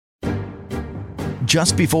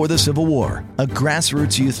Just before the Civil War, a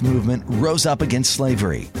grassroots youth movement rose up against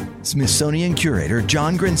slavery. Smithsonian curator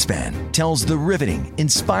John Greenspan tells the riveting,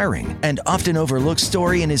 inspiring, and often overlooked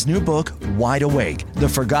story in his new book, Wide Awake, the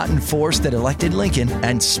forgotten force that elected Lincoln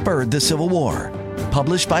and spurred the Civil War.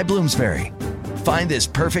 Published by Bloomsbury. Find this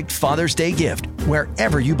perfect Father's Day gift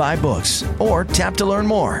wherever you buy books or tap to learn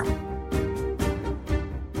more.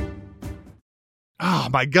 Oh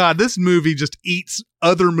my God, this movie just eats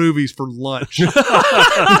other movies for lunch.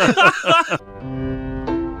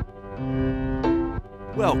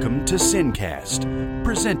 Welcome to Sincast,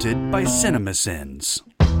 presented by CinemaSins.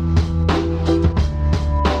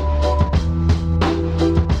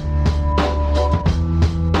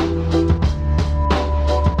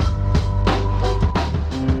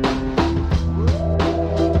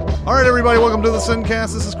 All right, everybody, welcome to the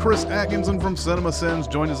Sincast. This is Chris Atkinson from CinemaSins,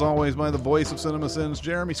 joined as always by the voice of CinemaSins,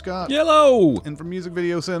 Jeremy Scott. Hello. And from Music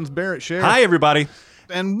Video Sins, Barrett Sher. Hi, everybody.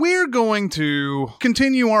 And we're going to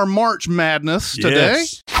continue our March Madness today.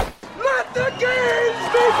 Yes. Let the games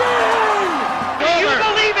begin! Do you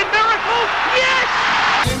believe in miracles? Yes!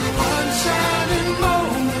 In one shining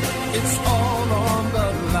moment, it's all on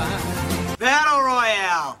the line. Battle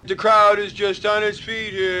Royale! The crowd is just on its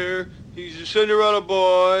feet here. He's a Cinderella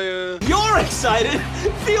boy. You're excited!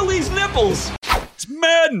 Feel these nipples! It's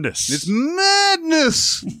madness. It's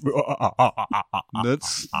madness.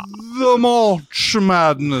 That's the March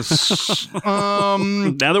Madness. Now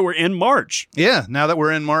that we're in March. Yeah, now that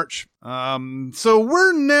we're in March. So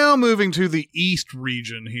we're now moving to the East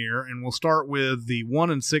region here, and we'll start with the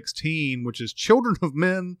 1 in 16, which is Children of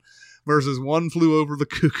Men versus One Flew Over the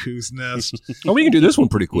Cuckoo's Nest. Oh, we can do this one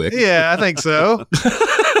pretty quick. Yeah, I think so.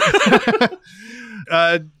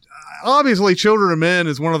 Obviously, Children of Men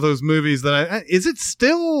is one of those movies that is it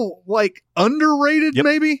still like underrated? Yep.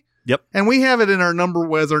 Maybe. Yep. And we have it in our number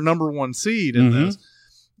one seed in this.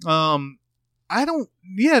 I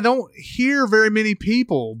don't hear very many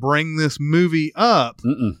people bring this movie up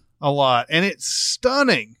a lot, and it's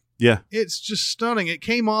stunning. Yeah. It's just stunning. It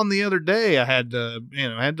came on the other day. I had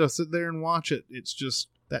to sit there and watch it. It's just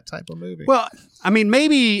that type of movie. Well, I mean,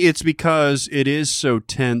 maybe it's because it is so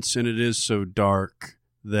tense and it is so dark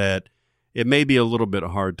that it may be a little bit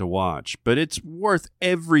hard to watch, but it's worth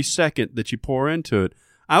every second that you pour into it.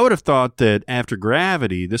 I would have thought that after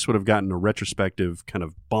Gravity, this would have gotten a retrospective kind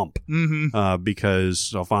of bump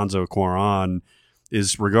because Alfonso Cuarón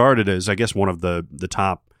is regarded as, I guess, one of the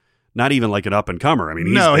top. Not even like an up and comer. I mean,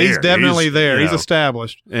 he's definitely there. He's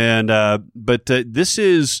established. And but this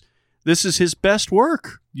is his best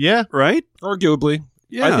work. Yeah, right. Arguably,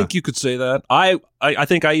 yeah. I think you could say that. I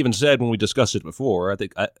think I even said when we discussed it before. I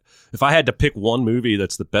think if I had to pick one movie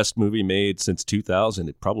that's the best movie made since 2000,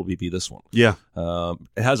 it'd probably be this one. Yeah,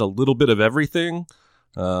 it has a little bit of everything.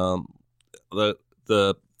 The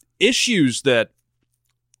issues that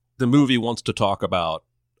the movie wants to talk about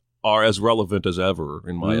are as relevant as ever,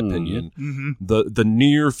 in my opinion. The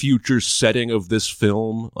near future setting of this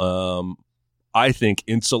film, I think,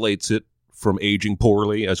 insulates it from aging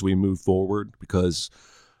poorly as we move forward because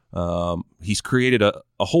he's created a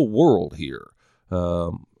whole world here.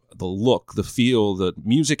 The look, the feel, the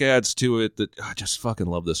music adds to it. I just fucking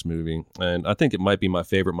love this movie, and I think it might be my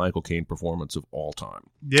favorite Michael Caine performance of all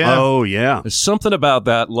time. Yeah. Oh yeah. There's something about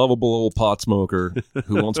that lovable old pot smoker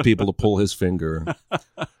who wants people to pull his finger,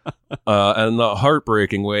 and the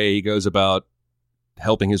heartbreaking way he goes about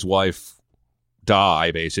helping his wife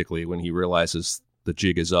die, basically, when he realizes the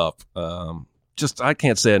jig is up. I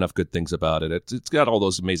can't say enough good things about it. It's got all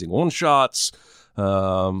those amazing one-shots.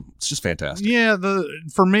 It's just fantastic. Yeah,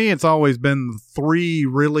 for me, it's always been 3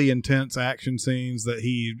 really intense action scenes that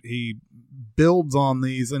he builds on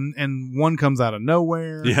these, and one comes out of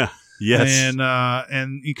nowhere. Yeah. Yes.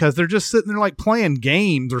 And because they're just sitting there like playing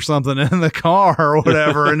games or something in the car or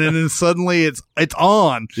whatever, and then suddenly it's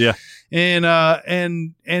on. Yeah. And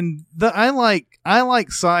I like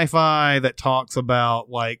sci-fi that talks about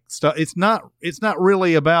like stuff. It's not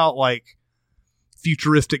really about like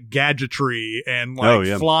futuristic gadgetry and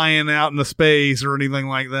like flying out into space or anything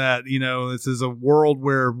like that. You know, this is a world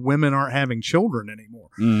where women aren't having children anymore.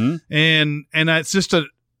 And it's just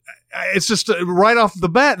right off the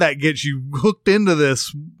bat that gets you hooked into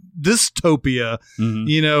this dystopia,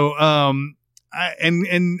 you know,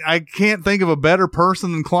 I can't think of a better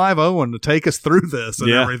person than Clive Owen to take us through this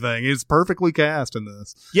and everything. He's perfectly cast in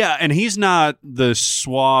this. Yeah, and he's not the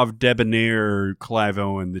suave, debonair Clive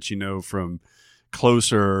Owen that you know from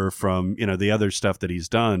Closer, from the other stuff that he's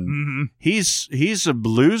done. He's a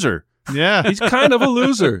blueser. Yeah. He's kind of a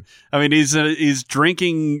loser. I mean, he's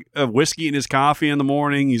drinking whiskey in his coffee in the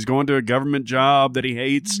morning. He's going to a government job that he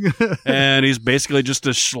hates, and he's basically just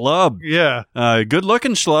a schlub. Yeah.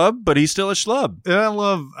 Good-looking schlub, but he's still a schlub. And I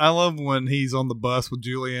love when he's on the bus with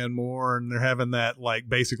Julianne Moore and they're having that, like,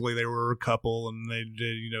 basically they were a couple and they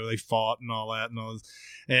did, they fought and all that and all this.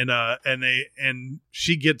 And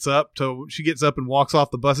she gets up and walks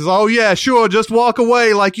off the bus. Says, "Oh yeah, sure, just walk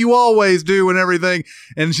away like you always do," and everything.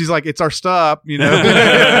 And she's like, "It's our stop,"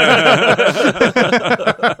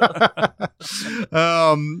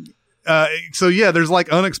 So yeah, there's like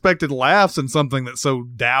unexpected laughs and something that's so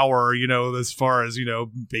dour, as far as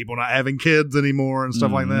people not having kids anymore and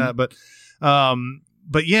stuff like that.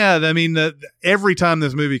 But yeah, I mean, every time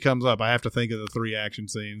this movie comes up, I have to think of the 3 action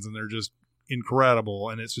scenes, and they're just incredible,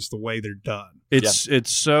 and it's just the way they're done.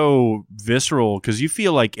 It's so visceral because you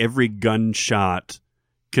feel like every gunshot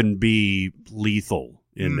can be lethal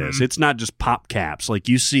in this. It's not just pop caps. Like,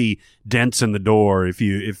 you see dents in the door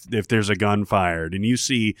if there's a gun fired, and you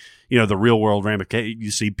see the real world ramifications.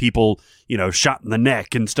 You see people shot in the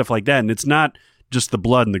neck and stuff like that, and it's not just the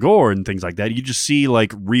blood and the gore and things like that. You just see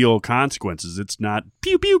like real consequences. It's not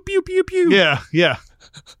pew pew pew pew pew. Yeah.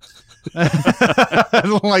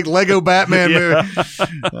 Like Lego Batman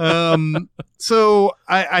movie. So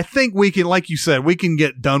I think we can, like you said, we can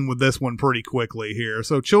get done with this one pretty quickly here.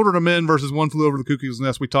 So Children of Men versus One Flew Over the Cuckoo's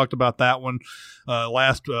Nest. We talked about that one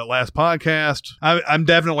last podcast. I'm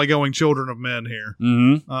definitely going Children of Men here.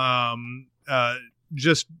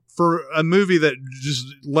 Just for a movie that just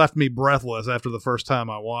left me breathless after the first time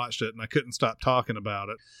I watched it, and I couldn't stop talking about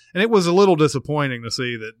it. And it was a little disappointing to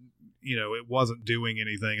see that it wasn't doing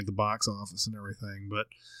anything at the box office and everything. But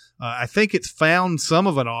I think it's found some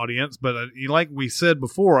of an audience. But like we said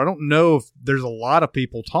before, I don't know if there's a lot of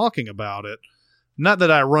people talking about it. Not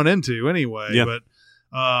that I run into anyway. But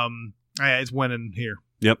it's winning here.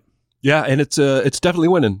 Yep. Yeah, and it's definitely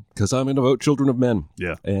winning because I'm going to vote Children of Men.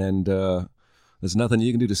 Yeah. And there's nothing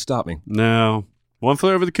you can do to stop me. No. One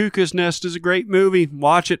Flew Over the Cuckoo's Nest is a great movie.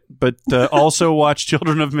 Watch it, but also watch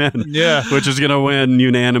Children of Men. Yeah. Which is going to win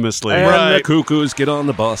unanimously. And the cuckoos get on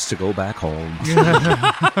the bus to go back home.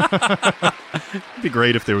 It'd be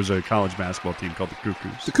great if there was a college basketball team called the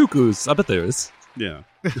Cuckoos. The Cuckoos. I bet there is. Yeah.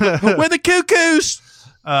 We're the Cuckoos!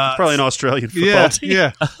 It's probably an Australian football team.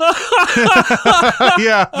 Yeah.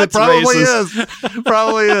 Yeah, it probably is.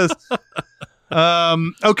 Probably is.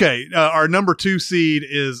 Okay, our number 2 seed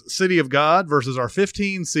is City of God versus our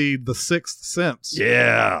 15 seed, The Sixth Sense.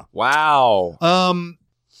 Yeah. Wow.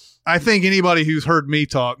 I think anybody who's heard me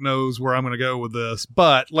talk knows where I'm going to go with this,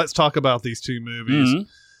 but let's talk about these 2 movies.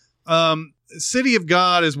 City of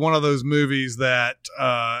God is one of those movies that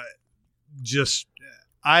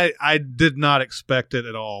I did not expect it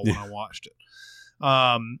at all when I watched it.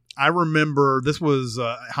 I remember this was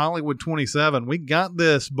Hollywood 27. We got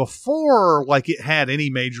this before like it had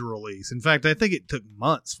any major release. In fact, I think it took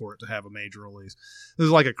months for it to have a major release. It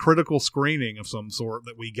was like a critical screening of some sort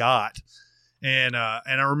that we got. And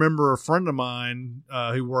I remember a friend of mine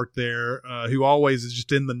who worked there who always is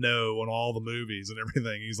just in the know on all the movies and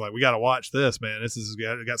everything. He's like, "We got to watch this, man. This is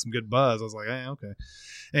got some good buzz." I was like, "Hey, okay."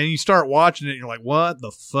 And you start watching it and you're like, "What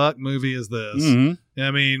the fuck movie is this?"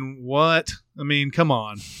 I mean, what? I mean, come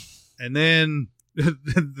on. And then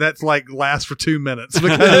that's like lasts for 2 minutes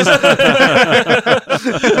because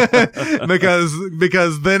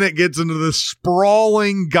because then it gets into this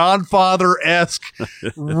sprawling Godfather-esque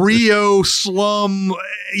Rio slum,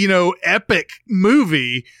 epic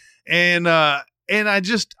movie. And it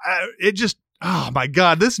just, oh my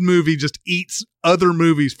God, this movie just eats other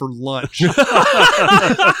movies for lunch.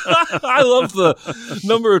 I love the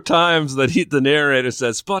number of times that the narrator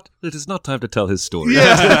says, "But it is not time to tell his story."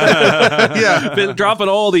 Yeah. Yeah. Been dropping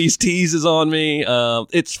all these teases on me.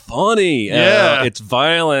 It's funny. Yeah. It's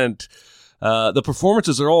violent. The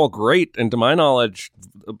performances are all great. And to my knowledge,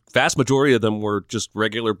 the vast majority of them were just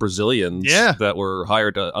regular Brazilians that were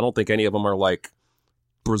hired. I don't think any of them are like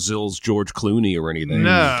Brazil's George Clooney or anything.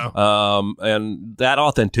 No. And that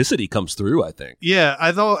authenticity comes through, I think. Yeah,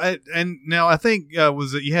 I thought, and now I think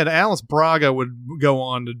was that you had Alice Braga would go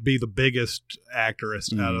on to be the biggest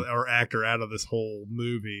actress actor out of this whole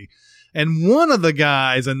movie. And one of the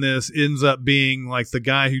guys in this ends up being like the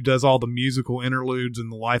guy who does all the musical interludes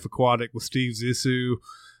in The Life Aquatic with Steve Zissou.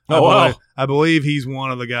 I believe he's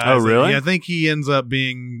one of the guys. Oh, really? I think he ends up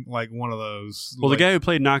being like one of those. Well, the guy who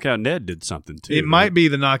played Knockout Ned did something too. It might be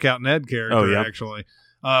the Knockout Ned character, Oh, yeah. actually.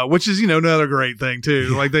 which is, another great thing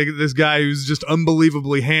too. Like this guy who's just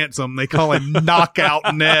unbelievably handsome. They call him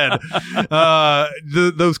Knockout Ned.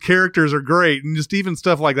 Those characters are great. And just even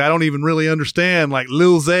stuff like that, I don't even really understand, like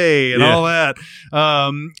Lil Zay and all that.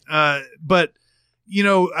 But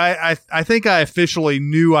I think I officially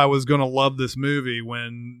knew I was going to love this movie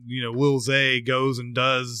when, Lil Zay goes and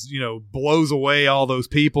does, blows away all those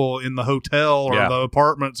people in the hotel or the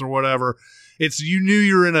apartments or whatever. You knew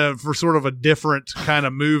you were for sort of a different kind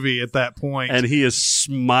of movie at that point. And he is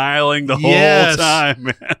smiling the whole time,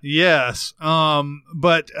 man. Yes.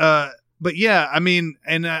 But yeah, I mean,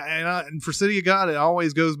 and for City of God, it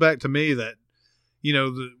always goes back to me that,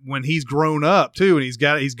 when he's grown up too, and he's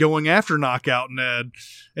going after Knockout Ned,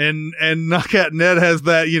 and Knockout Ned has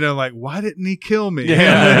that, like, why didn't he kill me?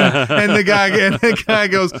 Yeah. And the guy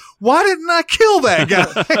goes, why didn't I kill that guy?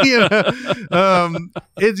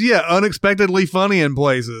 It's unexpectedly funny in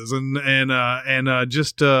places, and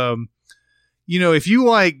just if you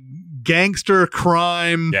like gangster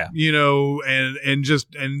crime, and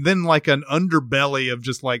then like an underbelly of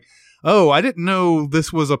just like, oh, I didn't know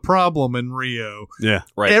this was a problem in Rio. Yeah,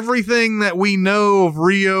 right. Everything that we know of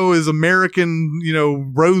Rio is American,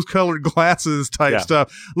 rose-colored glasses type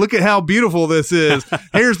stuff. Look at how beautiful this is.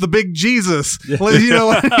 Here's the big Jesus. The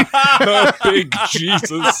big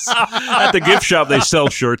Jesus. At the gift shop, they sell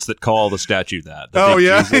shirts that call the statue that. Oh,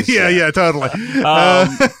 yeah? Jesus, yeah, totally.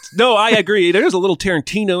 No, I agree. There's a little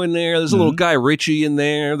Tarantino in there. There's a little Guy Ritchie in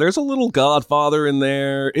there. There's a little Godfather in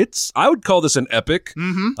there. I would call this an epic.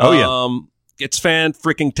 Mm-hmm. Oh, yeah. It's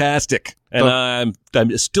fan-freaking-tastic. And I'm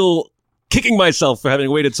still kicking myself for having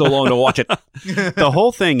waited so long to watch it. The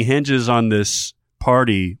whole thing hinges on this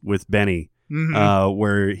party with Benny,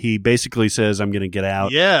 where he basically says, I'm going to get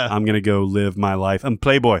out. Yeah. I'm going to go live my life. I'm a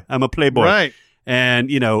playboy. Right. And,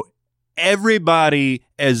 everybody,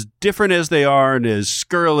 as different as they are and as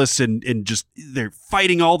scurrilous and just they're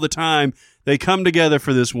fighting all the time, they come together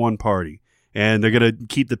for this one party. And they're going to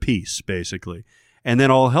keep the peace, basically. And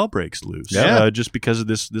then all hell breaks loose, just because of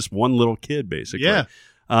this one little kid, basically. Yeah.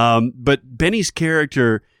 But Benny's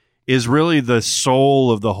character is really the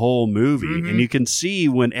soul of the whole movie, and you can see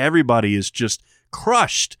when everybody is just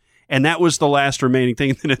crushed, and that was the last remaining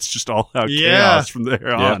thing. Then it's just all out chaos from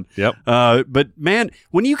there on. Yep. But man,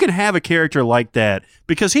 when you can have a character like that,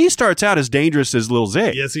 because he starts out as dangerous as Lil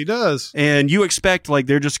Zay. Yes, he does. And you expect like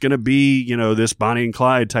they're just going to be, this Bonnie and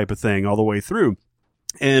Clyde type of thing all the way through.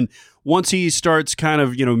 And once he starts kind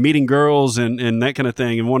of, meeting girls and that kind of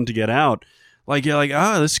thing and wanting to get out, like you're like,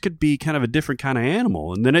 this could be kind of a different kind of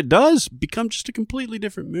animal. And then it does become just a completely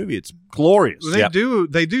different movie. It's glorious. They do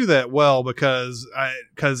that well because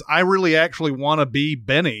I really actually want to be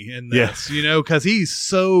Benny in this, because he's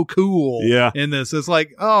so cool in this. It's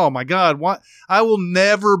like, oh my God, what? I will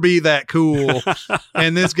never be that cool.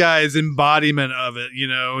 And this guy's embodiment of it,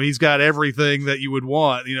 he's got everything that you would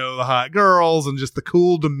want, the hot girls and just the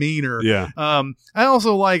cool demeanor. Yeah. I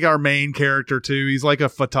also like our main character too. He's like a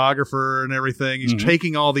photographer and everything. He's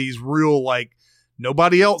taking all these real, like,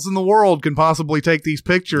 nobody else in the world can possibly take these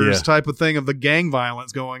pictures type of thing of the gang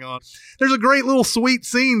violence going on. There's a great little sweet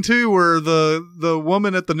scene too where the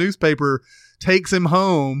woman at the newspaper takes him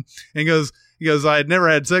home and goes, I had never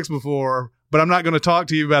had sex before, but I'm not going to talk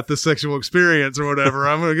to you about this sexual experience or whatever.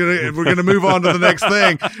 We're going to move on to the next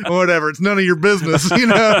thing or whatever. It's none of your business,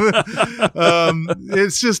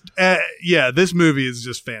 It's just, this movie is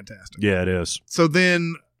just fantastic. Yeah, it is. So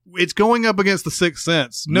then it's going up against The Sixth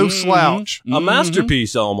Sense. No slouch. A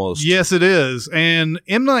masterpiece almost. Yes, it is. And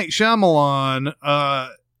M. Night Shyamalan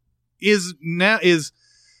is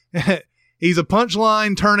he's a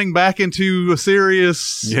punchline turning back into a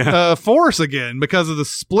serious force again because of the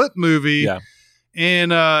Split movie. Yeah.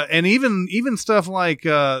 And even stuff like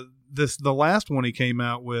the last one he came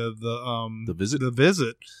out with, The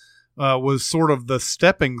Visit. Was sort of the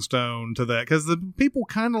stepping stone to that because the people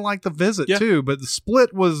kind of like The Visit too, but The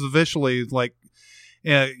Split was officially like,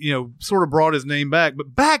 sort of brought his name back.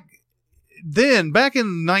 But back in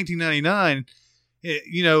 1999,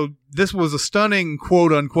 this was a stunning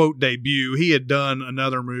quote unquote debut. He had done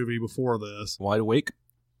another movie before this. Wide Awake?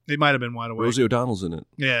 It might have been Wide Awake. Rosie O'Donnell's in it.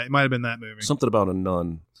 Yeah, it might have been that movie. Something about a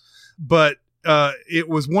nun. But it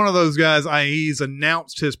was one of those guys, he's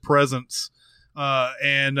announced his presence.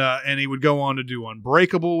 And he would go on to do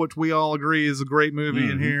Unbreakable, which we all agree is a great movie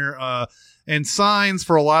in here. And Signs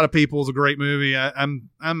for a lot of people is a great movie. I'm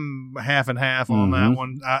half and half on that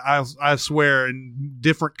one. I swear in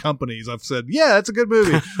different companies I've said, yeah, that's a good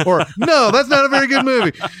movie, or no, that's not a very good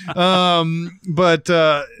movie. But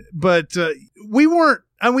we weren't.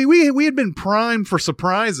 I mean, we had been primed for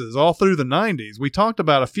surprises all through the 90s. We talked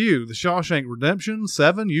about a few. The Shawshank Redemption,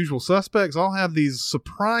 Seven, Usual Suspects, all have these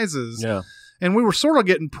surprises. Yeah. And we were sort of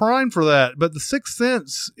getting primed for that. But The Sixth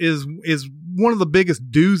Sense is one of the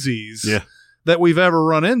biggest doozies that we've ever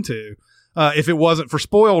run into. If it wasn't for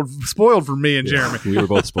spoiled for me and Jeremy. We were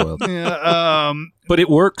both spoiled. Yeah, but it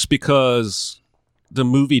works because the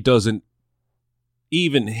movie doesn't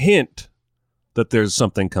even hint that there's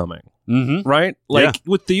something coming. Mm-hmm. Right? Like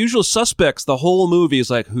with The Usual Suspects, the whole movie is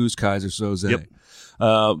like, who's Kaiser Soze? Yep.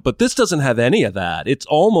 But this doesn't have any of that. It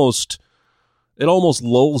almost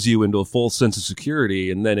lulls you into a false sense of security,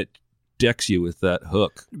 and then it decks you with that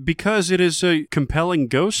hook. Because it is a compelling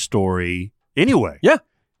ghost story anyway. Yeah.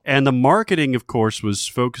 And the marketing, of course, was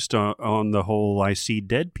focused on the whole I see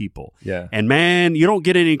dead people. Yeah. And man, you don't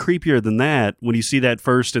get any creepier than that when you see that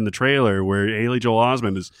first in the trailer where Haley Joel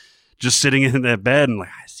Osment is just sitting in that bed and like,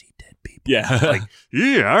 I see dead people. Yeah. Like,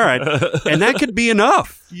 yeah, all right. And that could be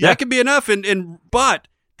enough. Yeah. That could be enough. But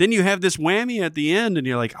then you have this whammy at the end and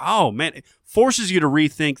you're like, oh man, it forces you to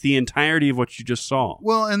rethink the entirety of what you just saw.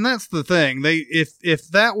 well, and that's the thing. If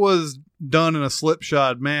that was done in a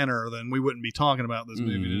slipshod manner, then we wouldn't be talking about this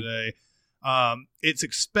movie today. It's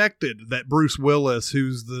expected that Bruce Willis,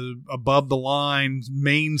 who's the above the line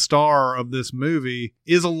main star of this movie,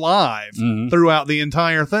 is alive throughout the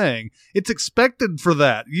entire thing. It's expected for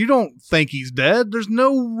that. You don't think he's dead. There's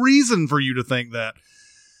no reason for you to think that.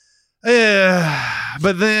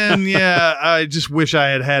 But then, I just wish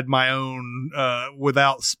I had my own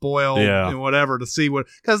without spoil and whatever to see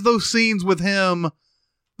because those scenes with him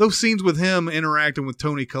interacting with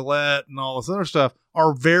Toni Collette and all this other stuff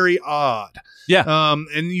are very odd. Yeah.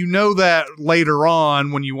 And you know that later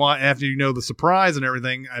on when after you know the surprise and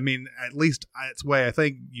everything. I mean, at least it's way I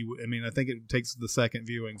think it takes the second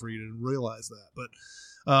viewing for you to realize that.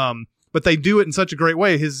 But they do it in such a great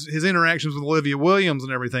way. His interactions with Olivia Williams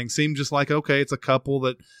and everything seem just like, okay, it's a couple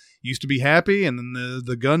that used to be happy, and then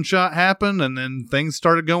the gunshot happened, and then things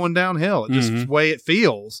started going downhill. It's just the way it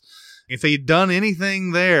feels. If they had done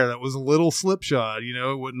anything there that was a little slipshod,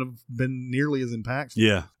 it wouldn't have been nearly as impactful.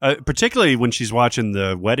 Yeah. Particularly when she's watching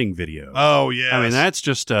the wedding video. Oh, yeah. I mean, that's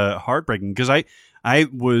just heartbreaking because I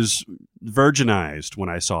was virginized when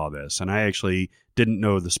I saw this, and I actually didn't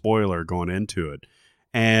know the spoiler going into it.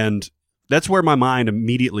 And that's where my mind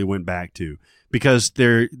immediately went back to because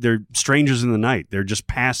they're strangers in the night. They're just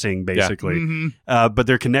passing, basically. Yeah. Mm-hmm. But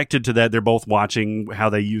they're connected to that. They're both watching how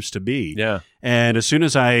they used to be. Yeah. And as soon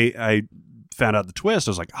as I found out the twist,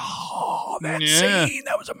 I was like, oh, that scene,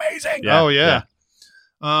 that was amazing. Yeah. Oh, yeah.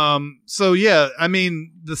 So, I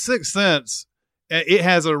mean, The Sixth Sense, it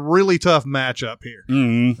has a really tough matchup here.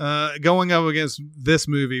 Mm-hmm. Going up against this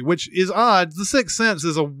movie, which is odd. The Sixth Sense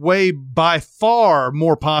is by far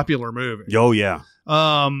more popular movie. Oh, yeah.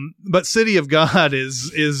 But City of God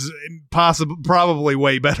is probably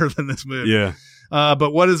way better than this movie. Yeah.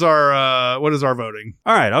 But what is our voting?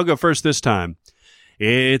 All right, I'll go first this time.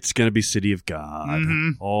 It's going to be City of God.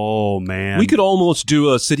 Mm-hmm. Oh, man. We could almost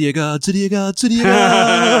do a City of God, City of God, City of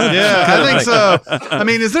God. Yeah, I think so. I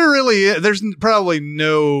mean, there's probably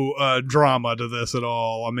no drama to this at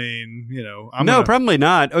all. I mean, probably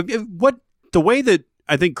not. The way that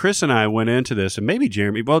I think Chris and I went into this, and maybe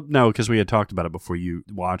Jeremy, well, no, because we had talked about it before you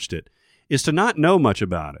watched it, is to not know much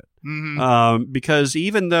about it. Mm-hmm. Because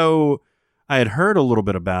even though I had heard a little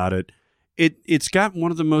bit about it, it's got one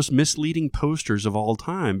of the most misleading posters of all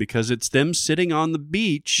time because it's them sitting on the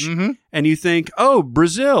beach and you think, oh,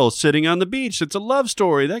 Brazil sitting on the beach. It's a love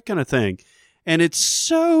story, that kind of thing. And it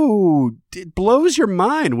blows your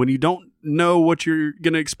mind when you don't know what you're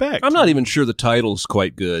going to expect. I'm not even sure the title's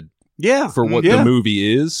quite good. Yeah. For what the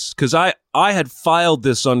movie is. Because I had filed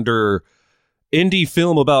this under indie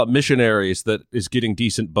film about missionaries that is getting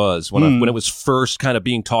decent buzz when it was first kind of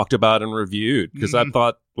being talked about and reviewed. Because I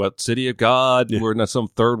thought, City of God, we're in some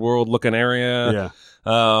third world looking area.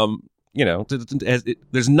 Yeah.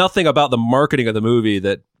 There's nothing about the marketing of the movie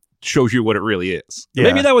that shows you what it really is. Yeah.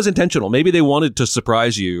 Maybe that was intentional. Maybe they wanted to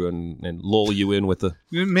surprise you and lull you in with the...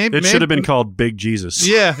 It should have been called Big Jesus.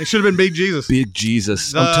 Yeah, it should have been Big Jesus. Big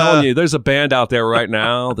Jesus. I'm telling you, there's a band out there right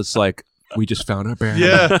now that's like, we just found our band.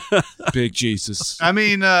 Yeah. Big Jesus. I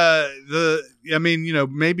mean,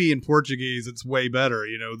 maybe in Portuguese it's way better,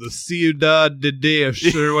 the Ciudad de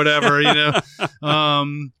Deus or whatever,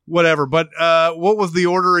 whatever. But what was the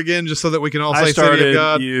order again, just so that we can all say City of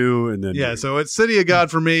God? You and then me. So it's City of God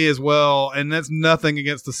for me as well, and that's nothing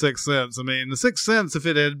against The Sixth Sense. I mean, The Sixth Sense,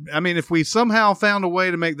 if we somehow found a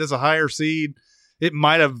way to make this a higher seed, it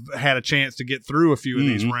might have had a chance to get through a few of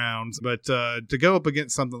these rounds, but to go up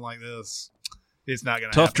against something like this, It's not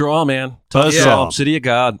going to Tough happen. draw, man. Tough Buzzsaw. draw. City of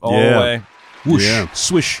God all Yeah. the way. Whoosh, Yeah.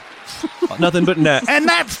 swish. Nothing but net. And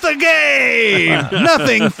that's the game.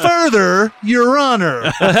 Nothing further, Your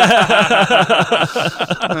Honor.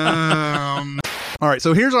 All right,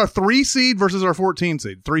 so here's our 3 seed versus our 14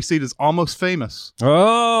 seed. 3 seed is Almost Famous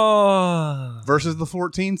Oh. versus the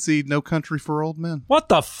 14 seed No Country for Old Men. What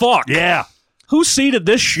the fuck? Yeah. Who seeded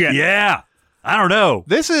this shit? Yeah. I don't know.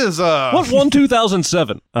 This is What won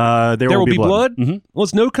 2007? There Will Be Blood? Mhm.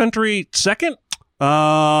 Was No Country second?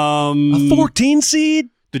 A Mm. 14 seed?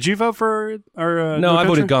 Did you vote for our No, I Country?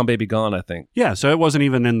 voted Gone Baby Gone, I think. Yeah, so it wasn't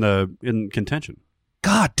even in contention.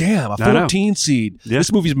 God damn, a I know. 14 seed. Yeah.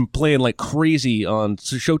 This movie's been playing like crazy on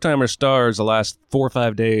Showtime or Stars the last 4 or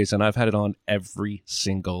 5 days, and I've had it on every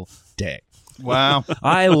single day. wow.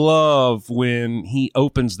 I love when he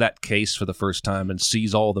opens that case for the first time and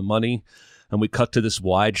sees all the money, and we cut to this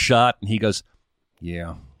wide shot, and he goes,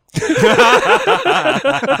 yeah.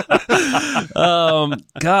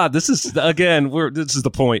 God, this is, again, this is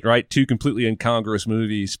the point, right? 2 completely incongruous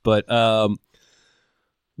movies, but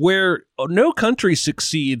where No Country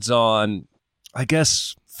succeeds on, I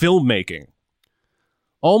guess, filmmaking,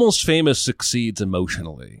 Almost Famous succeeds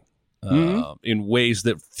emotionally in ways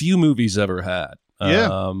that few movies ever had.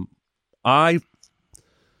 Yeah. I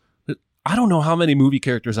don't know how many movie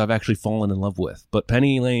characters I've actually fallen in love with, but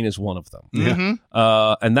Penny Lane is one of them. Mhm.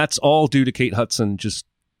 And that's all due to Kate Hudson just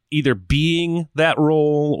either being that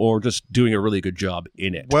role or just doing a really good job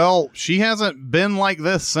in it. Well, she hasn't been like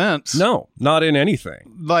this since. No, not in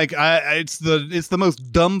anything. Like it's the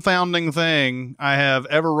most dumbfounding thing I have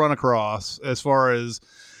ever run across, as far as,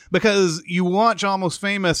 because you watch Almost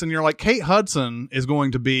Famous and you're like, Kate Hudson is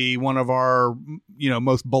going to be one of our,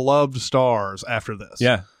 most beloved stars after this.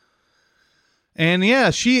 Yeah. And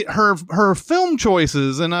yeah, her film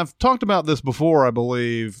choices, and I've talked about this before, I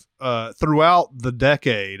believe, throughout the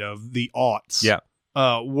decade of the aughts, Yeah.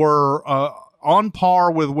 were on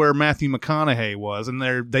par with where Matthew McConaughey was, and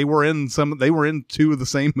they were in 2 of the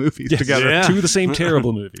same movies together. Yeah. 2 of the same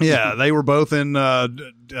terrible movies. Yeah, they were both in How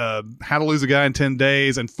to Lose a Guy in 10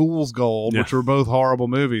 Days and Fool's Gold, which were both horrible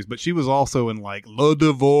movies. But she was also in like Le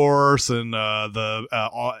Divorce and the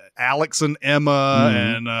Alex and Emma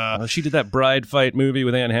and She did that bride fight movie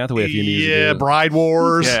with Anne Hathaway a few years ago. Bride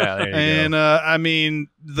Wars. Yeah, there you and I mean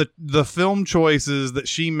the film choices that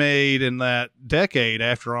she made in that decade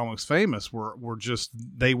after Almost Famous were just,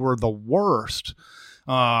 they were the worst.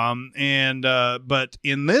 But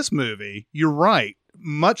in this movie, you're right.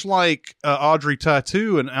 Much like Audrey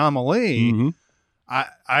Tautou and Amelie, Mhm. I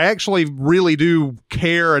actually really do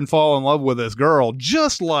care and fall in love with this girl,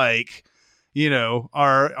 just like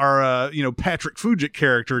our Patrick Fugit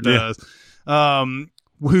character does.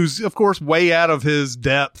 Who's of course way out of his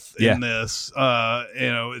depth in this.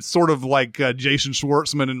 It's sort of like Jason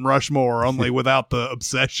Schwartzman in Rushmore, only without the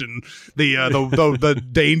obsession, the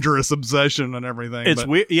dangerous obsession and everything. It's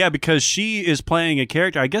weird, yeah, because she is playing a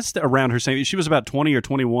character, I guess around her same, she was about 20 or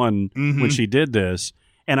 21 when she did this,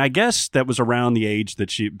 and I guess that was around the age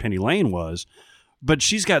that Penny Lane was, but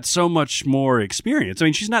she's got so much more experience. I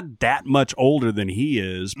mean, she's not that much older than he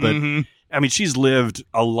is, but I mean, she's lived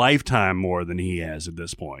a lifetime more than he has at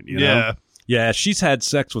this point. You know? Yeah. Yeah, she's had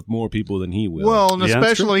sex with more people than he will. Well, and Yeah,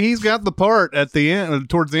 that's especially he's got the part at the end,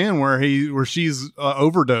 towards the end, where she's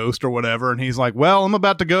overdosed or whatever, and he's like, "Well, I'm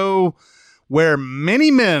about to go where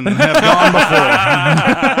many men have gone before."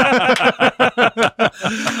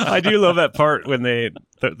 I do love that part when the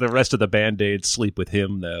rest of the Band-Aids sleep with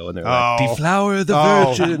him, though, and they're like, deflower the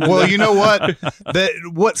virgin. Well, you know what?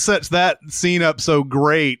 What sets that scene up so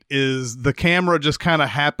great is the camera just kind of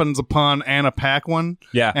happens upon Anna Paquin.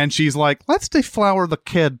 Yeah. And she's like, "Let's deflower the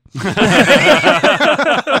kid."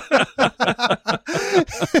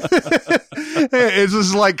 It's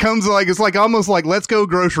just like it's like almost like "Let's go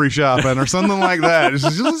grocery shopping" or something like that. It's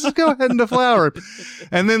just, let's just go ahead and deflower it.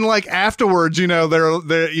 And then like afterwards,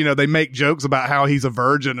 they make jokes about how he's a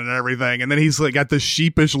virgin and everything, and then he's like got this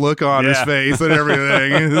sheepish look on his face and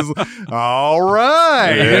everything. And it's like, all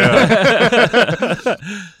right. Yeah.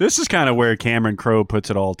 This is kind of where Cameron Crowe puts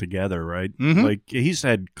it all together, right? Like he's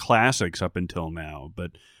had classics up until now,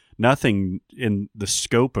 but nothing in the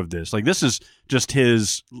scope of this. Like this is just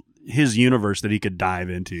his universe that he could dive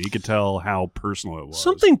into. He could tell how personal it was.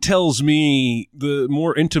 Something tells me the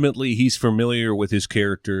more intimately he's familiar with his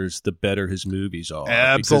characters, the better his movies are.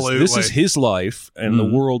 Absolutely. Because this is his life and the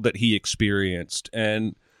world that he experienced.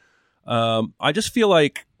 And I just feel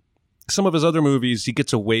like some of his other movies, he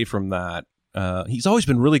gets away from that. He's always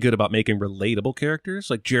been really good about making relatable characters,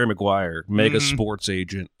 like Jerry Maguire, mega sports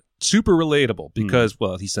agent, super relatable because,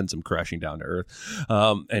 well, he sends him crashing down to Earth,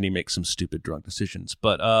 and he makes some stupid drunk decisions.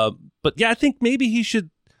 But yeah, I think maybe he should.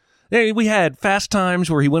 Hey, we had Fast Times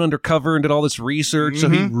where he went undercover and did all this research, so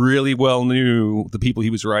he really well knew the people he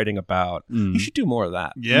was writing about. He should do more of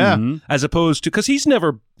that. Yeah. As opposed to, because he's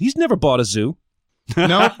never bought a zoo.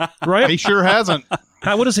 No, right? He sure hasn't.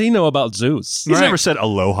 What does he know about zoos? He's never said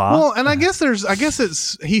aloha. Well, and I guess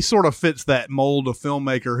he sort of fits that mold of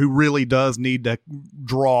filmmaker who really does need to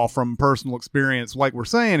draw from personal experience, like we're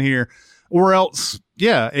saying here, or else,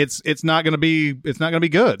 yeah, it's not going to be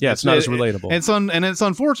good. Yeah, it's not as relatable. And it's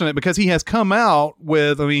unfortunate because he has come out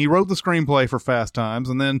with. I mean, he wrote the screenplay for Fast Times,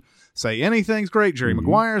 and then Say Anything's great. Jerry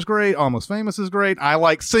Maguire's great. Almost Famous is great. I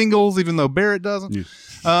like Singles, even though Barrett doesn't. Yeah.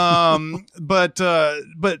 But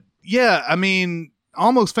yeah, I mean,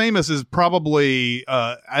 Almost Famous is probably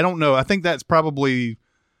I don't know. I think that's probably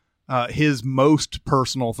his most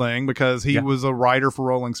personal thing because he was a writer for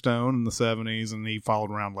Rolling Stone in the 70s and he followed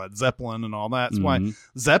around Led Zeppelin and all that. That's why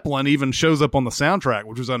Zeppelin even shows up on the soundtrack,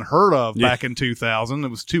 which was unheard of back in 2000. It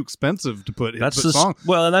was too expensive to put songs.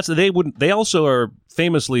 Well, and they also are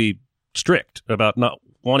famously strict about not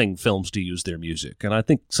wanting films to use their music. And I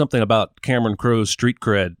think something about Cameron Crowe's street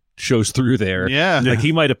cred shows through there. Yeah. Like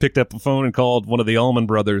he might have picked up a phone and called one of the Allman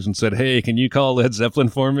Brothers and said, "Hey, can you call Led Zeppelin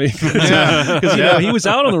for me?" Because you know, he was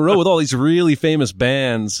out on the road with all these really famous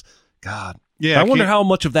bands. God. Yeah. I wonder how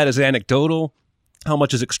much of that is anecdotal, how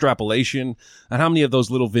much is extrapolation, and how many of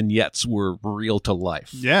those little vignettes were real to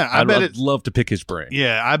life. Yeah. I'd love to pick his brain.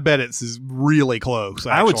 Yeah, I bet it's really close,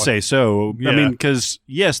 actually. I would say so. Yeah. I mean, because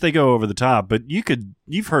yes, they go over the top, but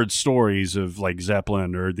you've heard stories of like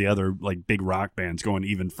Zeppelin or the other like big rock bands going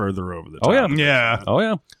even further over the top. Oh yeah. Yeah. Oh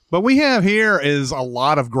yeah. But we have here is a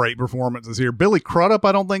lot of great performances here. Billy Crudup,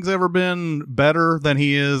 I don't think's ever been better than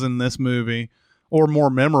he is in this movie. Or more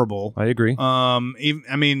memorable. I agree. I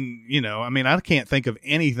can't think of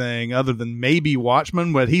anything other than maybe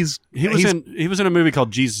Watchmen, but he was in a movie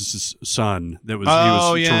called Jesus' Son that was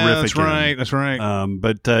terrific. That's right.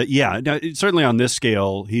 But certainly on this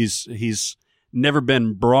scale, he's never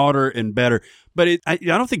been broader and better. But I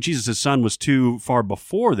don't think Jesus' Son was too far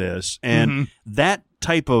before this, and that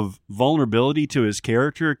type of vulnerability to his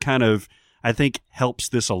character kind of I think helps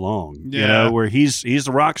this along. Yeah. You know, where he's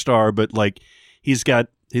a rock star, but like. He's got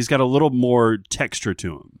a little more texture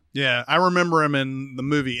to him. Yeah, I remember him in the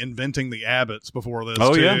movie Inventing the Abbots before this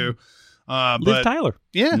too. Yeah. Liv Tyler.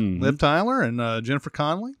 Yeah, Liv Tyler and Jennifer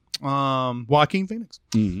Connelly, Joaquin Phoenix.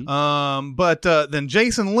 But then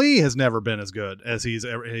Jason Lee has never been as good as he's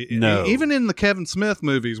ever. No. Even in the Kevin Smith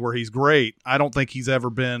movies where he's great, I don't think he's ever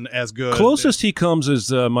been as good. Closest he comes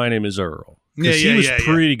is My Name is Earl. He was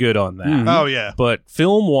pretty good on that. Oh, yeah. But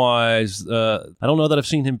film-wise, I don't know that I've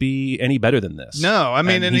seen him be any better than this. No, I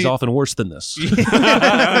mean... And he's often worse than this. What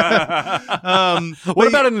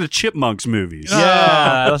about in the Chipmunks movies?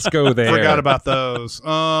 Yeah, let's go there. Forgot about those.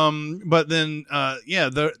 But then,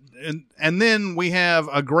 and then we have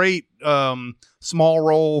a great small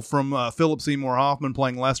role from Philip Seymour Hoffman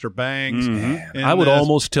playing Lester Bangs. I would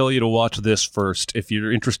almost tell you to watch this first if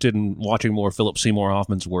you're interested in watching more Philip Seymour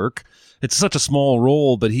Hoffman's work. It's such a small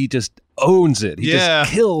role, but he just owns it. He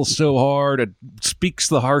just kills so hard and speaks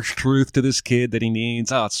the harsh truth to this kid that he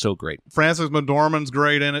needs. Oh, it's so great. Frances McDormand's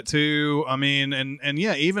great in it too. I mean, and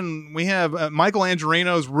yeah, even we have Michael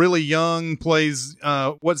Angelino's really young, plays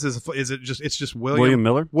what's his? It's just William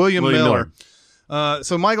Miller. William Miller.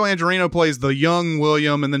 So Michael Angelino plays the young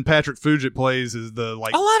William, and then Patrick Fugit plays as the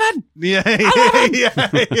 11. Yeah.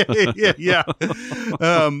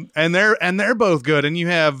 And they're both good. And you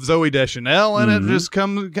have Zooey Deschanel in it. Just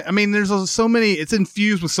come. I mean, there's so many. It's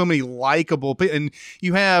infused with so many likable people. And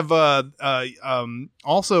you have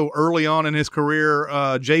also early on in his career,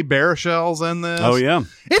 Jay Baruchel's in this. Oh yeah,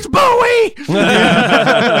 it's Bowie.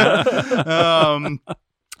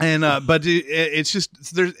 But it's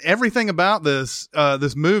just there's everything about this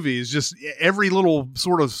movie is just every little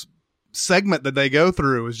sort of segment that they go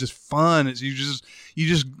through is just fun. It's you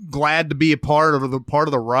just glad to be a part of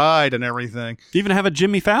the ride and everything. You even have a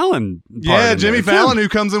Jimmy Fallon. Jimmy Fallon who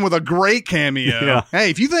comes in with a great cameo. Yeah. Hey,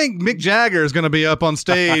 if you think Mick Jagger is going to be up on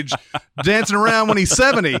stage dancing around when he's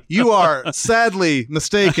 70, you are sadly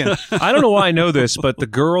mistaken. I don't know why I know this, but the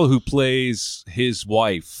girl who plays his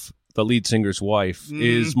wife, the lead singer's wife,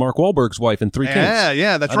 is Mark Wahlberg's wife in Three Kings.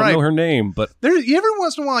 Yeah, that's right. I don't know her name, but every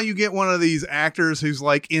once in a while you get one of these actors who's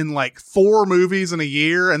like in like 4 movies in a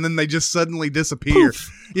year, and then they just suddenly disappear.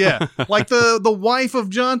 Poof. Yeah, like the wife of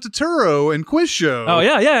John Turturro in Quiz Show. Oh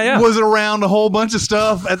yeah, was around a whole bunch of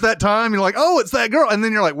stuff at that time. You're like, oh, it's that girl, and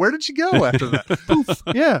then you're like, where did she go after that? Poof.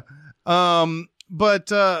 Yeah,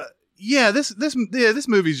 this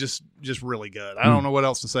movie's just really good. I don't know what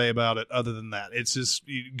else to say about it other than that. It's just,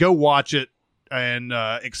 you go watch it and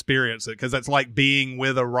experience it, because that's like being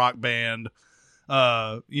with a rock band,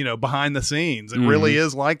 behind the scenes. It really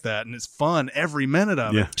is like that, and it's fun every minute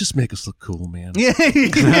of it. Just make us look cool, man. Yeah.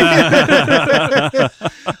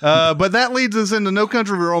 But that leads us into No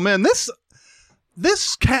Country for Old Men. This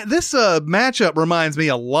matchup reminds me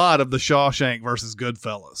a lot of the Shawshank versus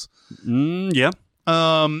Goodfellas. Yeah.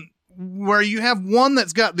 Where you have one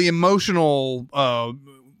that's got the emotional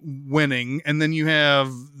winning, and then you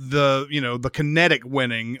have the kinetic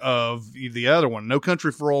winning of the other one. No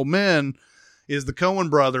Country for Old Men is the Coen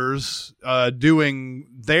brothers doing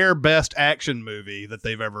their best action movie that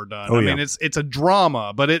they've ever done. I mean, it's a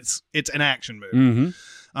drama, but it's an action movie.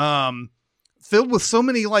 Filled with so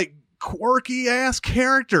many like quirky ass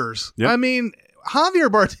characters. I mean, Javier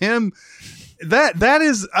Bardem,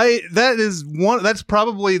 that's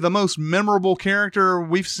probably the most memorable character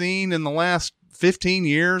we've seen in the last 15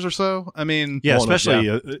 years or so. I mean,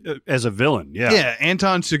 especially as a villain. Yeah,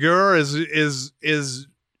 Anton Chigurh is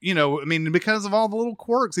I mean, because of all the little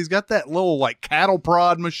quirks, he's got that little like cattle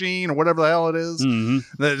prod machine or whatever the hell it is.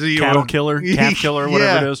 Cattle killer, calf killer,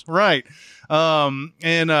 whatever it is. Right. The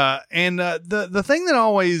thing that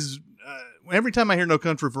always, every time I hear No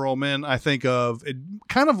Country for Old Men, I think of it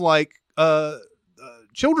kind of like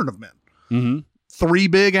Children of Men. 3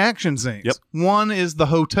 big action scenes. One is the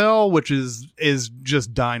hotel, which is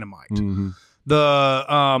just dynamite.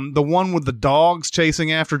 The one with the dogs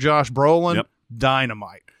chasing after Josh Brolin,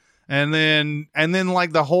 dynamite. And then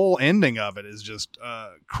like the whole ending of it is just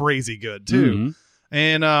crazy good too.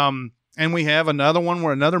 And we have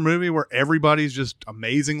another movie where everybody's just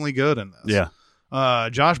amazingly good in this.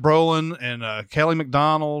 Josh Brolin and Kelly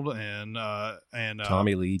MacDonald and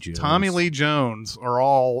Tommy Lee Jones. Tommy Lee Jones are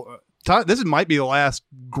all. This might be the last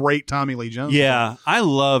great Tommy Lee Jones. Yeah, I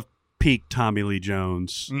love peak Tommy Lee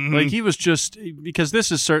Jones. Like, he was just, because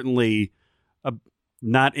this is certainly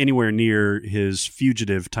not anywhere near his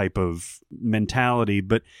fugitive type of mentality,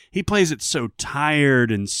 but he plays it so tired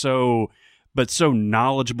and so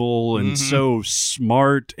knowledgeable and so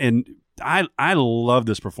smart, and I love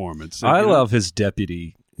this performance. I love his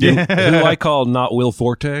deputy, who I call not Will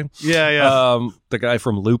Forte. The guy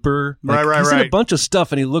from Looper. He's in a bunch of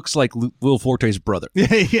stuff, and he looks like Will Forte's brother.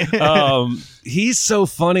 He's so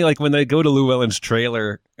funny. Like when they go to Llewellyn's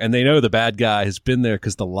trailer, and they know the bad guy has been there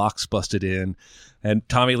because the lock's busted in. And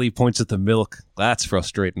Tommy Lee points at the milk. That's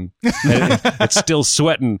frustrating. And it's still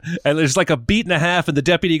sweating. And there's like a beat and a half, and the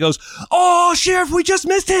deputy goes, "Oh, Sheriff, we just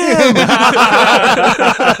missed him."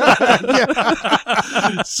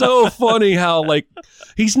 So funny how, like,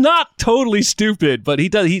 he's not totally stupid, but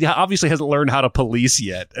he obviously hasn't learned how to police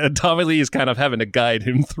yet. And Tommy Lee is kind of having to guide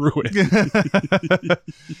him through it.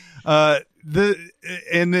 The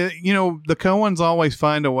Coens always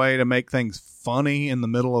find a way to make things funny in the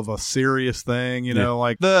middle of a serious thing,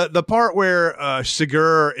 like the part where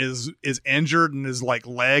Chigurh is injured and his like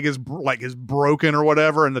leg is broken or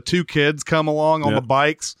whatever, and the 2 kids come along on the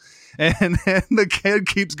bikes, and the kid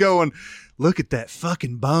keeps going, "Look at that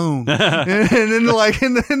fucking bone," and then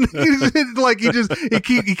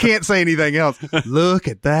he can't say anything else. "Look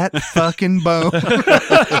at that fucking bone."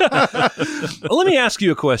 Let me ask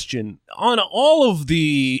you a question. On all of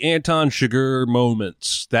the Anton Chigurh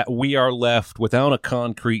moments that we are left without a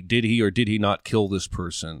concrete did he or did he not kill this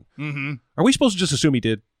person, are we supposed to just assume he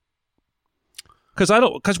did?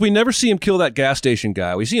 Because we never see him kill that gas station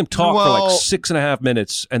guy. We see him talk for like 6.5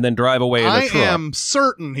 minutes and then drive away in a truck. I am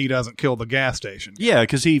certain he doesn't kill the gas station guy. Yeah,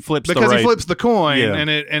 because he flips he flips the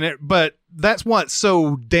coin, but that's what's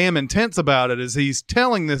so damn intense about it, is he's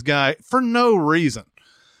telling this guy for no reason,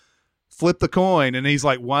 flip the coin, and he's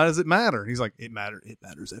like, "Why does it matter?" And he's like, "It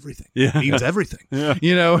matters everything. It means everything."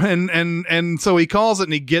 And so he calls it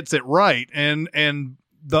and he gets it right. And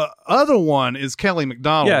the other one is Kelly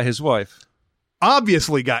MacDonald. Yeah, his wife.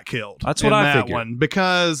 Obviously got killed. That's what I figured. One,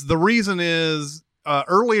 because the reason is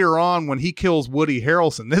earlier on when he kills Woody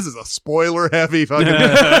Harrelson. This is a spoiler heavy fucking.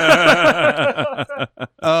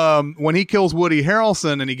 When he kills Woody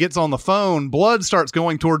Harrelson and he gets on the phone, blood starts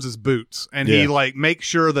going towards his boots, and he like makes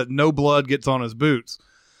sure that no blood gets on his boots.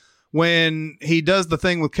 When he does the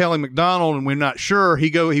thing with Kelly MacDonald and we're not sure,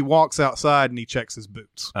 he walks outside and he checks his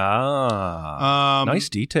boots. Nice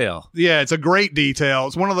detail. Yeah, it's a great detail.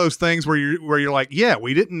 It's one of those things where you're like, yeah,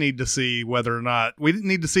 we didn't need to see we didn't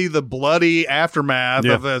need to see the bloody aftermath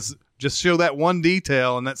of this. Just show that one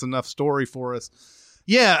detail, and that's enough story for us.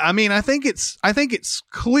 Yeah, I mean, I think it's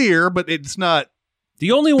clear, but it's not.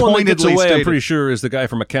 The only one that gets away, stated. I'm pretty sure, is the guy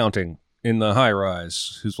from accounting in the high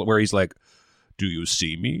rise, where he's like, "Do you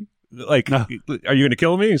see me? Like, are you going to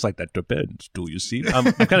kill me? He's like, that depends. Do you see?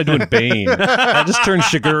 I'm kind of doing Bane. I just turned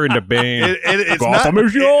Shigur into Bane. Gotham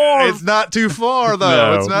is yours. It's not too far, though.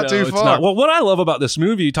 No, it's not too it's far. not. Well, what I love about this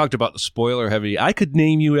movie, you talked about the spoiler heavy. I could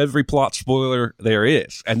name you every plot spoiler there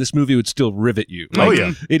is, and this movie would still rivet you.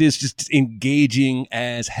 Like, it is just engaging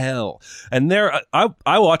as hell. And there,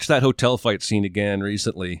 I watched that hotel fight scene again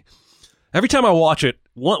recently. Every time I watch it,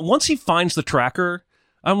 once he finds the tracker,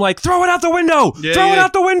 I'm like, throw it out the window! Throw it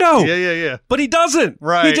out the window! Yeah. But he doesn't.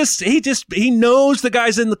 Right. He knows the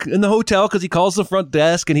guy's in the hotel because he calls the front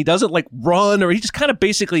desk, and he doesn't like run, or he just kind of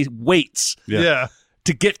basically waits. Yeah.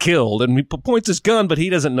 To get killed, and he points his gun, but he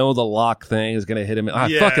doesn't know the lock thing is going to hit him.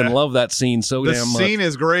 I fucking love that scene so damn much. The scene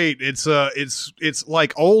is great. It's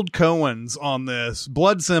like old Coens on this.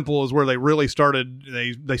 Blood Simple is where they really started.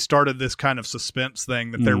 They started this kind of suspense thing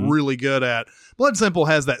that they're really good at. Blood Simple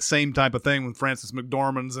has that same type of thing when Francis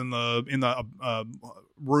McDormand's in the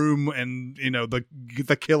room, and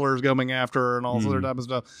the killer's coming after her and all this other type of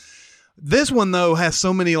stuff. This one, though, has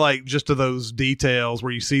so many, like, just of those details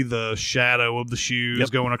where you see the shadow of the shoes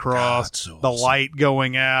going across, the awesome light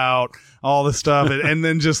going out, all this stuff, and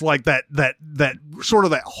then just, like, that sort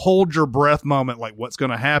of that hold your breath moment, like, what's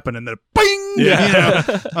going to happen, and then bing!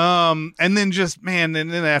 And then just, man,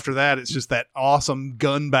 and then after that, it's just that awesome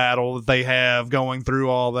gun battle that they have going through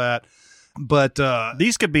all that. But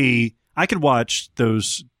these could be, I could watch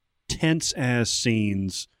those tense-ass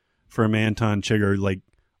scenes from Anton Chigurh, like,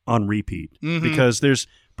 on repeat, because there's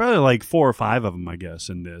probably like 4 or 5 of them, I guess,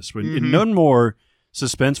 in this. None more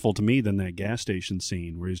suspenseful to me than that gas station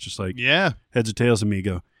scene where he's just like, heads or tails,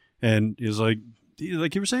 amigo. And he's like you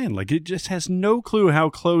were saying, like, it just has no clue how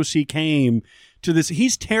close he came to this.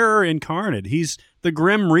 He's terror incarnate. He's the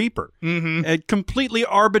Grim Reaper, and completely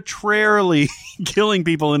arbitrarily killing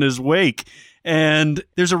people in his wake. And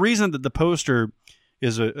there's a reason that the poster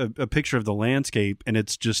is a picture of the landscape, and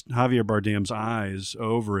it's just Javier Bardem's eyes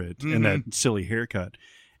over it and that silly haircut.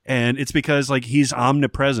 And it's because, like, he's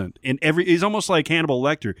omnipresent in he's almost like Hannibal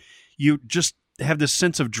Lecter. You just have this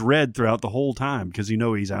sense of dread throughout the whole time because you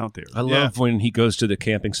know he's out there. I love when he goes to the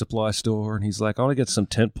camping supply store and he's like, I want to get some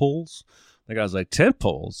tent poles. The guy's like, tent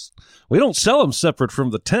poles? We don't sell them separate from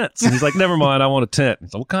the tents. And he's like, never mind, I want a tent.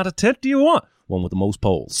 He's like, what kind of tent do you want? One with the most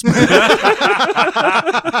poles.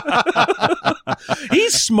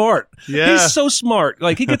 He's smart. Yeah. He's so smart.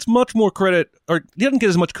 Like, he gets much more credit, or he doesn't get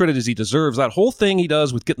as much credit as he deserves. That whole thing he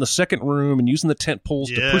does with getting the second room and using the tent poles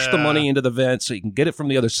to push the money into the vent so he can get it from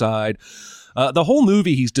the other side. The whole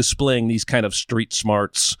movie, he's displaying these kind of street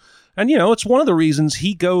smarts. And, it's one of the reasons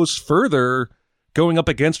he goes further going up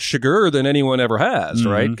against Chigurh than anyone ever has,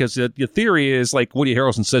 right? Because the theory is, like Woody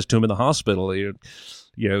Harrelson says to him in the hospital,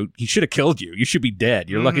 he should have killed you. You should be dead.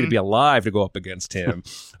 You're lucky to be alive to go up against him.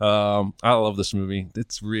 I love this movie.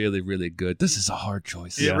 It's really, really good. This is a hard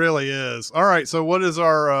choice. It really is. All right. So what is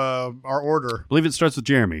our order? I believe it starts with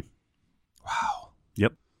Jeremy. Wow.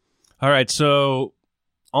 Yep. All right. So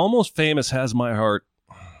Almost Famous has my heart.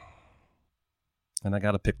 And I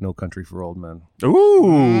got to pick No Country for Old Men.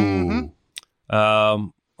 Ooh.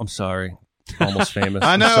 I'm sorry. Almost Famous.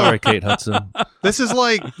 I know. I'm sorry, Kate Hudson. This is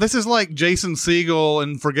like Jason Segel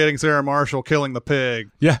and Forgetting Sarah Marshall killing the pig.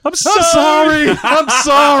 Yeah. I'm sorry. I'm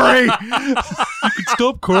sorry. You can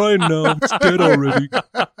stop crying now. It's dead already.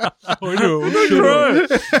 I know.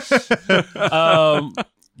 Shut up.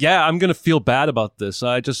 Yeah, I'm gonna feel bad about this.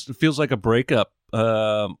 It feels like a breakup.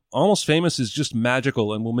 Almost Famous is just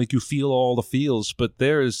magical and will make you feel all the feels, but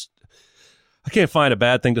I can't find a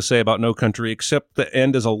bad thing to say about No Country except the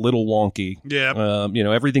end is a little wonky. Yeah.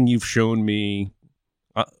 Everything you've shown me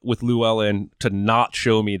with Llewellyn to not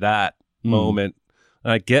show me that moment.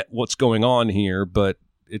 And I get what's going on here, but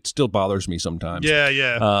it still bothers me sometimes.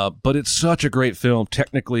 Yeah. But it's such a great film.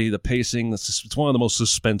 Technically, the pacing, it's one of the most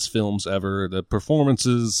suspense films ever. The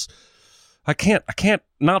performances, I can't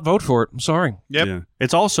not vote for it. I'm sorry. Yep. Yeah.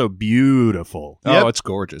 It's also beautiful. Oh, it's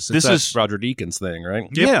gorgeous. This is Roger Deakins thing, right?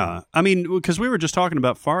 Yep. Yeah. I mean, because we were just talking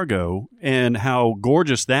about Fargo and how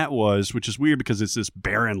gorgeous that was, which is weird because it's this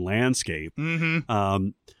barren landscape.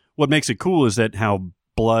 What makes it cool is that how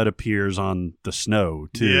blood appears on the snow,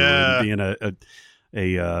 too. Yeah. And being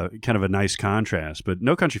a kind of a nice contrast. But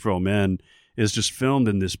No Country for Old Men is just filmed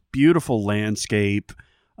in this beautiful landscape.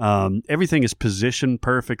 Everything is positioned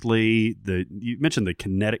perfectly. You mentioned the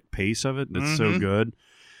kinetic pace of it. It's so good.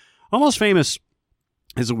 Almost Famous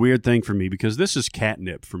is a weird thing for me because this is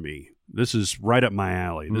catnip for me. This is right up my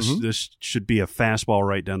alley. This should be a fastball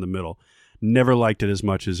right down the middle. Never liked it as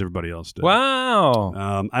much as everybody else did.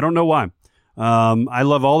 Wow. I don't know why. I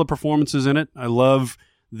love all the performances in it. I love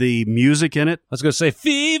the music in it. I was going to say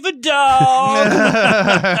Fever Dog.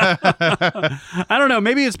 I don't know.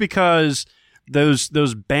 Maybe it's because those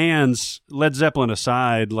bands, Led Zeppelin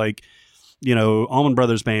aside, like, you know, Allman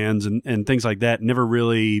Brothers bands and things like that never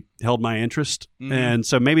really held my interest. Mm-hmm. And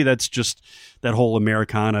so maybe that's just that whole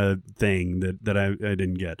Americana thing that I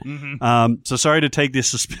didn't get. Mm-hmm. So sorry to take the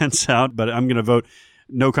suspense out, but I'm going to vote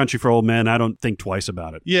No Country for Old Men. I don't think twice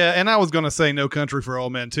about it. Yeah, and I was going to say No Country for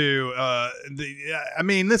Old Men too. I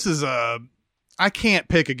mean, this is I can't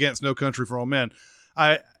pick against No Country for Old Men.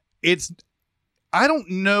 I don't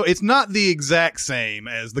know. It's not the exact same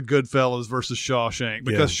as the Goodfellas versus Shawshank,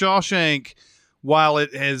 because Shawshank, while it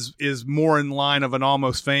is more in line of an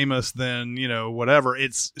Almost Famous than, you know, whatever,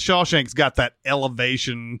 Shawshank's got that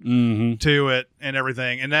elevation to it and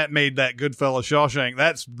everything, and that made that Goodfellas Shawshank.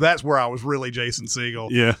 That's where I was really Jason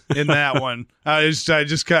Segel. In that one. I just how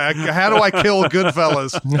do I kill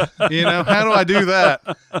Goodfellas? You know, how do I do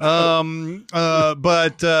that?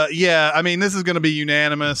 Yeah, I mean, this is going to be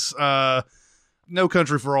unanimous. No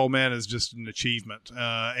Country for Old Men is just an achievement,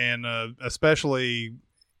 and especially,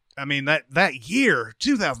 I mean, that year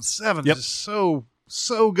 2007 is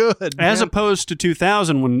so good. As man. opposed to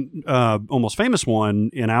 2000, when Almost Famous won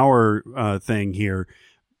in our thing here,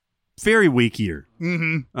 very weak year.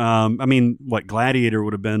 Mm-hmm. I mean, Gladiator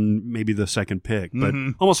would have been maybe the second pick, but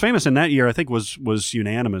Almost Famous in that year I think was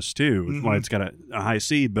unanimous too. That's why it's got a high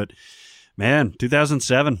seed, but. Man,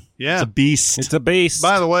 2007. Yeah. It's a beast. It's a beast.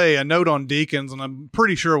 By the way, a note on Deakins, and I'm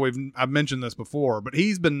pretty sure I've mentioned this before, but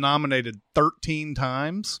he's been nominated 13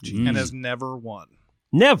 times and has never won.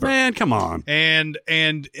 Never. Man, come on. And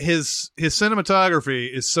his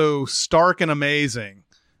cinematography is so stark and amazing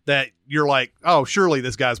that you're like, oh, surely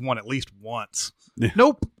this guy's won at least once.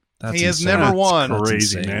 Nope. That's he has insane. never won. That's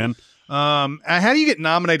crazy, insane. man. How do you get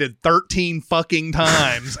nominated 13 fucking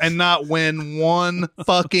times and not win one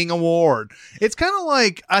fucking award? It's kind of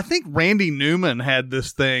like, I think Randy Newman had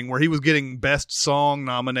this thing where he was getting best song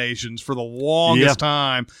nominations for the longest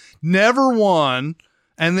time, never won,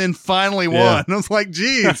 and then finally won. I was like,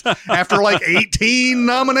 geez, after like 18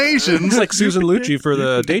 nominations. It's like Susan Lucci for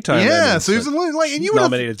the daytime. Yeah, Susan Lucci. Like, and you would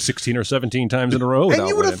nominated 16 or 17 times in a row. And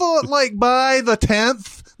you would have thought, like, by the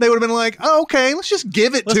 10th, they would have been like, oh, okay, let's just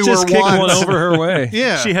give it to her just kick once. one over her way.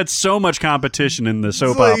 Yeah. She had so much competition in the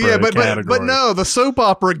soap Like, opera but category. no, the soap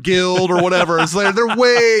opera guild or whatever is like, they're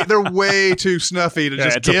way too snuffy to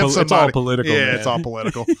just give somebody. It's all political. Yeah, man. it's all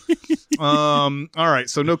political. All right,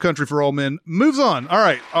 so No Country for Old Men moves on. All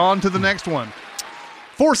right, on to the next one.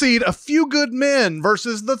 4 seed, A Few Good Men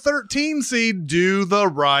versus the 13 seed, Do the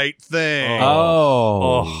Right Thing.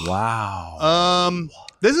 Wow.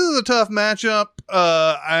 This is a tough matchup.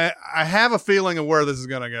 I have a feeling of where this is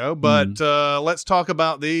going to go, but let's talk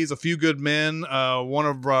about these. A Few Good Men, one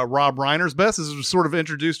of Rob Reiner's best. This has sort of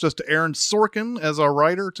introduced us to Aaron Sorkin as our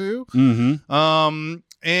writer, too.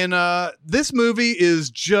 And this movie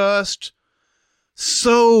is just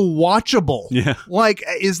so watchable. Yeah. Like,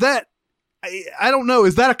 is that... I don't know.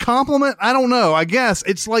 Is that a compliment? I don't know. I guess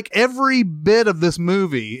it's like every bit of this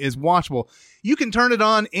movie is watchable. You can turn it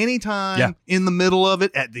on anytime, in the middle of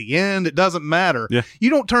it, at the end. It doesn't matter. Yeah. You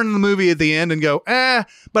don't turn the movie at the end and go,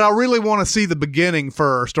 but I really want to see the beginning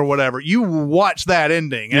first or whatever. You watch that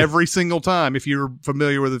ending every single time if you're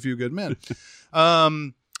familiar with A Few Good Men.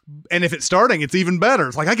 And if it's starting, it's even better.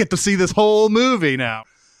 It's like, I get to see this whole movie now.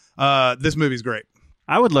 This movie's great.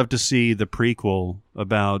 I would love to see the prequel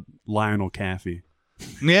about Lionel Caffey.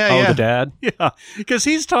 Yeah, the dad? Yeah, because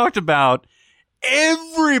he's talked about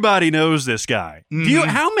everybody knows this guy.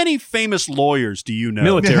 How many famous lawyers do you know?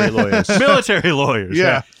 Military lawyers. Military lawyers.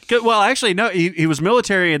 Yeah. Well, actually, no. He was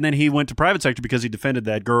military, and then he went to private sector because he defended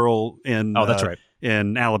that girl in. That's right.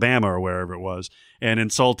 In Alabama or wherever it was, and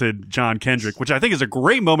insulted John Kendrick, which I think is a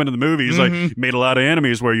great moment in the movie. He's like, made a lot of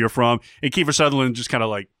enemies where you're from, and Kiefer Sutherland just kind of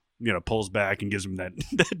like, pulls back and gives him that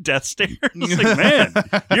death stare. It's like, man,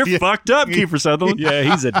 you're fucked up, Kiefer Sutherland. Yeah,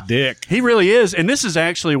 he's a dick. He really is. And this is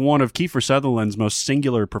actually one of Kiefer Sutherland's most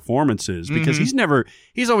singular performances because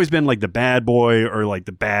he's always been like the bad boy or like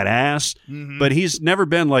the badass, but he's never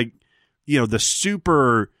been like, the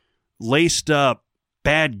super laced up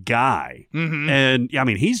bad guy. And I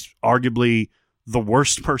mean, he's arguably the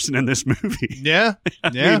worst person in this movie. Yeah. I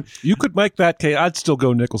mean, You could make that case. I'd still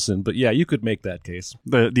go Nicholson, but yeah, you could make that case.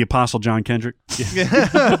 the Apostle John Kendrick.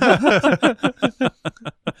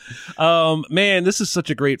 Man, this is such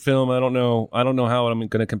a great film. I don't know how I'm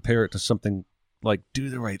going to compare it to something like Do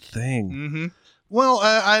the Right Thing. Well,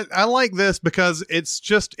 I like this because it's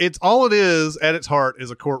all it is at its heart is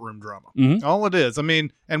a courtroom drama. All it is. I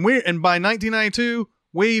mean, and by 1992,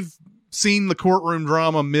 we've seen the courtroom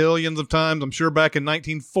drama millions of times. I'm sure back in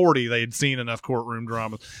 1940 they had seen enough courtroom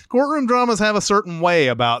dramas. Courtroom dramas have a certain way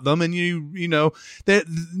about them, and you know that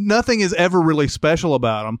nothing is ever really special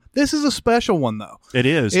about them. This is a special one, though. It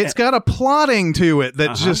is. It's got a plotting to it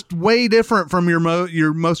that's just way different from your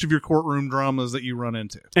most of your courtroom dramas that you run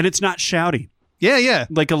into. And it's not shouty. Yeah.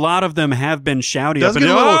 Like a lot of them have been shouty. Does get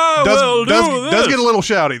a little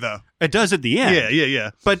shouty, though. It does at the end. Yeah.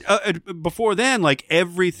 But before then, like,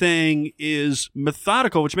 everything is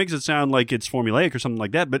methodical, which makes it sound like it's formulaic or something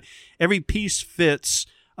like that. But every piece fits.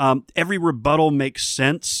 Every rebuttal makes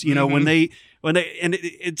sense. You know, when they and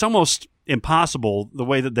it's almost impossible the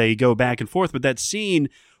way that they go back and forth. But that scene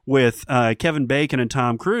with Kevin Bacon and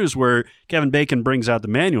Tom Cruise, where Kevin Bacon brings out the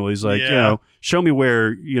manual. He's like, you know, show me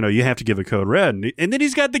where, you know, you have to give a code red. And then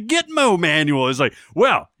he's got the Gitmo manual. He's like,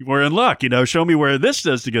 well, we're in luck, you know, show me where this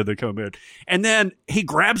says to give the code red. And then he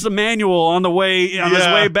grabs the manual on his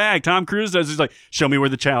way back. Tom Cruise does. He's like, show me where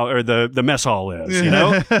the mess hall is, you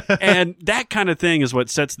know? And that kind of thing is what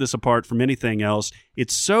sets this apart from anything else.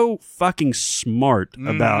 It's so fucking smart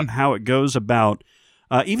about how it goes about,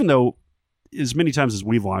 even though as many times as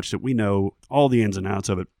we've watched it, we know all the ins and outs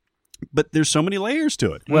of it, but there's so many layers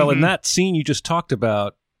to it. Well, in that scene you just talked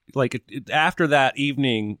about, like after that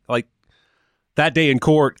evening, like that day in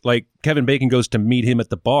court, like Kevin Bacon goes to meet him at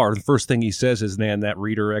the bar. The first thing he says is, "Man, that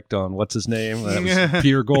redirect on what's his name? That was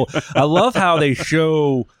pure gold." I love how they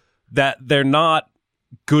show that they're not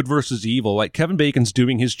good versus evil. Like Kevin Bacon's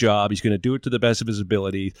doing his job; he's going to do it to the best of his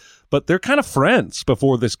ability. But they're kind of friends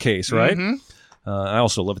before this case, right? I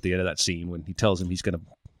also love at the end of that scene when he tells him he's going to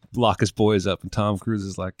lock his boys up, and Tom Cruise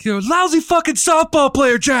is like, "You're a lousy fucking softball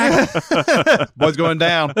player, Jack." Boys going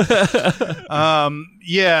down.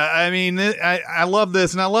 Yeah, I mean, I love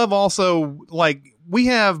this, and I love also, like, we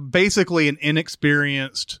have basically an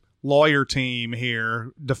inexperienced lawyer team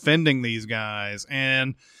here defending these guys,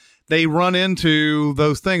 and they run into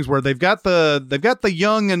those things where they've got the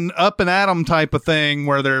young and up and at 'em type of thing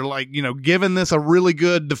where they're like, you know, giving this a really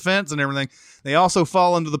good defense and everything. They also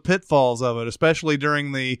fall into the pitfalls of it, especially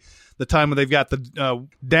during the time when they've got the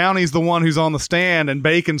Downey's the one who's on the stand, and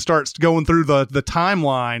Bacon starts going through the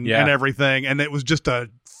timeline and everything, and it was just a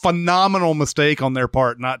phenomenal mistake on their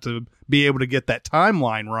part not to be able to get that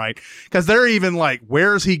timeline right, because they're even like,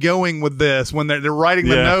 where's he going with this, when they're writing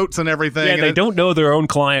the notes and everything. Yeah, and they don't know their own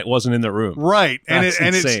client wasn't in the room, right? That's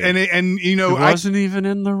insane. And you know, It wasn't even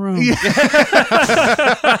in the room.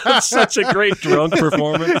 That's such a great drunk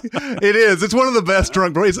performance. It is. It's one of the best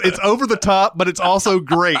drunk. It's over the top, but it's also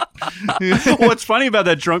great. What's funny about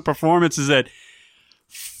that drunk performance is that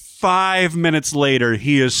 5 minutes later,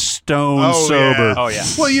 he is stone sober. Yeah. Oh, yeah.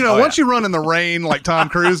 Well, you know, once you run in the rain like Tom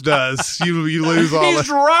Cruise does, you lose all He's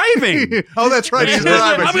driving. Oh, that's right. He's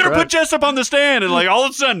driving. I'm going to put Jessup on the stand, and like all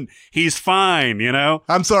of a sudden, he's fine, you know?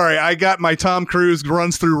 I'm sorry. I got my Tom Cruise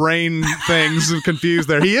runs through rain things confused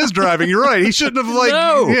there. He is driving. You're right. He shouldn't have, like,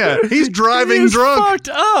 yeah, he's driving drunk. Fucked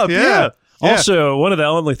up. Yeah. Also, one of the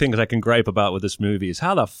only things I can gripe about with this movie is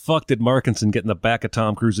how the fuck did Markinson get in the back of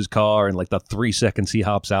Tom Cruise's car in like the 3 seconds he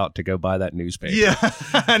hops out to go buy that newspaper? Yeah,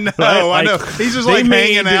 I know. Right? I know. He's just like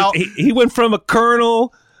hanging out. He went from a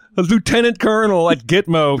lieutenant colonel at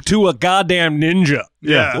Gitmo to a goddamn ninja.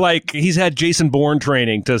 Yeah. Like he's had Jason Bourne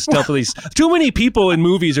training to stealthily. Too many people in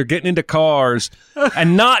movies are getting into cars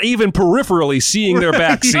and not even peripherally seeing their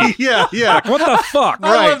backseat. Yeah. Like, what the fuck?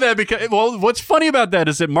 I love that because, well, what's funny about that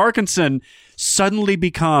is that Markinson suddenly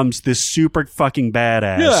becomes this super fucking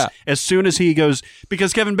badass as soon as he goes,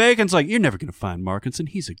 because Kevin Bacon's like, you're never going to find Markinson.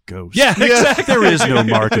 He's a ghost. Yeah, exactly. There is no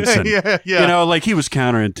Markinson. Yeah. You know, like he was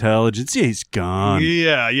counterintelligence. Yeah, he's gone.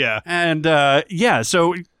 Yeah. And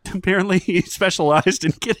so apparently he specialized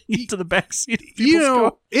in getting into the backseat of people's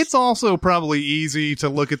cars. It's also probably easy to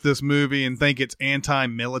look at this movie and think it's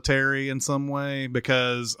anti-military in some way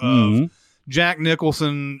because of Jack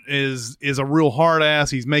Nicholson is a real hard ass.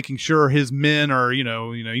 He's making sure his men are, you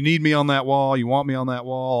need me on that wall, you want me on that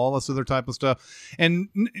wall, all this other type of stuff. And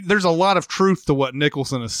there's a lot of truth to what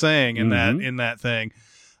Nicholson is saying in that thing.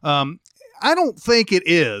 I don't think it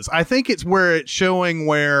is. I think it's where it's showing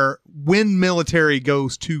when military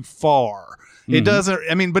goes too far. It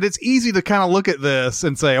doesn't, but it's easy to kind of look at this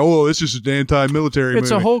and say, oh, it's just an anti-military movie.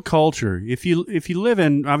 It's a whole culture. If you live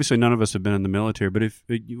in, obviously none of us have been in the military, but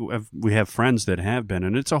we have friends that have been,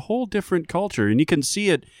 and it's a whole different culture. And you can see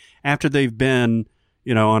it after they've been,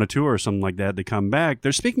 on a tour or something like that. They come back,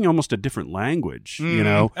 they're speaking almost a different language,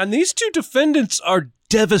 And these two defendants are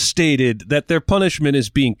devastated that their punishment is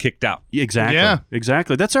being kicked out. Exactly. Yeah.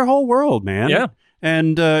 Exactly. That's our whole world, man. Yeah.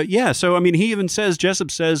 And so I mean, he even says,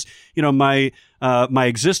 Jessup says, my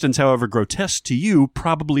existence, however grotesque to you,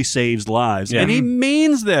 probably saves lives, and he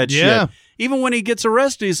means that shit. Even when he gets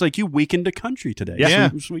arrested, he's like, "You weakened the country today." Yeah.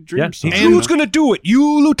 Sweet dreams. Yeah. Who's going to do it?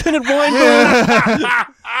 You, Lieutenant Weinberg.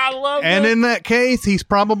 I love and in that case, he's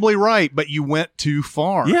probably right, but you went too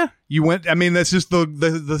far. Yeah. You went, I mean, that's just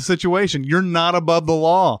the situation. You're not above the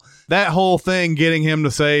law. That whole thing, getting him to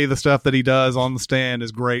say the stuff that he does on the stand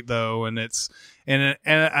is great, though. And it's, and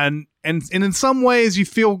in some ways you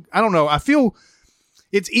feel, I don't know, I feel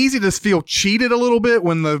it's easy to feel cheated a little bit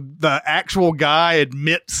when the actual guy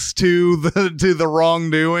admits to the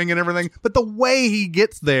wrongdoing and everything. But the way he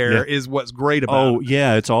gets there is what's great about it. Oh,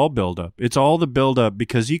 yeah. It's all build up. It's all the build up,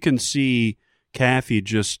 because you can see Caffey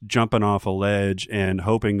just jumping off a ledge and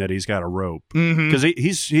hoping that he's got a rope, because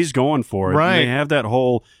he's going for it. Right. And they have that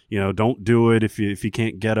whole, don't do it if you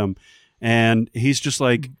can't get him. And he's just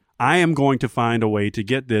like, I am going to find a way to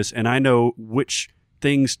get this, and I know which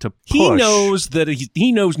things to push. He knows that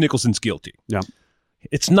he knows Nicholson's guilty. Yeah.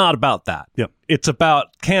 It's not about that. Yep. It's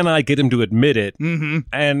about, can I get him to admit it? Mm-hmm.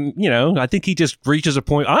 And, I think he just reaches a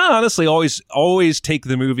point. I honestly always take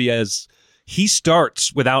the movie as he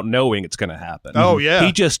starts without knowing it's going to happen. Oh, yeah.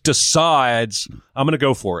 He just decides, I'm going to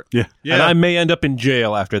go for it. Yeah. And I may end up in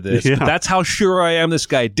jail after this. Yeah. But that's how sure I am this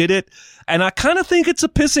guy did it. And I kind of think it's a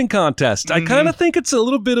pissing contest. I kind of think it's a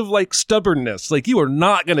little bit of like stubbornness. Like, you are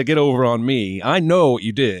not going to get over on me. I know what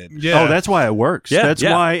you did. Yeah. Oh, that's why it works. Yeah, That's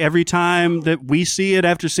why every time that we see it,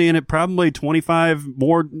 after seeing it probably 25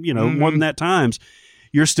 more, more than that times,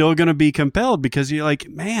 you're still going to be compelled, because you're like,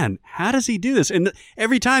 man, how does he do this? And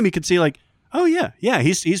every time you can see like, oh yeah,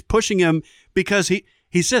 he's pushing him, because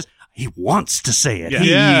he says he wants to say it.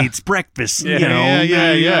 Yeah. He eats breakfast,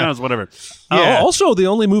 Yeah. whatever. Yeah. Also, the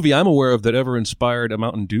only movie I'm aware of that ever inspired a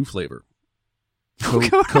Mountain Dew flavor.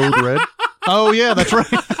 Code Red. Oh, yeah, that's right.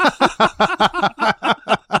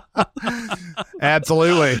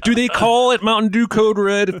 Absolutely. Do they call it Mountain Dew Code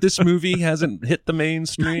Red if this movie hasn't hit the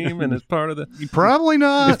mainstream and is part of the... Probably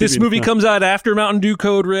not. If this movie comes out after Mountain Dew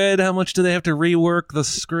Code Red, how much do they have to rework the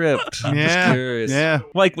script? I'm just curious. Yeah.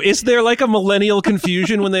 Like, is there like a millennial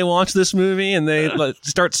confusion when they watch this movie and they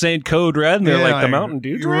start saying Code Red and they're like, the Mountain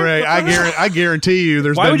Dew drink? Right. I guarantee you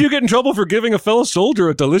there's Why would you get in trouble for giving a fellow soldier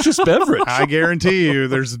a delicious beverage? I guarantee you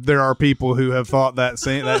there are people who have thought that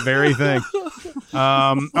very thing.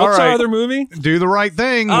 What's our other movie? Do the Right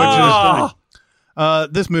Thing, which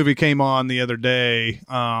is this movie came on the other day.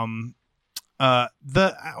 I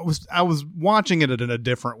was watching it in a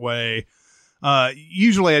different way.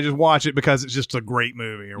 Usually I just watch it because it's just a great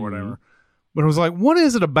movie or whatever. But I was like, what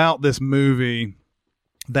is it about this movie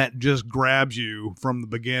that just grabs you from the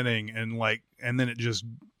beginning and then it just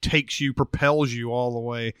propels you all the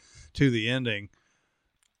way to the ending?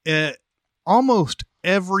 Almost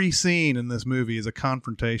every scene in this movie is a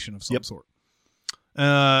confrontation of some sort.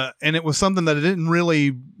 And it was something that I didn't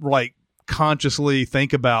really consciously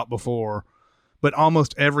think about before, but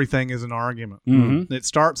almost everything is an argument. It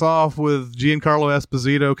starts off with Giancarlo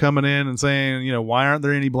Esposito coming in and saying, why aren't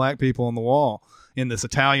there any black people on the wall in this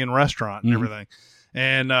Italian restaurant and everything?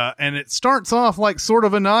 And it starts off like sort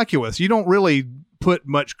of innocuous. You don't really put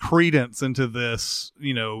much credence into this,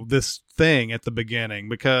 this thing at the beginning,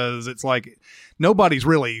 because it's like nobody's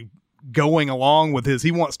really going along with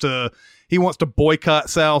he wants to boycott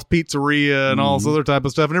Sal's Pizzeria and all this other type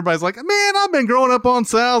of stuff, and everybody's like, man, I've been growing up on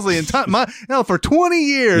Sal's for 20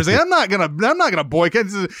 years. I'm not gonna boycott.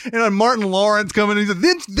 And then Martin Lawrence coming and he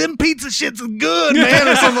said, them pizza shits is good, man,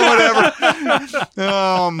 or something,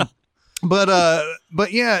 whatever.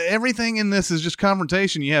 But yeah, everything in this is just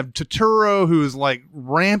confrontation. You have Turturro, who is like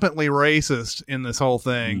rampantly racist in this whole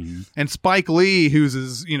thing, and Spike Lee, who's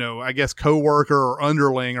his, I guess coworker or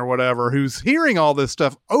underling or whatever, who's hearing all this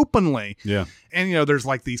stuff openly. Yeah. And there's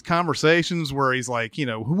like these conversations where he's like,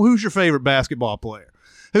 who's your favorite basketball player?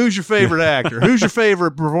 Who's your favorite actor? Who's your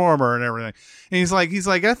favorite performer and everything? And he's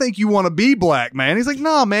like, I think you want to be black, man. He's like,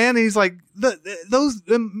 no, man. And he's like, those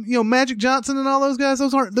Magic Johnson and all those guys,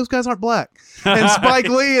 those guys aren't black. And Spike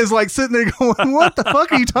Lee is like sitting there going, what the fuck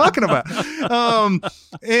are you talking about?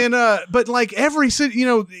 But like every city,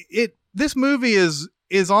 this movie is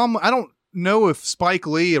almost, I don't know if Spike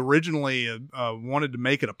Lee originally wanted to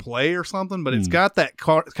make it a play or something, but it's got that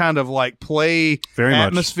kind of like play very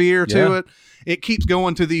atmosphere to it. it keeps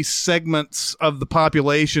going to these segments of the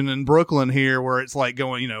population in Brooklyn here where it's like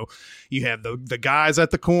going, you have the guys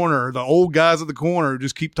at the corner, the old guys at the corner who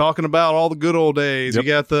just keep talking about all the good old days.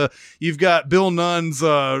 Yep. You've got Bill Nunn's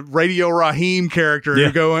Radio Raheem character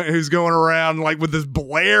who's going around like with this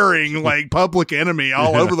blaring like Public Enemy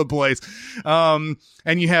all over the place.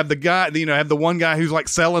 And you have the guy, have the one guy who's like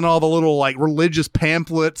selling all the little like religious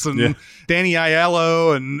pamphlets and Danny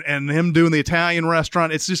Aiello and him doing the Italian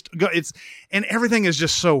restaurant. And everything is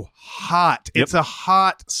just so hot. Yep. It's a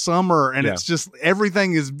hot summer and it's just,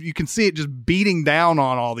 everything is, you can see it just beating down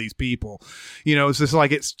on all these people. It's just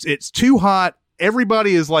like, it's too hot.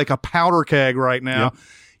 Everybody is like a powder keg right now. Yep.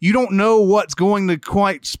 You don't know what's going to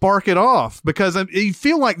quite spark it off because you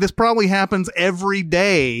feel like this probably happens every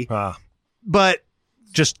day, but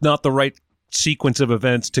just not the right sequence of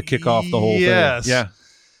events to kick off the whole thing. Yeah.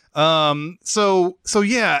 So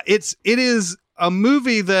yeah, it is a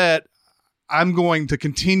movie that I'm going to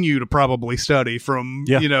continue to probably study from,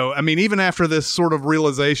 even after this sort of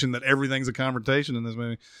realization that everything's a confrontation in this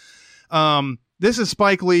movie. This is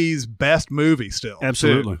Spike Lee's best movie still.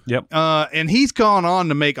 Absolutely. Too. Yep. And he's gone on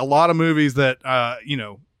to make a lot of movies that,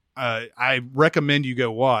 I recommend you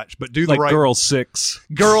go watch, but do the right. Girl 6,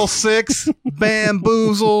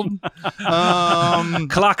 Bamboozled,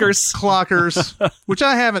 Clockers, which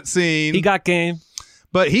I haven't seen. He Got Game.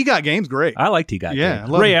 But He Got Game's great. I liked He Got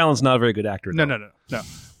Game. Ray Allen's not a very good actor. No.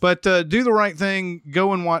 But Do the Right Thing.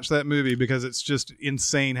 Go and watch that movie because it's just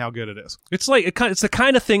insane how good it is. It's like it's the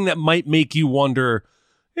kind of thing that might make you wonder.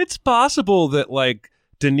 It's possible that like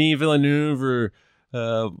Denis Villeneuve or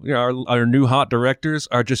our new hot directors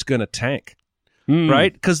are just going to tank.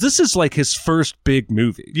 Right? Because this is like his first big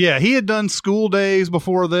movie. Yeah, he had done School Days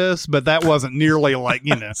before this, but that wasn't nearly like,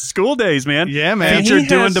 School Days, man. Yeah, man. Featured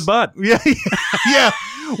doing the butt. Yeah.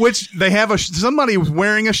 Which they have somebody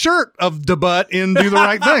wearing a shirt of the butt in Do the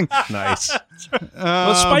Right Thing. Nice.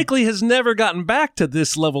 Well, Spike Lee has never gotten back to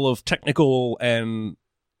this level of technical and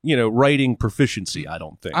writing proficiency, I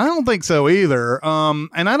don't think. I don't think so either.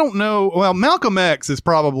 And I don't know. Well, Malcolm X is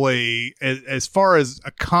probably, as far as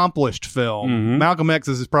accomplished film, Malcolm X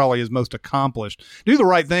is probably his most accomplished. Do the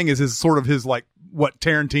Right Thing is his like what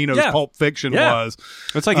Tarantino's Pulp Fiction was.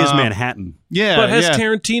 It's like his Manhattan. Yeah. But has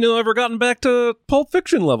Tarantino ever gotten back to Pulp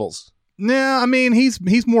Fiction levels? Yeah, I mean, he's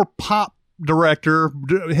more pop director.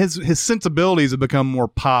 His sensibilities have become more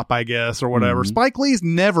pop, I guess, or whatever. Spike Lee's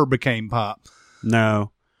never became pop.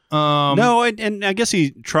 No. And I guess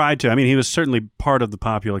he tried to. I mean, he was certainly part of the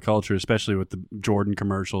popular culture, especially with the Jordan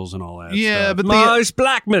commercials and all that. Yeah, stuff. but Mars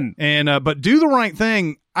Blackman but Do the Right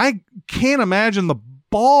Thing. I can't imagine the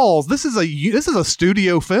balls. This is a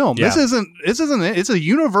studio film. Yeah. This isn't. It's a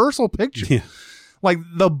Universal picture. Yeah. Like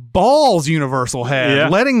the balls Universal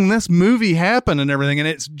had letting this movie happen and everything, and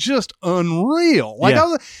it's just unreal. Like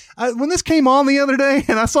when this came on the other day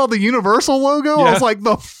and I saw the Universal logo, I was like,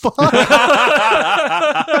 the fuck.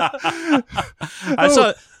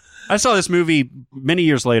 I saw this movie many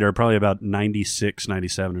years later, probably about 96,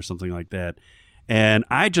 97 or something like that, and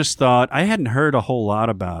I just thought I hadn't heard a whole lot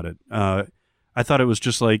about it. I thought it was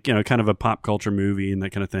just like, kind of a pop culture movie and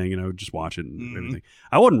that kind of thing, just watch it and everything.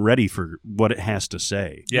 I wasn't ready for what it has to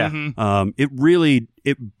say. Yeah.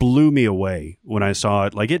 It blew me away when I saw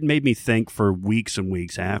it. Like, it made me think for weeks and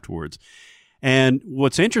weeks afterwards. And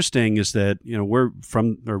what's interesting is that,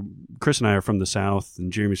 Chris and I are from the South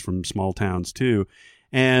and Jeremy's from small towns too.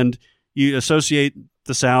 And you associate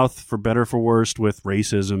the South, for better or for worse, with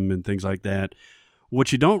racism and things like that.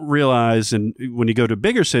 What you don't realize, and when you go to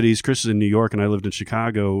bigger cities, Chris is in New York and I lived in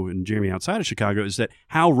Chicago and Jeremy outside of Chicago, is that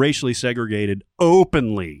how racially segregated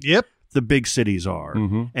openly the big cities are.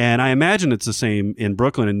 And I imagine it's the same in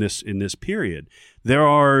Brooklyn in this period. There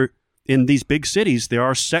are, in these big cities, there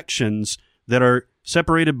are sections that are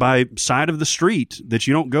separated by side of the street that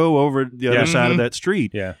you don't go over the other side of that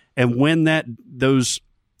street. Yeah. And when those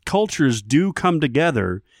cultures do come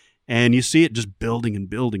together, and you see it just building and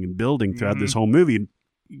building and building throughout this whole movie. It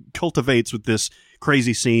cultivates with this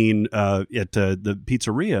crazy scene at the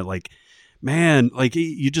pizzeria. Like, man, like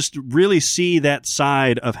you just really see that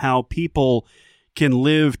side of how people can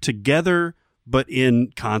live together, but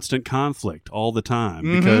in constant conflict all the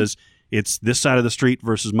time. Because it's this side of the street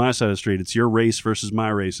versus my side of the street. It's your race versus my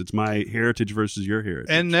race. It's my heritage versus your heritage.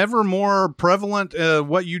 And never more prevalent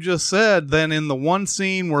what you just said than in the one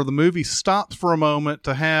scene where the movie stops for a moment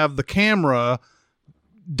to have the camera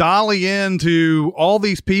dolly into all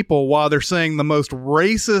these people while they're saying the most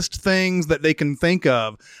racist things that they can think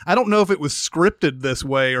of. I don't know if it was scripted this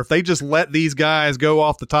way or if they just let these guys go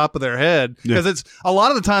off the top of their head, because it's a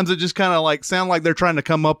lot of the times it just kind of like sound like they're trying to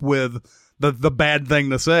come up with the bad thing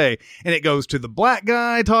to say. And it goes to the black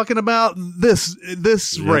guy talking about this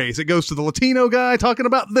race. It goes to the Latino guy talking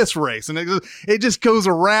about this race. And it just goes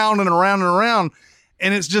around and around and around.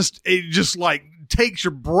 And it just like takes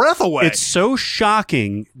your breath away. It's so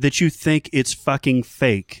shocking that you think it's fucking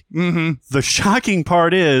fake. Mm-hmm. The shocking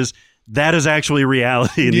part is that is actually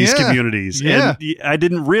reality in these communities. Yeah. And I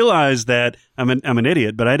didn't realize that. I'm an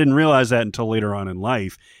idiot, but I didn't realize that until later on in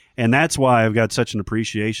life. And that's why I've got such an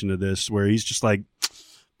appreciation of this, where he's just like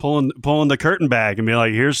pulling the curtain back and be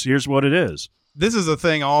like, here's what it is. This is a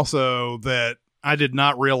thing also that I did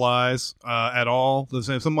not realize at all.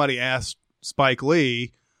 Somebody asked Spike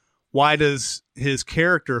Lee, why does his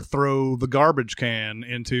character throw the garbage can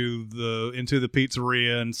into the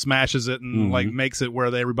pizzeria and smashes it and like makes it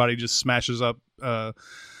where everybody just smashes up the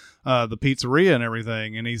pizzeria and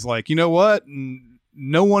everything? And he's like, you know what?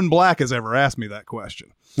 No one black has ever asked me that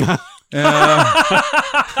question. That's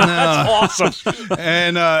awesome.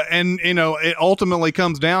 And you know, it ultimately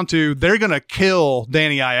comes down to they're going to kill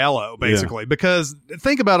Danny Aiello basically, because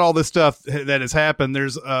think about all this stuff that has happened.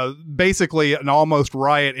 There's basically an almost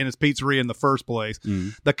riot in his pizzeria in the first place.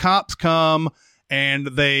 The cops come and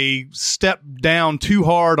they step down too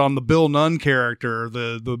hard on the Bill Nunn character,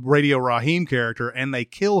 the Radio Raheem character, and they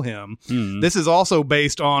kill him. This is also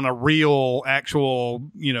based on a real,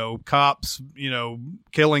 actual, you know, cops, you know,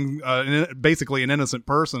 killing basically an innocent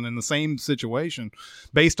person in the same situation.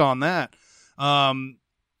 Based on that,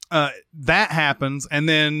 that happens, and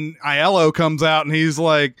then Aiello comes out and he's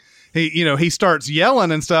like, he starts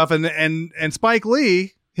yelling and stuff, and Spike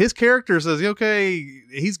Lee, his character says, okay,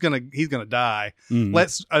 he's gonna die.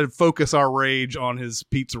 Let's focus our rage on his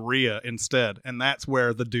pizzeria instead. And that's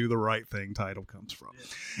where the Do the Right Thing title comes from.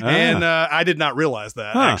 And I did not realize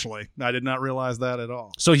that, actually. I did not realize that at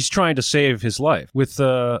all. So he's trying to save his life with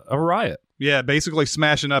a riot. Yeah, basically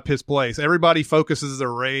smashing up his place. Everybody focuses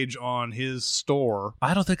their rage on his store.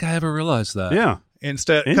 I don't think I ever realized that. Yeah.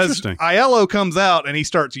 Instead, because Aiello comes out and he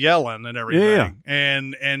starts yelling and everything,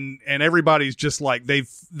 and everybody's just like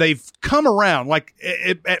they've come around. Like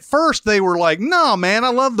at first they were like, "No, man, I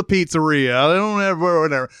love the pizzeria. I don't ever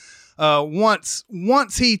whatever." Once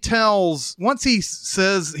he says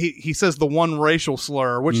the one racial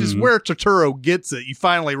slur, which is where Turturro gets it. You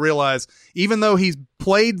finally realize, even though he's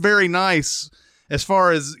played very nice as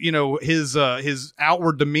far as, you know, his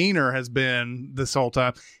outward demeanor has been this whole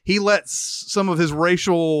time, he lets some of his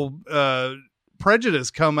racial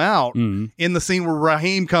prejudice come out in the scene where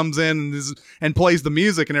Raheem comes in and plays the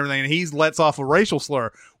music and everything, and he lets off a racial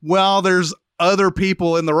slur. Well, there's other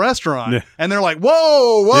people in the restaurant, and they're like,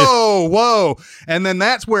 whoa, and then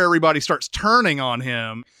that's where everybody starts turning on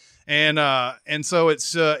him. And so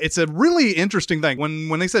it's a really interesting thing.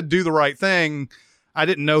 When they said Do the Right Thing, I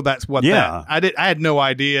didn't know that's what that. I had no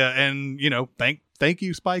idea, and you know, thank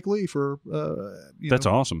you, Spike Lee, for that's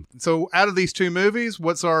awesome. So, out of these two movies,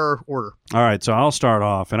 what's our order? All right, so I'll start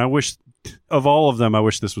off, and I wish of all of them, I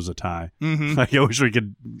wish this was a tie. I wish we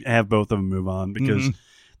could have both of them move on, because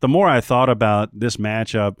the more I thought about this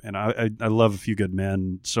matchup, and I love A Few Good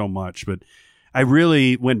Men so much, but I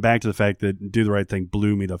really went back to the fact that Do the Right Thing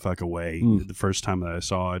blew me the fuck away the first time that I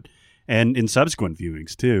saw it, and in subsequent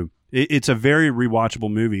viewings too. It's a very rewatchable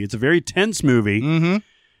movie. It's a very tense movie,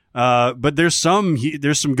 but there's some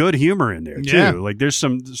good humor in there too. Yeah. Like there's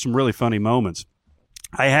some really funny moments.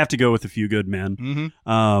 I have to go with A Few Good Men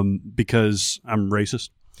because I'm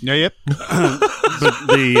racist. Yeah, yep. But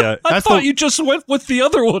I thought you just went with the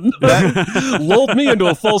other one. That lulled me into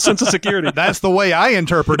a false sense of security. That's the way I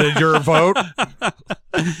interpreted your vote.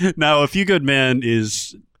 Now, A Few Good Men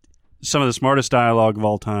is some of the smartest dialogue of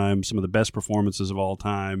all time, some of the best performances of all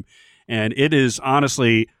time, and it is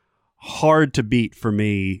honestly hard to beat for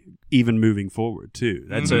me, even moving forward too.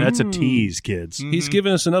 That's a tease, kids. He's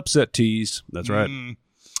giving us an upset tease. That's right.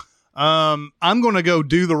 I'm going to go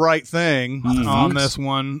Do the Right Thing on this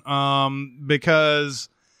one, because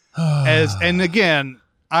and again,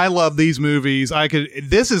 I love these movies.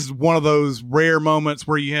 This is one of those rare moments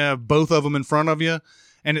where you have both of them in front of you,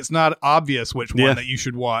 and it's not obvious which one that you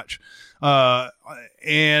should watch.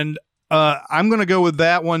 And I'm going to go with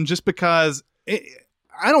that one just because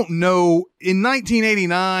I don't know. In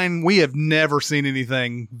 1989, we have never seen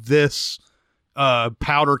anything this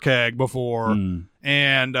powder keg before, and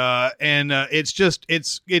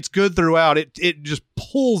it's good throughout. It just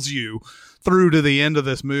pulls you through to the end of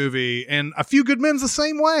this movie, and A Few Good Men's the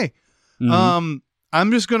same way.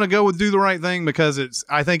 I'm just going to go with Do the Right Thing because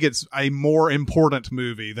I think it's a more important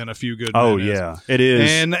movie than A Few Good Men. Oh yeah, it is.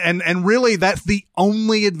 And really that's the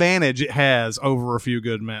only advantage it has over A Few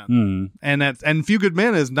Good Men. And Few Good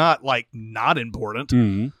Men is not like not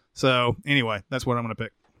important. So anyway, that's what I'm going to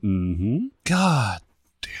pick. Mm-hmm. God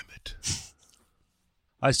damn it.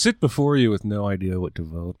 I sit before you with no idea what to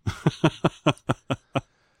vote.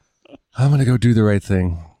 I'm going to go Do the Right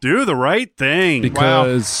Thing. Do the right thing.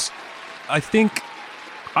 Because I think,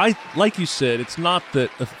 like you said, it's not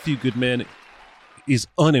that A Few Good Men is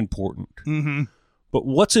unimportant. Mm-hmm. But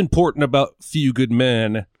what's important about Few Good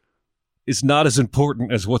Men is not as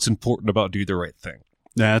important as what's important about Do the Right Thing.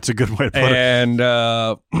 That's a good way to put it.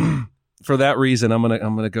 And for that reason, I'm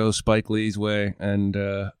gonna go Spike Lee's way, and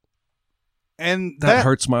that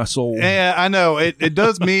hurts my soul. Yeah, I know it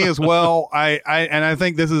does me as well. I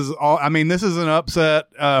think this is all. I mean, this is an upset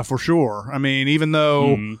for sure. I mean, even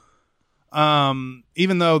though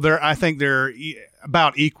I think they're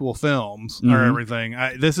about equal films or everything,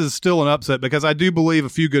 this is still an upset because I do believe A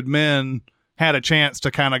Few Good Men had a chance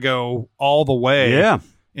to kind of go all the way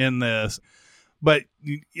in this. But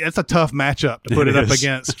it's a tough matchup to put it up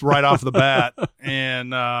against right off the bat.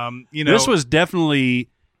 And, this was definitely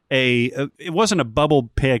it wasn't a bubble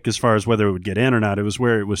pick as far as whether it would get in or not. It was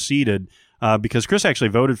where it was seated because Chris actually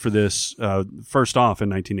voted for this first off in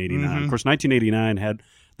 1989. Mm-hmm. Of course, 1989 had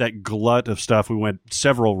that glut of stuff. We went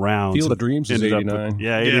several rounds. Field of Dreams is 89. 89.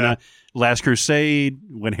 Yeah. Last Crusade,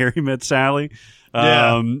 When Harry Met Sally,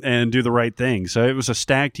 and Do the Right Thing. So it was a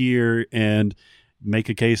stacked year, and make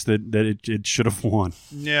a case that it should have won.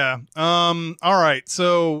 Yeah. All right.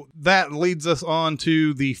 So that leads us on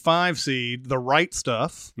to the 5 seed, The Right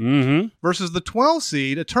Stuff, versus the 12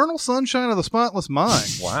 seed, Eternal Sunshine of the Spotless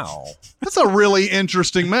Mind. Wow. That's a really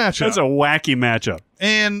interesting matchup. That's a wacky matchup.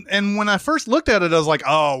 And when I first looked at it, I was like,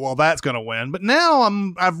 oh, well, that's going to win. But now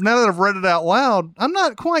now that I've read it out loud, I'm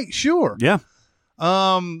not quite sure. Yeah.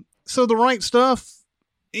 So The Right Stuff,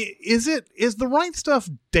 is The Right Stuff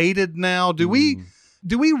dated now? Do we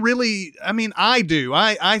really? I mean, I do.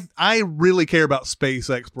 I really care about space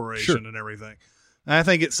exploration and everything. And I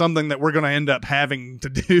think it's something that we're going to end up having to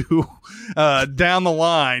do down the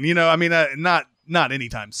line. You know, I mean, not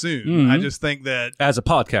anytime soon. I just think that as a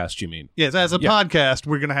podcast, you mean? Yes, as a podcast,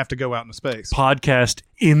 we're going to have to go out into space. Podcast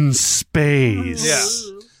in space. Yeah.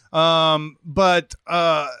 But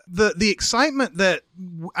the excitement that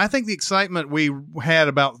I think the excitement we had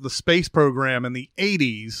about the space program in the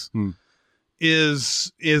 80s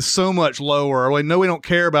is so much lower. I know we don't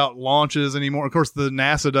care about launches anymore. Of course, the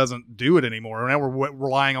NASA doesn't do it anymore. Now we're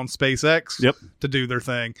relying on SpaceX to do their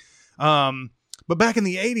thing. But back in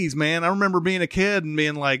the 80s, man, I remember being a kid and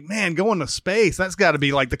being like, man, going to space, that's got to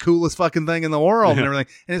be like the coolest fucking thing in the world and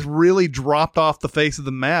everything. And it's really dropped off the face of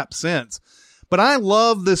the map since. But I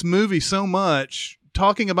love this movie so much,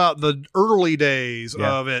 talking about the early days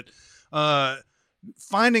of it,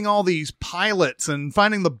 finding all these pilots and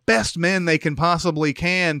finding the best men they can possibly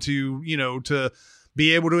to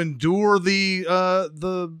be able to endure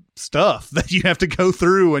the stuff that you have to go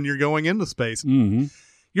through when you're going into space. Mm-hmm.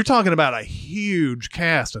 You're talking about a huge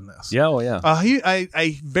cast in this. Yeah, well, yeah.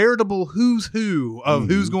 A veritable who's who of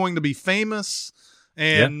who's going to be famous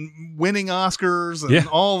and winning Oscars and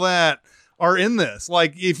all that. Are in this.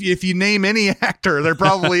 Like, if you name any actor, they're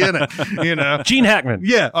probably in it, you know. Gene Hackman.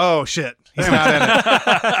 Yeah. Oh, shit. He's not in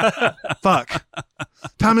it. Fuck.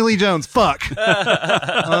 Tommy Lee Jones. Fuck.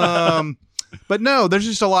 But no, there's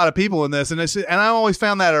just a lot of people in this. And I always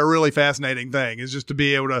found that a really fascinating thing, is just to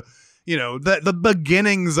be able to, you know, the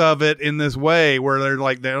beginnings of it in this way where they're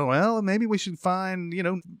like, well, maybe we should find, you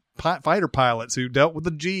know, fighter pilots who dealt with the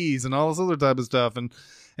G's and all this other type of stuff.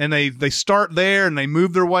 And they start there and they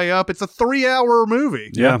move their way up. It's a 3-hour movie.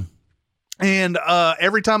 Yeah. And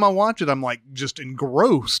every time I watch it, I'm like just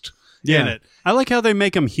engrossed in it. I like how they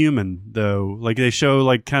make them human, though. Like they show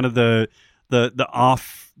like kind of the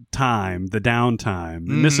off time, the downtime.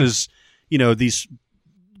 And this is, you know, these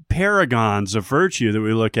paragons of virtue that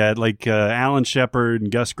we look at, like Alan Shepard and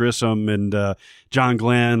Gus Grissom and John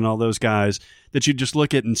Glenn and all those guys that you just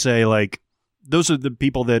look at and say, like, those are the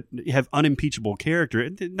people that have unimpeachable character.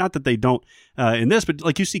 Not that they don't in this, but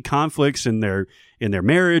like you see conflicts in their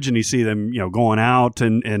marriage, and you see them, you know, going out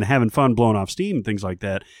and having fun, blowing off steam and things like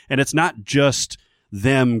that. And it's not just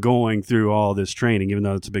them going through all this training, even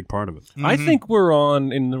though it's a big part of it. I think we're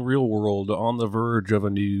in the real world, on the verge of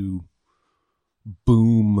a new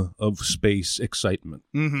boom of space excitement.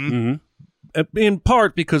 In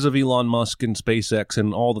part because of Elon Musk and SpaceX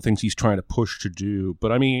and all the things he's trying to push to do.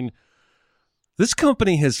 But I mean, this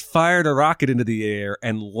company has fired a rocket into the air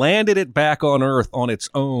and landed it back on Earth on its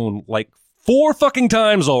own like 4 fucking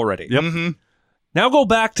times already. Yep. Now go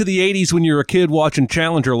back to the 80s when you were a kid watching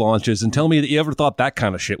Challenger launches and tell me that you ever thought that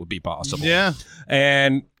kind of shit would be possible. Yeah.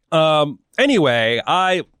 And anyway,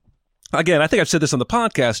 again, I think I've said this on the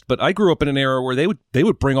podcast, but I grew up in an era where they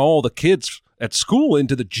would bring all the kids at school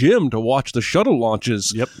into the gym to watch the shuttle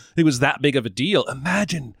launches. Yep. It was that big of a deal.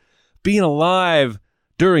 Imagine being alive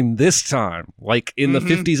during this time, like in the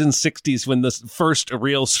 50s and 60s when the first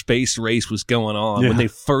real space race was going on, when they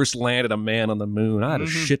first landed a man on the moon. I had to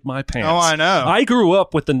shit my pants. Oh, I know. I grew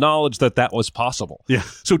up with the knowledge that was possible. Yeah.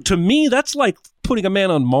 So to me, that's like putting a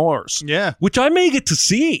man on Mars. Yeah. Which I may get to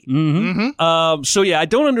see. So yeah, I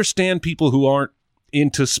don't understand people who aren't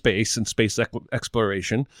into space and space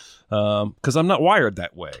exploration because I'm not wired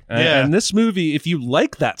that way. And this movie, if you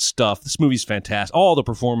like that stuff, this movie's fantastic. All the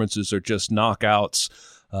performances are just knockouts.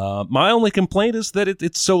 My only complaint is that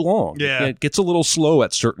it's so long. Yeah. It gets a little slow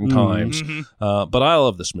at certain times. But I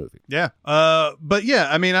love this movie. Yeah. But yeah,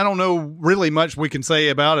 I mean, I don't know really much we can say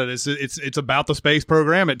about it. It's about the space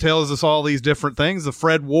program. It tells us all these different things. The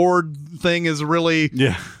Fred Ward thing is really,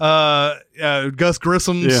 Gus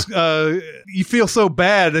Grissom's, you feel so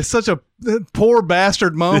bad. It's such a poor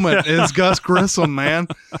bastard moment is Gus Grissom, man.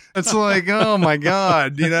 It's like, oh my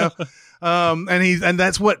God, you know? And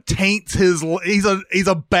that's what taints he's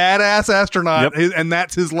a badass astronaut, and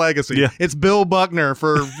that's his legacy. Yeah. It's Bill Buckner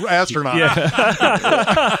for astronaut.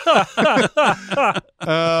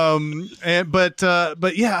 But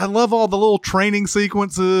yeah, I love all the little training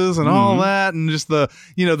sequences and all that, and just the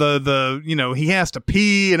he has to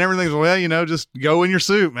pee and everything's just go in your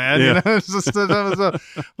suit, man. Yeah. You know, it's just,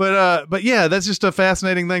 but yeah, that's just a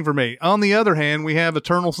fascinating thing for me. On the other hand, we have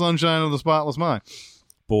Eternal Sunshine of the Spotless Mind.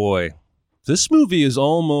 Boy, this movie is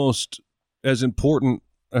almost as important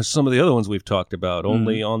as some of the other ones we've talked about,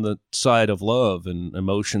 only on the side of love and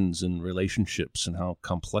emotions and relationships and how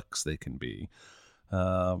complex they can be.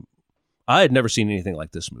 I had never seen anything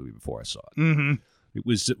like this movie before I saw it. It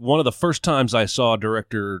was one of the first times I saw a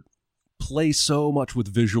director play so much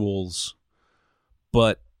with visuals,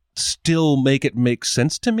 but still make it make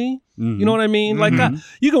sense to me. You know what I mean? Like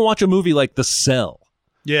you can watch a movie like The Cell.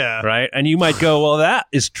 Yeah. Right? And you might go, well, that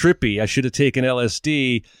is trippy. I should have taken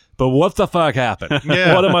LSD, but what the fuck happened?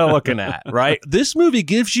 Yeah. What am I looking at? Right? This movie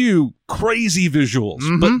gives you crazy visuals,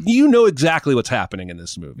 but you know exactly what's happening in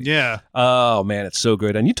this movie. Yeah. Oh, man, it's so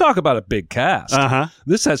good. And you talk about a big cast.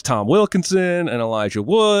 This has Tom Wilkinson and Elijah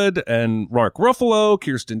Wood and Mark Ruffalo,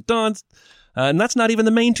 Kirsten Dunst, and that's not even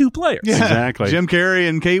the main two players. Yeah. Exactly. Jim Carrey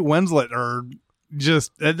and Kate Winslet are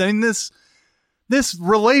just, I mean, this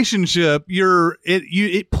relationship,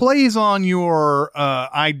 it plays on your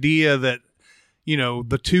idea that,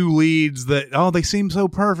 the two leads that, they seem so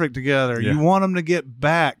perfect together. Yeah. You want them to get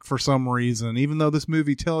back for some reason, even though this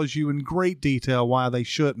movie tells you in great detail why they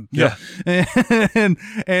shouldn't. Yeah.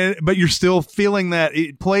 But you're still feeling that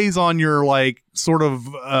it plays on your sort of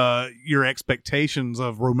your expectations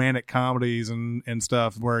of romantic comedies and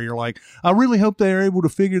stuff, where you're like, I really hope they're able to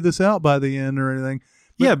figure this out by the end or anything.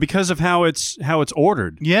 Yeah, because of how it's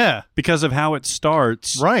ordered. Yeah. Because of how it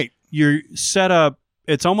starts. Right. You're set up,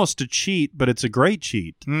 it's almost a cheat, but it's a great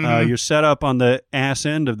cheat. You're set up on the ass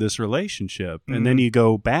end of this relationship, and then you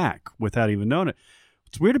go back without even knowing it.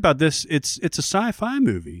 What's weird about this, it's a sci-fi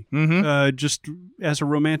movie, just as a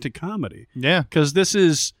romantic comedy. Yeah. Because this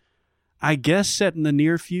is, I guess, set in the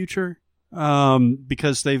near future,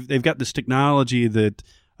 because they've got this technology that...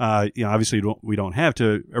 obviously we don't have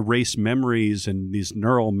to erase memories and these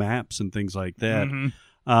neural maps and things like that.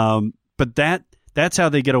 But that's how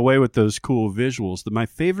they get away with those cool visuals. My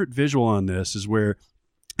favorite visual on this is where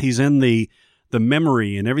he's in the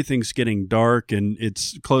memory and everything's getting dark and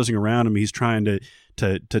it's closing around him. He's trying to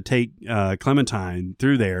take Clementine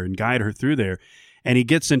through there and guide her through there. And he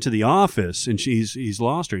gets into the office, and he's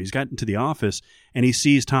lost her. He's gotten into the office, and he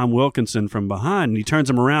sees Tom Wilkinson from behind, and he turns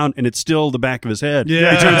him around, and it's still the back of his head.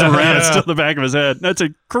 Yeah. He turns him around, it's still the back of his head. That's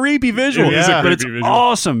a creepy visual, Yeah. but it's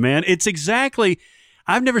awesome, man. It's exactly...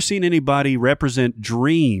 I've never seen anybody represent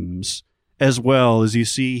dreams as well as you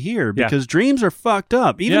see here, because dreams are fucked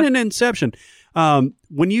up. Even in Inception,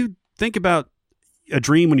 when you think about a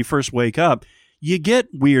dream when you first wake up, you get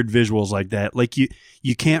weird visuals like that. Like you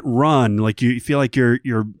can't run, like you feel like your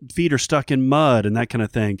feet are stuck in mud and that kind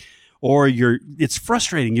of thing. Or it's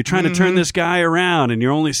frustrating. You're trying to turn this guy around and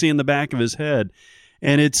you're only seeing the back of his head.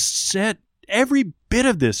 And it's set, every bit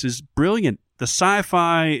of this is brilliant. The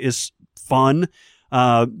sci-fi is fun.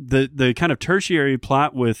 The kind of tertiary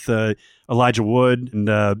plot with Elijah Wood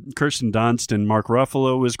and Kirsten Dunst and Mark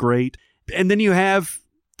Ruffalo is great. And then you have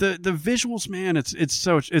the visuals, man. It's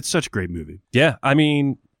such a great movie. Yeah, I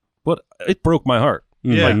mean, it broke my heart.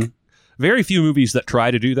 Yeah. Like, very few movies that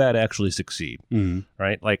try to do that actually succeed. Mhm.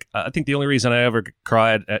 Right? Like, I think the only reason I ever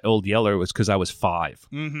cried at Old Yeller was because I was 5.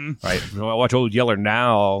 Mm-hmm. Right? When I watch Old Yeller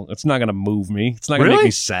now, it's not going to move me. It's not going to Really? make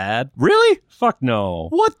me sad. Really? Fuck no.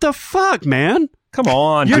 What the fuck, man? Come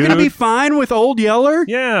on, You're dude. going to be fine with Old Yeller?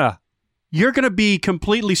 Yeah. You're going to be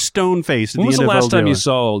completely stone-faced at When the was end the of last Old time Yeller. you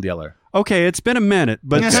saw Old Yeller? Okay, it's been a minute,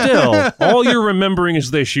 but still. All you're remembering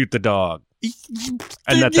is they shoot the dog.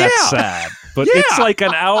 And that's sad. But it's like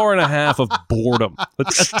an hour and a half of boredom.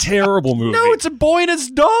 It's a terrible movie. No, it's a boy and his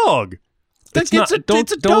dog. It's It's not- a don't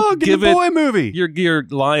dog give in a it- boy movie. You're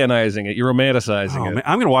lionizing it. You're romanticizing Oh, it. man,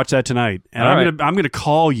 I'm going to watch that tonight, and All I'm going to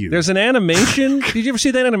call you. There's an animation. Did you ever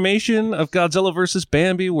see that animation of Godzilla versus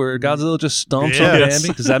Bambi where Godzilla just stomps on Yes.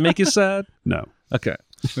 Bambi? Does that make you sad? No. Okay.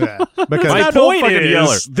 Yeah, because My not Old point fucking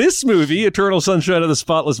Yeller. is, this movie, Eternal Sunshine of the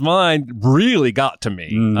Spotless Mind, really got to me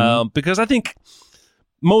because I think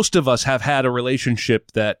most of us have had a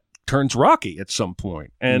relationship that turns rocky at some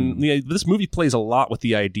point, and this movie plays a lot with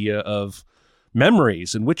the idea of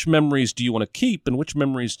memories and which memories do you want to keep and which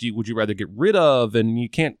memories would you rather get rid of. And you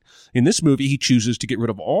can't. In this movie, he chooses to get rid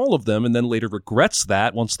of all of them, and then later regrets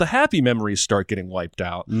that once the happy memories start getting wiped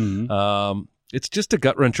out. It's just a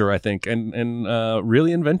gut wrencher, I think, and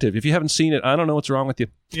really inventive. If you haven't seen it, I don't know what's wrong with you.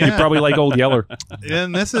 You Yeah. probably like Old Yeller.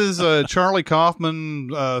 and this is Charlie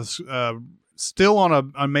Kaufman still on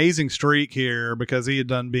an amazing streak here because he had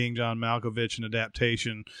done Being John Malkovich, an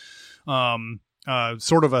adaptation,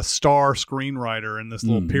 sort of a star screenwriter in this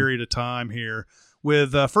little period of time here.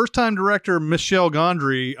 With first-time director Michel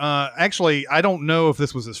Gondry. Actually, I don't know if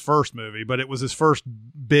this was his first movie, but it was his first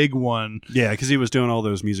big one. Yeah, because he was doing all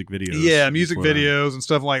those music videos. Yeah, music before that. videos and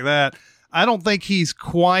stuff like that. I don't think he's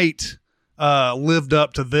quite lived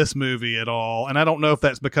up to this movie at all, and I don't know if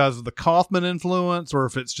that's because of the Kaufman influence or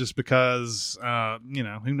if it's just because,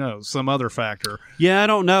 who knows, some other factor. Yeah, I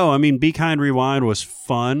don't know. I mean, Be Kind, Rewind was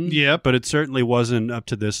fun. Yep. But it certainly wasn't up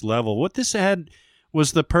to this level. What this had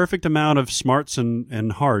was the perfect amount of smarts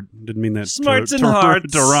and heart. Didn't mean that Smarts and to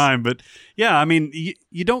hearts. to rhyme, but yeah, I mean,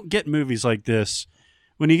 you don't get movies like this.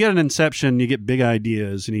 When you get an Inception, you get big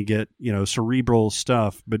ideas and you get, cerebral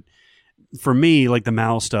stuff. But for me, like the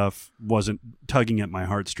Mal stuff wasn't tugging at my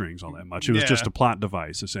heartstrings all that much. It was Yeah. just a plot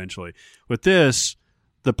device, essentially. With this,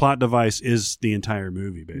 the plot device is the entire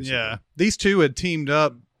movie, basically. Yeah. These two had teamed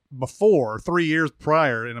up before, 3 years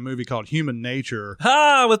prior, in a movie called Human Nature.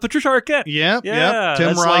 With Patricia Arquette. Yep, Yeah, yep. Tim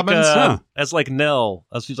that's Robbins. As like Nell.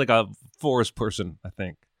 She's like a forest person, I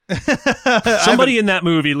think. Somebody Somebody in that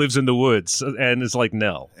movie lives in the woods and is like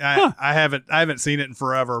Nell. I haven't seen it in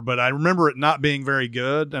forever, but I remember it not being very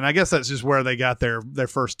good, and I guess that's just where they got their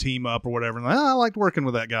first team up or whatever. And I liked working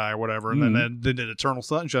with that guy or whatever, and then they did Eternal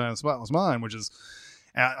Sunshine of the Spotless Mind, which is,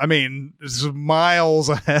 I mean, it's miles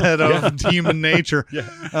ahead of Human Nature.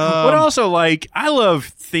 But also, like, I love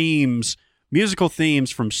themes, musical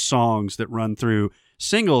themes from songs that run through.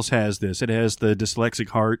 Singles has this. It has the Dyslexic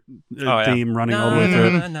Heart theme running all the way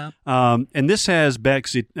through. And this has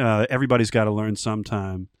Beck's Everybody's Gotta Learn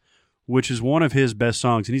Sometime, which is one of his best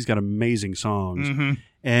songs, and he's got amazing songs.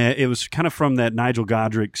 And it was kind of from that Nigel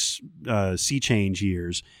Godric's Sea Change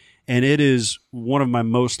years. And it is one of my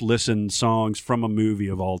most listened songs from a movie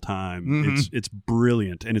of all time. It's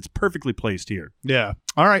brilliant, and it's perfectly placed here. Yeah.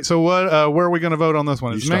 All right. So what? Where are we going to vote on this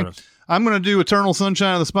one? You Is start me? us. I'm going to do Eternal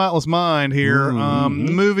Sunshine of the Spotless Mind here. The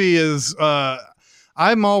movie is.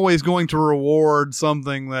 I'm always going to reward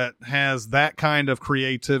something that has that kind of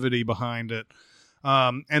creativity behind it,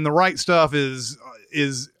 and The Right Stuff is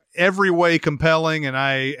every way compelling. And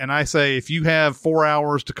I say, if you have 4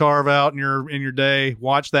 hours to carve out in your day,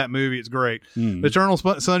 watch that movie. It's great. Eternal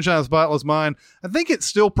Sunshine of the Spotless Mind. I think it's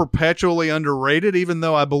still perpetually underrated, even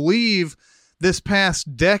though I believe this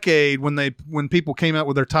past decade, when people came out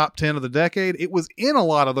with their top 10 of the decade, it was in a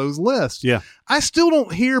lot of those lists. Yeah. I still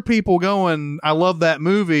don't hear people going, I love that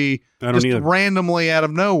movie, I don't just either. randomly out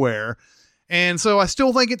of nowhere. And so I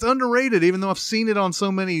still think it's underrated, even though I've seen it on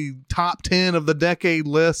so many top 10 of the decade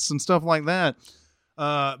lists and stuff like that.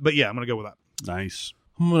 But yeah, I'm going to go with that. Nice.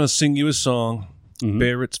 I'm going to sing you a song.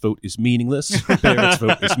 Barrett's vote is meaningless. Barrett's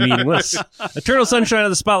vote is meaningless. Eternal Sunshine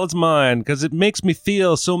of the Spotless Mind, because it makes me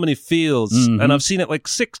feel so many feels. And I've seen it like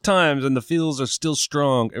 6 times, and the feels are still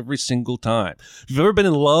strong every single time. If you've ever been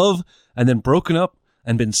in love and then broken up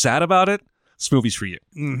and been sad about it, this movie's for you.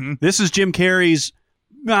 This is Jim Carrey's,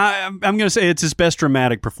 I'm going to say it's his best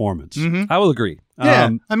dramatic performance. I will agree. Yeah.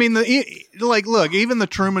 I mean, look, even The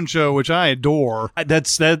Truman Show, which I adore.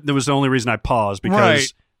 That was the only reason I paused, because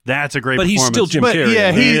Right. that's a great But he's performance. still Jim But Carrey.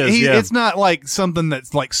 yeah, He is, yeah. it's not like something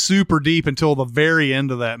that's like super deep until the very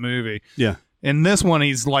end of that movie. Yeah. In this one,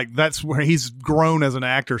 he's like, that's where he's grown as an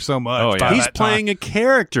actor so much. Oh, yeah. by He's that time. playing a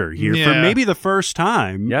character here for Yeah. maybe the first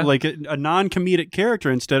time, Yeah. like a non-comedic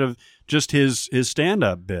character instead of just his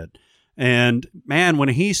stand-up bit. And man, when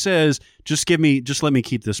he says, just let me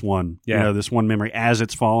keep this one, this one memory as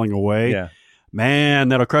it's falling away. Yeah. Man,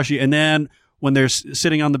 that'll crush you. And then when they're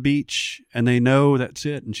sitting on the beach and they know that's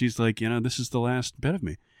it, and she's like, this is the last bit of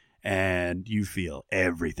me. And you feel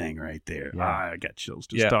everything right there. Yeah. I got chills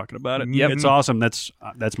just talking about it. Yep. It's awesome. That's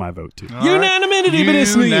my vote too. All right.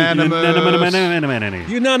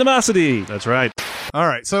 Unanimosity. That's right. All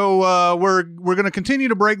right, so we're going to continue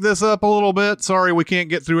to break this up a little bit. Sorry we can't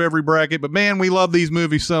get through every bracket, but man, we love these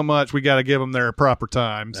movies so much. We got to give them their proper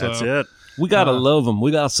time. So. That's it. We gotta love them.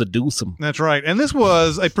 We gotta seduce them. That's right, and this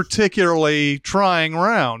was a particularly trying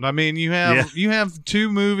round. I mean, you have two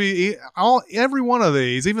movies, every one of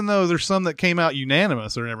these, even though there's some that came out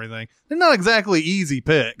unanimous or everything, they're not exactly easy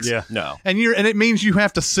picks. Yeah. No. And it means you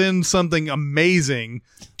have to send something amazing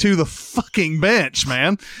to the fucking bench,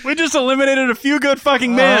 man. We just eliminated a few good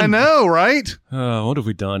fucking men. I know, right? What have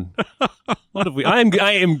we done? What have we? I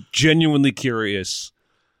am genuinely curious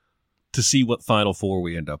to see what Final Four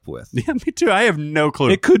we end up with. Yeah, me too. I have no clue.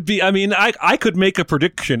 It could be. I mean, I could make a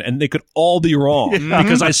prediction and they could all be wrong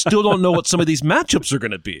because I still don't know what some of these matchups are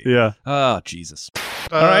going to be. Yeah. Oh, Jesus.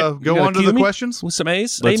 All right, You go gonna on to cue the me questions. with some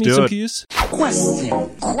A's. Let's Amy, do some it. Q's. I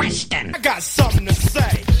got something to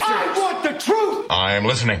say. I want the truth. I am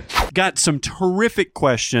listening. Got some terrific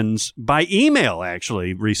questions by email,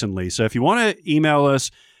 actually, recently. So if you want to email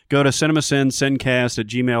us, go to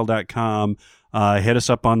cinemasins@gmail.com. Hit us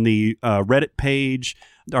up on the Reddit page.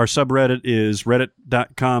 Our subreddit is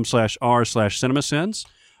reddit.com/r/cinemasins.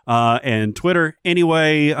 And Twitter.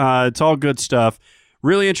 Anyway, it's all good stuff.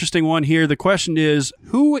 Really interesting one here. The question is,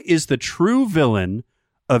 who is the true villain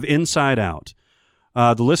of Inside Out?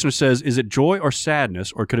 The listener says, is it joy or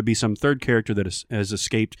sadness, or could it be some third character that has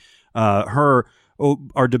escaped her?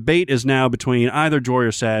 Our debate is now between either joy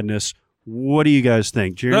or sadness. What do you guys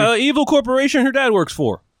think, Jeremy? Evil corporation her dad works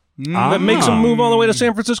for. That makes him move all the way to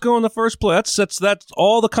San Francisco in the first place. That's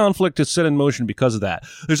all the conflict is set in motion because of that.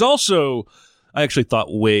 There's also, I actually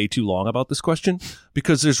thought way too long about this question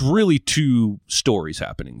because there's really two stories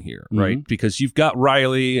happening here, right? Because you've got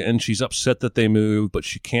Riley and she's upset that they moved, but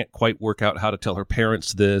she can't quite work out how to tell her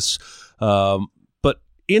parents this. But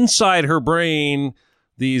inside her brain,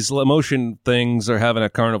 these emotion things are having a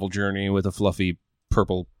carnival journey with a fluffy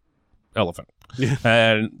purple elephant. Yeah.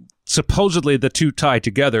 And supposedly the two tie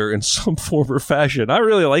together in some form or fashion. I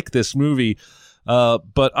really like this movie.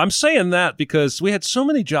 But I'm saying that because we had so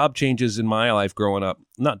many job changes in my life growing up.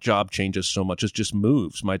 Not job changes so much as just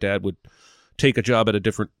moves. My dad would take a job at a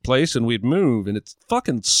different place and we'd move, and it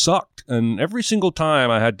fucking sucked. And every single time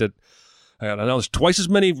I know there's twice as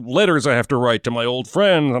many letters I have to write to my old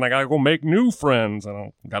friends, and I gotta go make new friends, and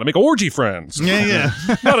I gotta make orgy friends. Yeah.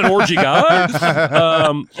 Not an orgy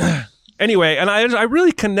guy. Anyway, and I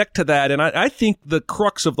really connect to that, and I think the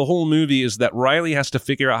crux of the whole movie is that Riley has to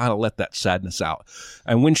figure out how to let that sadness out.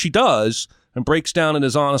 And when she does, and breaks down and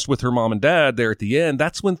is honest with her mom and dad there at the end,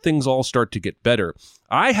 that's when things all start to get better.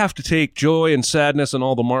 I have to take joy and sadness and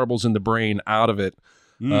all the marbles in the brain out of it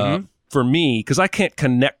for me, because I can't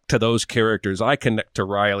connect to those characters. I connect to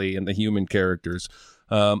Riley and the human characters.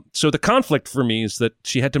 So the conflict for me is that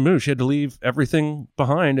she had to move. She had to leave everything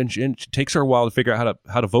behind, and it takes her a while to figure out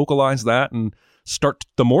how to vocalize that and start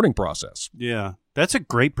the mourning process. Yeah, that's a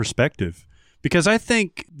great perspective, because I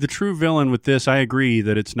think the true villain with this, I agree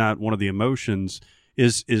that it's not one of the emotions,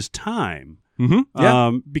 is time. Mm-hmm.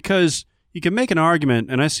 Yeah. Because you can make an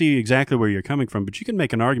argument, and I see exactly where you're coming from, but you can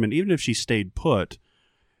make an argument, even if she stayed put,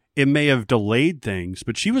 it may have delayed things,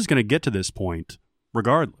 but she was going to get to this point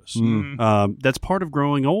regardless. That's part of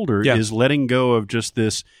growing older, is letting go of just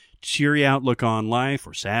this cheery outlook on life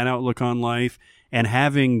or sad outlook on life, and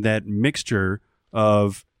having that mixture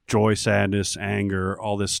of joy, sadness, anger,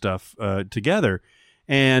 all this stuff together.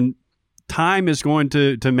 And time is going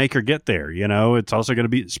to make her get there. You know, it's also going to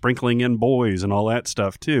be sprinkling in boys and all that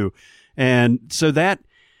stuff too. And so that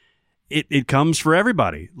it comes for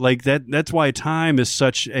everybody. Like that's why time is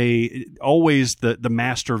such always the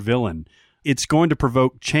master villain. It's going to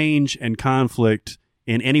provoke change and conflict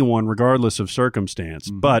in anyone, regardless of circumstance.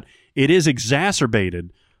 Mm-hmm. But it is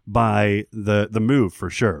exacerbated by the move, for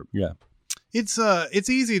sure. Yeah. It's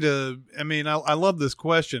easy to, I mean, I love this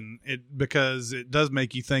question because it does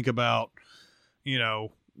make you think about, you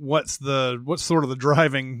know, what's sort of the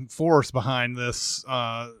driving force behind this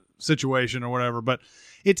situation or whatever. But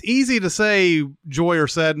it's easy to say joy or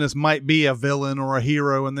sadness might be a villain or a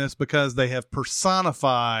hero in this because they have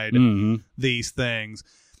personified these things.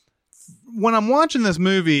 when I'm watching this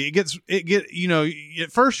movie,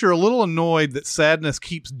 at first you're a little annoyed that Sadness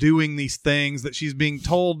keeps doing these things that she's being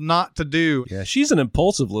told not to do. Yeah, she's an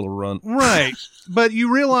impulsive little runt. Right. But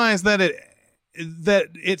you realize that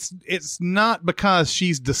it's not because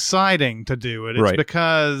she's deciding to do it. It's Right.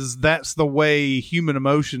 because that's the way human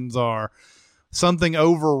emotions are. Something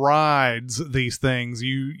overrides these things.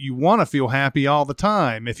 You want to feel happy all the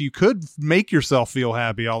time. If you could make yourself feel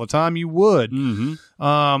happy all the time, you would.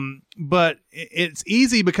 Mm-hmm. But it's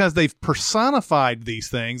easy because they've personified these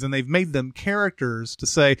things and they've made them characters to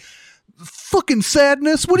say, fucking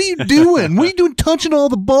Sadness, what are you doing? What are you doing touching all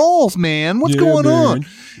the balls, man? What's going on?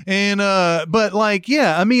 And but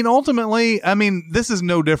ultimately, this is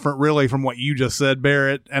no different really from what you just said,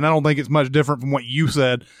 Barrett, and I don't think it's much different from what you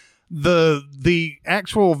said. The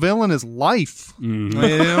actual villain is life. Mm-hmm.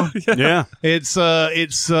 You know? Yeah. It's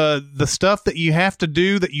the stuff that you have to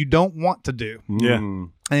do that you don't want to do. Yeah.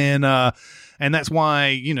 And that's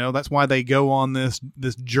why they go on this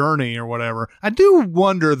journey or whatever. I do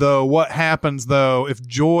wonder though what happens though if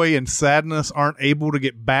Joy and Sadness aren't able to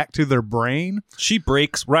get back to their brain.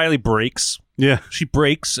 Riley breaks. Yeah. She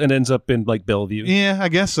breaks and ends up in like Bellevue. Yeah, I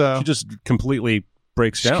guess so. She just completely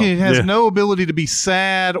breaks down. She has Yeah. no ability to be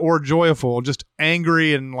sad or joyful, just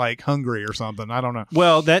angry and like hungry or something. I don't know.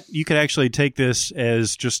 Well, that you could actually take this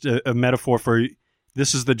as just a metaphor for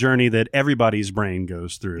this is the journey that everybody's brain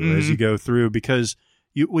goes through as you go through, because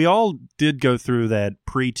we all did go through that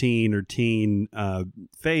preteen or teen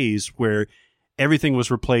phase where everything was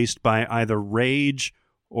replaced by either rage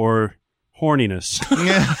or horniness.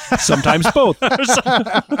 Yeah. Sometimes both. I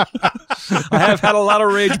have had a lot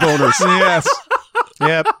of rage boners. Yes.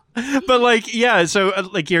 Yep. But so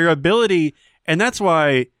your ability, and that's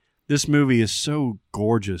why this movie is so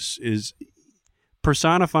gorgeous, is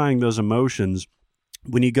personifying those emotions.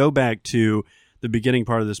 When you go back to the beginning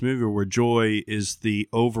part of this movie where Joy is the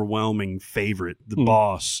overwhelming favorite, the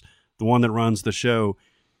boss, the one that runs the show,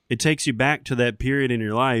 it takes you back to that period in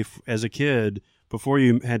your life as a kid before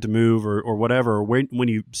you had to move or whatever, or when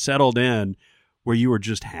you settled in where you were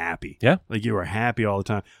just happy. Yeah. Like you were happy all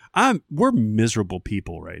the time. We're miserable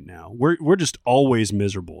people right now. We're just always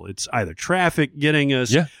miserable. It's either traffic getting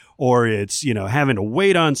us, or it's, having to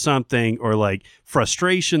wait on something, or like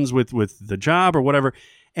frustrations with the job or whatever.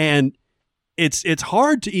 And it's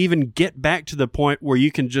hard to even get back to the point where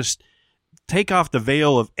you can just take off the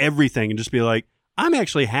veil of everything and just be like, I'm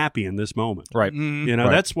actually happy in this moment. Right. Mm-hmm.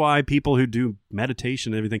 Right. That's why people who do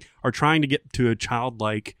meditation and everything are trying to get to a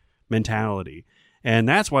childlike mentality. And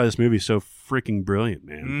that's why this movie is so freaking brilliant,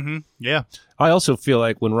 man. Mm-hmm. Yeah. I also feel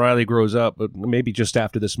like when Riley grows up, maybe just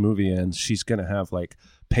after this movie ends, she's going to have like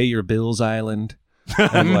Pay Your Bills Island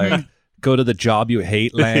and like Go to the Job You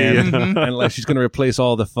Hate land. And like she's going to replace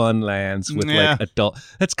all the fun lands with like adult.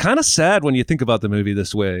 It's kind of sad when you think about the movie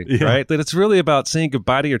this way, right? That it's really about saying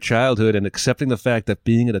goodbye to your childhood and accepting the fact that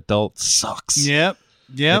being an adult sucks. Yep.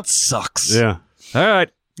 It sucks. Yeah. All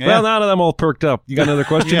right. Yeah. Well, now that I'm all perked up, you got another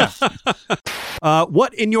question?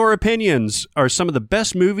 What, in your opinions, are some of the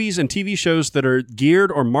best movies and TV shows that are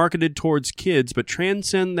geared or marketed towards kids but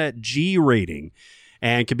transcend that G rating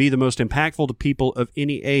and can be the most impactful to people of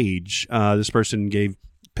any age? This person gave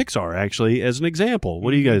Pixar, actually, as an example.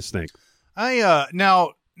 What do you guys think?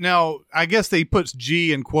 Now, I guess they puts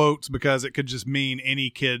G in quotes because it could just mean any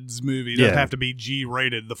kid's movie. It doesn't have to be G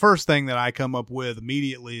rated. The first thing that I come up with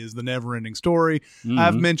immediately is The Neverending Story.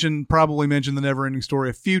 I've probably mentioned The Neverending Story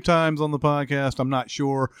a few times on the podcast. I'm not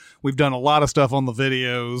sure. We've done a lot of stuff on the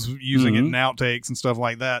videos using it in outtakes and stuff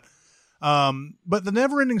like that. But The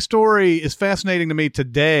Neverending Story is fascinating to me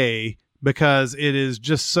today because it is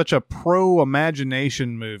just such a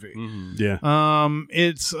pro-imagination movie. Yeah.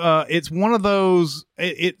 It's one of those.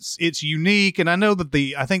 It's unique, and I know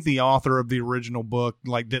that I think the author of the original book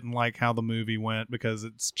didn't like how the movie went because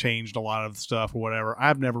it's changed a lot of stuff or whatever.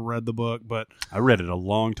 I've never read the book, but I read it a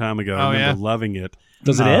long time ago. I remember loving it.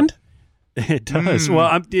 Does it end? It does.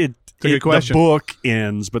 Well, a good question. The book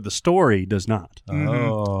ends, but the story does not.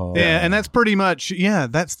 Oh. yeah, and that's pretty much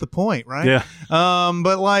that's the point, right? Yeah.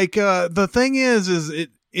 But the thing is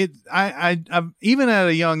I've even at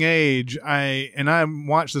a young age, I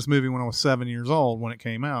watched this movie when I was 7 years old when it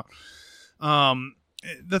came out.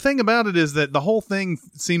 The thing about it is that the whole thing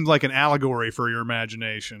seems like an allegory for your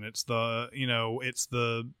imagination. It's it's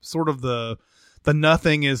the sort of the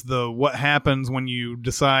nothing is what happens when you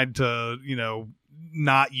decide to,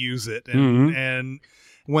 not use it. And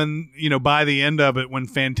when, by the end of it, when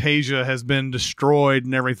Fantasia has been destroyed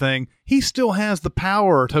and everything, he still has the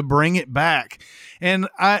power to bring it back. And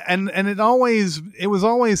it was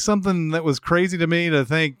always something that was crazy to me to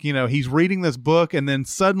think, he's reading this book and then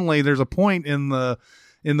suddenly there's a point in the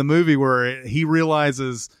movie where he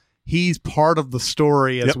realizes he's part of the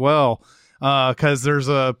story as well. Cause there's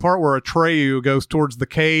a part where Atreyu goes towards the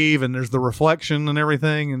cave and there's the reflection and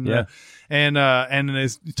everything. And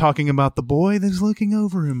is talking about the boy that's looking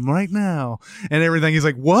over him right now and everything. He's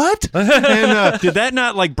like, what? And, did that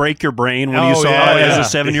not like break your brain when you saw it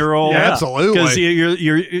as a 7-year-old? Yeah, absolutely. Because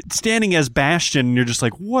you're standing as Bastion and you're just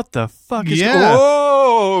like, what the fuck is going Yeah.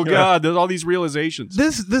 Oh God, there's all these realizations.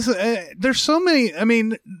 There's so many,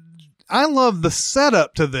 I love the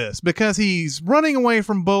setup to this because he's running away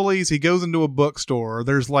from bullies. He goes into a bookstore.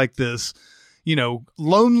 There's like this,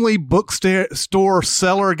 lonely bookstore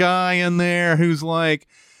seller guy in there who's like,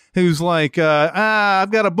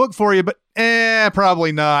 I've got a book for you, but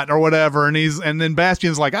probably not or whatever. And then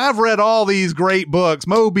Bastion's like, I've read all these great books,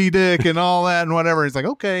 Moby Dick and all that and whatever. He's like,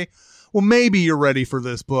 okay, well, maybe you're ready for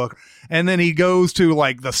this book. And then he goes to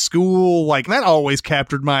like the school, like that always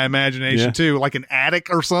captured my imagination too, like an attic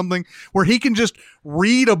or something where he can just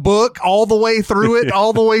read a book all the way through it,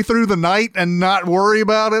 all the way through the night and not worry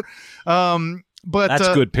about it. But that's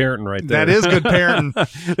good parenting right there. That is good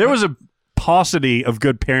parenting. There was a paucity of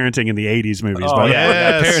good parenting in the 80s movies. Oh,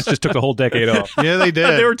 yeah. My parents just took a whole decade off. Yeah, they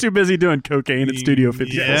did. They were too busy doing cocaine at Studio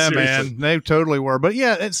 54. Yeah, seriously. man, they totally were. But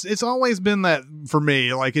yeah, it's always been that for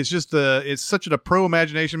me. Like it's just it's such a pro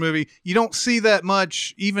imagination movie. You don't see that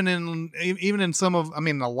much even in some of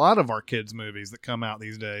a lot of our kids' movies that come out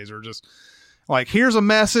these days are just like, here's a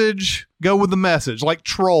message, go with the message, like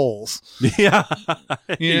Trolls. Yeah,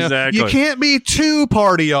 exactly. You can't be too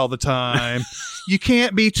party all the time. You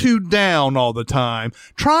can't be too down all the time.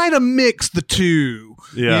 Try to mix the two,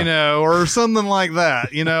 or something like that.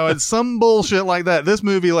 It's some bullshit like that. This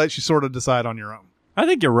movie lets you sort of decide on your own. I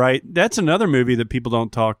think you're right. That's another movie that people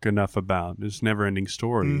don't talk enough about. It's Never Ending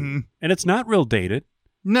Story. Mm-hmm. And it's not real dated.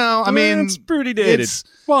 No, it's pretty dated.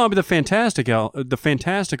 Well, but the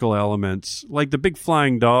fantastical elements, like the big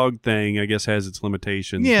flying dog thing, I guess has its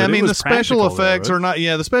limitations. Yeah, but the special effects are are not.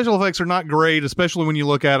 Yeah, the special effects are not great, especially when you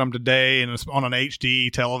look at them today and it's on an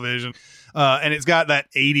HD television. And it's got that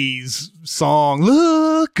 80s song,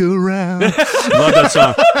 Look Around. Love that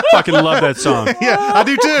song. Fucking love that song. Yeah, I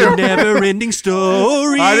do too. Never Ending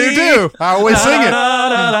Story. I do too. I always sing it.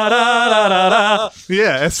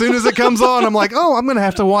 Yeah, as soon as it comes on, I'm like, oh, I'm going to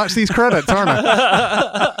have to watch these credits, aren't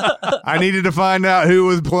I? I needed to find out who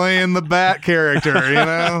was playing the Bat character,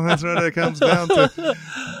 That's what it comes down to.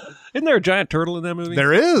 Isn't there a giant turtle in that movie?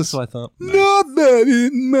 There is. That's what I thought. Not that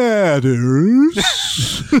it matters.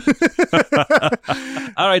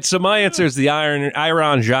 All right, so my answer is the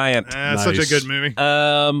Iron Giant. That's such a good movie.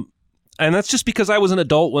 And that's just because I was an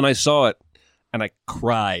adult when I saw it, and I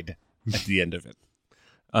cried at the end of it.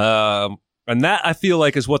 And that, I feel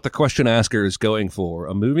like, is what the question asker is going for.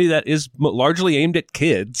 A movie that is largely aimed at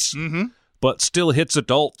kids, but still hits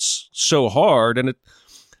adults so hard. And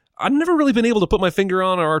I've never really been able to put my finger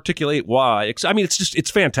on or articulate why.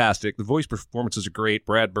 It's fantastic. The voice performances are great.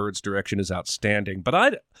 Brad Bird's direction is outstanding.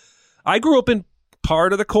 But I grew up in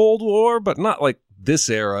part of the Cold War, but not like this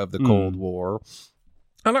era of the Cold War.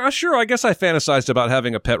 And I guess I fantasized about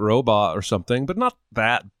having a pet robot or something, but not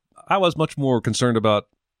that. I was much more concerned about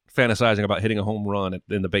fantasizing about hitting a home run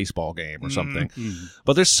in the baseball game or something.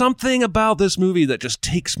 But there's something about this movie that just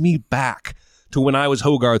takes me back to when I was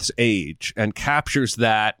Hogarth's age and captures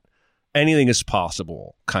that anything is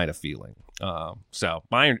possible kind of feeling. So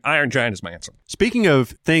Iron Giant is my answer. Speaking of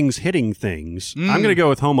things hitting things, I'm going to go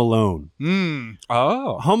with Home Alone.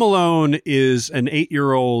 Oh. Home Alone is an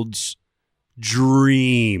 8-year-old's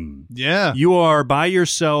dream. Yeah. You are by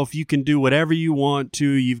yourself. You can do whatever you want to.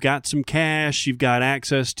 You've got some cash. You've got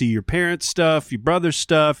access to your parents' stuff, your brother's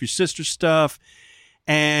stuff, your sister's stuff.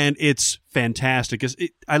 And it's fantastic.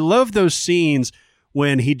 I love those scenes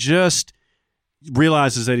when he just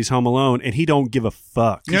realizes that he's home alone and he don't give a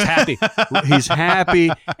fuck. He's happy. He's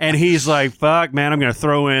happy and he's like, fuck, man, I'm going to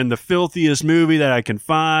throw in the filthiest movie that I can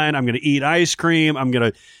find. I'm going to eat ice cream. I'm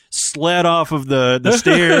going to sled off of the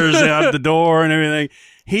stairs out the door and everything.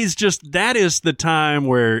 That is the time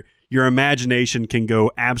where your imagination can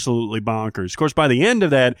go absolutely bonkers. Of course, by the end of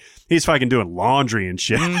that, he's fucking doing laundry and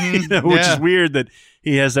shit, which is weird that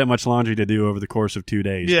he has that much laundry to do over the course of 2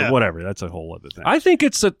 days. Yeah. But whatever, that's a whole other thing. I think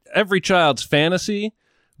it's every child's fantasy,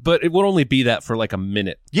 but it would only be that for like a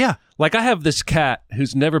minute. Yeah. Like I have this cat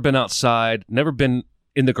who's never been outside, never been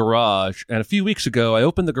in the garage, and a few weeks ago I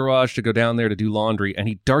opened the garage to go down there to do laundry, and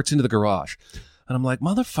he darts into the garage. And I'm like,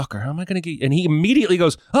 motherfucker, how am I going to get? And he immediately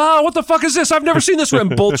goes, oh, what the fuck is this? I've never seen this,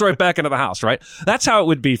 and bolts right back into the house. Right? That's how it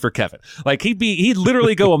would be for Kevin. Like he'd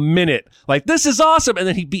literally go a minute, like this is awesome, and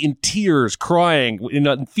then he'd be in tears, crying in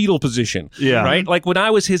a fetal position. Yeah. Right. Like when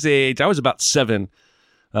I was his age, I was about 7.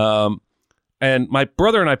 And my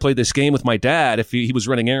brother and I played this game with my dad. If he was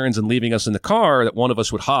running errands and leaving us in the car, that one of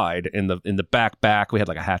us would hide in the back. We had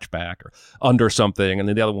like a hatchback or under something, and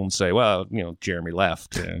then the other one would say, "Well, Jeremy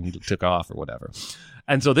left and he took off or whatever."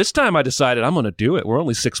 And so this time I decided I'm going to do it. We're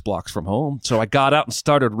only 6 blocks from home, so I got out and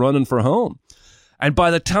started running for home. And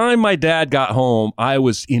by the time my dad got home, I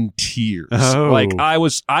was in tears. Oh. Like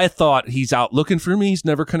I thought he's out looking for me. He's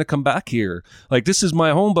never going to come back here. Like this is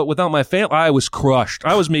my home, but without my family, I was crushed.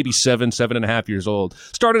 I was maybe 7.5 years old.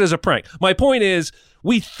 Started as a prank. My point is,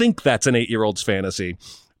 we think that's an 8-year-old's fantasy.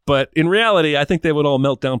 But in reality, I think they would all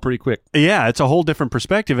melt down pretty quick. Yeah, it's a whole different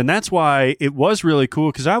perspective. And that's why it was really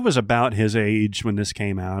cool, because I was about his age when this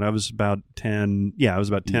came out. I was about 10. Yeah, I was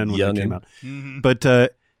about 10 when it came out. Mm-hmm.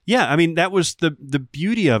 But yeah, I mean, that was the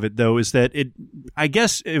beauty of it, though, is that I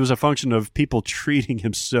guess it was a function of people treating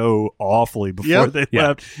him so awfully before they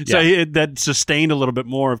left. So that sustained a little bit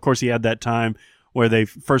more. Of course, he had that time where they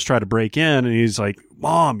first tried to break in, and he's like,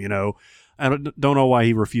 Mom, I don't know why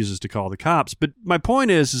he refuses to call the cops. But my point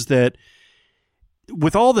is that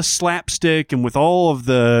with all the slapstick and with all of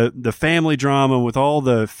the family drama, with all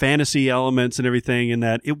the fantasy elements and everything, and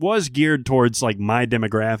that it was geared towards like my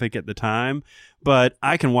demographic at the time. But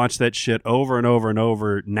I can watch that shit over and over and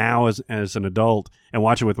over now as an adult and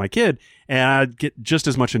watch it with my kid, and I get just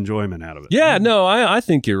as much enjoyment out of it. Yeah, no, I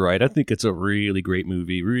think you're right. I think it's a really great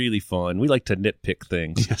movie, really fun. We like to nitpick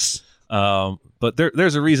things. Yes. But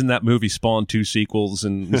there's a reason that movie spawned 2 sequels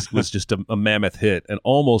and was just a mammoth hit and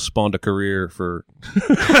almost spawned a career for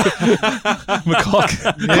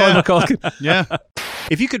McCulkin. Yeah.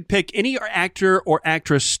 If you could pick any actor or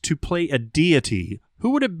actress to play a deity, who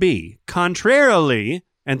would it be? Contrarily,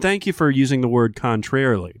 and thank you for using the word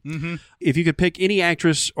contrarily. Mm-hmm. If you could pick any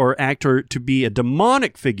actress or actor to be a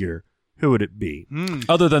demonic figure, who would it be?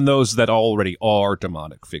 Other than those that already are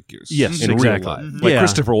demonic figures. Yes, in exactly. real life. Mm-hmm. Like Yeah.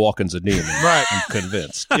 Christopher Walken's a demon. Right. I'm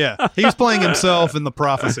convinced. Yeah. He's playing himself in The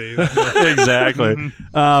Prophecy. Exactly.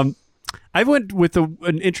 I went with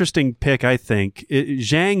an interesting pick, I think.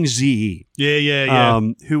 Zhang Zi, Yeah.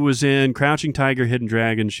 who was in Crouching Tiger, Hidden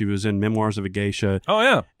Dragon. She was in Memoirs of a Geisha. Oh,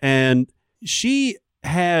 yeah. And she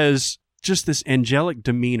has just this angelic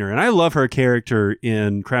demeanor. And I love her character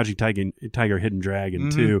in Crouching Tiger Hidden Dragon,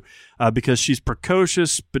 too, because she's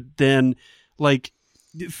precocious, but then, like,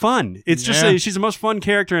 fun. It's just she's the most fun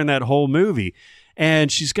character in that whole movie. And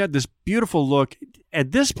she's got this beautiful look.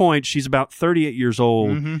 At this point, she's about 38 years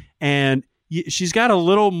old, and she's got a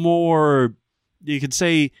little more, you could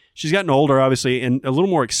say she's gotten older, obviously, and a little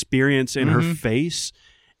more experience in her face.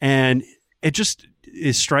 And it just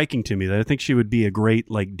is striking to me that I think she would be a great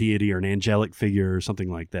like deity or an angelic figure or something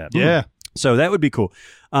like that. Yeah. So that would be cool.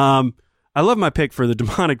 I love my pick for the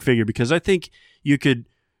demonic figure because I think you could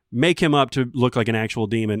make him up to look like an actual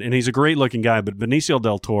demon, and he's a great looking guy, but Benicio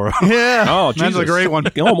del Toro. Yeah. Oh, that's a great one.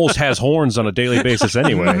 He almost has horns on a daily basis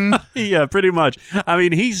anyway. Yeah, pretty much. I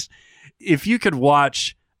mean, if you could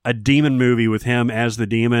watch a demon movie with him as the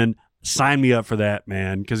demon, sign me up for that,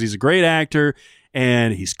 man, because he's a great actor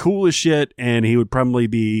and he's cool as shit, and he would probably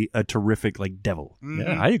be a terrific like devil.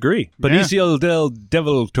 Yeah, I agree. Benicio del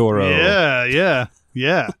Devil Toro. Yeah.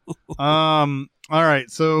 All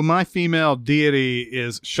right, so my female deity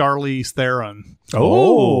is Charlize Theron.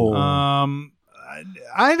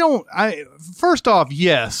 First off,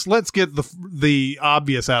 yes, let's get the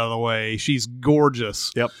obvious out of the way. She's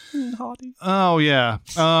gorgeous. Yep. Oh yeah.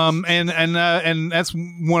 And that's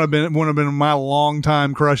one have been my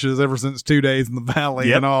longtime crushes ever since 2 Days in the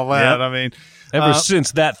Valley and all that. Yep. I mean, Ever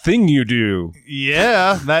since that thing you do.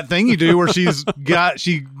 yeah, that thing you do where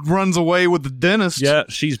she runs away with the dentist. Yeah,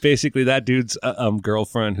 she's basically that dude's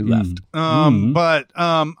girlfriend who left. But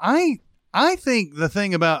I think the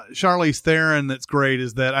thing about Charlize Theron that's great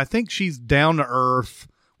is that I think she's down to earth,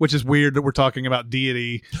 which is weird that we're talking about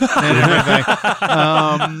deity and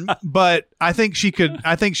everything. But I think she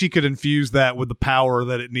could infuse that with the power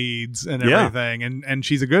that it needs and everything. And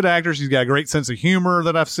she's a good actor. She's got a great sense of humor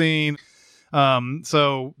that I've seen.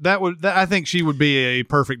 So I think she would be a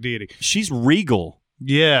perfect deity. She's regal.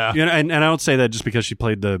 Yeah. You know, and I don't say that just because she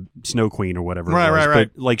played the Snow Queen or whatever. Right.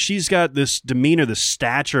 But like she's got this demeanor, this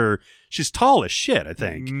stature. She's tall as shit, I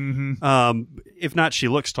think. If not, she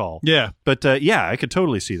looks tall. Yeah. But yeah, I could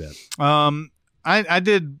totally see that. I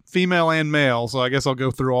did female and male, so I guess I'll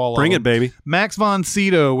go through all Bring of them. it, baby. Max von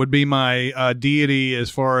Sydow would be my deity as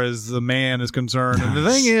far as the man is concerned. And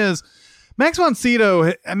the thing is, Max von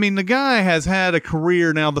Sydow, I mean, the guy has had a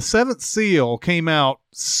career now. The Seventh Seal came out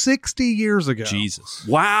 60 years ago. Jesus.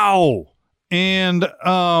 Wow. And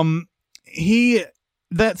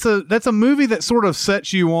that's a movie that sort of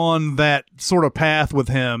sets you on that sort of path with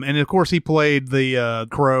him. And of course he played the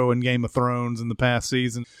Crow in Game of Thrones in the past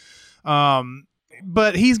season.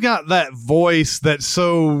 But he's got that voice that's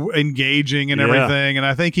so engaging and everything, and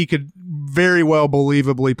I think he could very well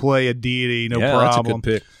believably play a deity, no problem. That's a good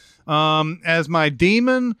pick. As my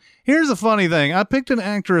demon, here's a funny thing. I picked an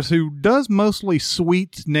actress who does mostly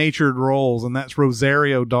sweet-natured roles, and that's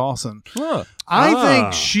Rosario Dawson. Huh. I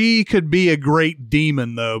think she could be a great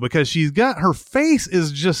demon, though, because she's got her face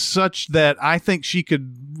is just such that I think she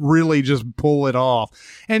could really just pull it off.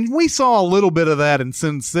 And we saw a little bit of that in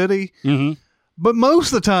Sin City. Mm-hmm. But most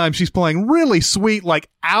of the time, she's playing really sweet, like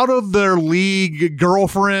out of their league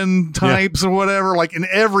girlfriend types or whatever. Like in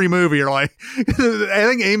every movie, you're like, I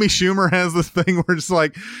think Amy Schumer has this thing where it's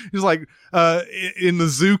like, in The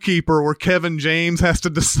Zookeeper, where Kevin James has to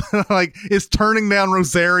decide, like, is turning down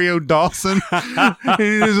Rosario Dawson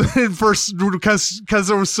because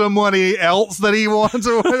there was somebody else that he wants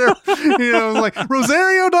or whatever. You know, like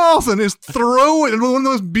Rosario Dawson is throwing, one of the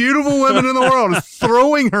most beautiful women in the world, is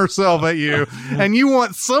throwing herself at you, and you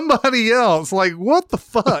want somebody else. Like, what the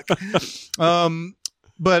fuck?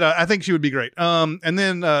 But I think she would be great. And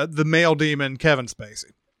then the male demon, Kevin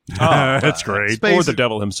Spacey. That's great. Spacey. Or the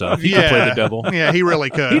devil himself. He could play the devil. Yeah, he really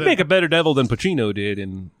could. He'd make a better devil than Pacino did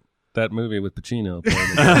in that movie with Pacino.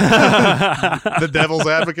 The Devil's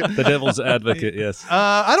Advocate. The Devil's Advocate, yes.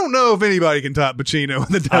 I don't know if anybody can top Pacino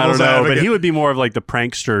in The Devil's I don't know, Advocate. but he would be more of like the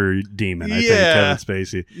prankster demon, I think, Kevin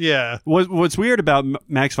Spacey. Yeah. What's weird about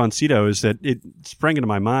Max von Sydow is that it sprang into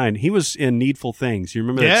my mind. He was in Needful Things. You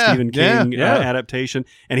remember that Stephen King adaptation?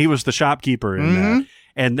 And he was the shopkeeper in that.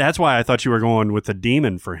 And that's why I thought you were going with the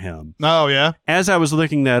demon for him. Oh, yeah? As I was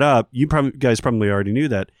looking that up, you guys probably already knew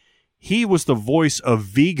that. He was the voice of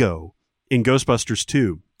Vigo in Ghostbusters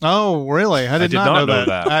 2. Oh, really? I did not know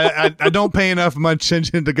that. I don't pay enough much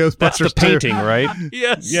attention to Ghostbusters. That's the painting, right?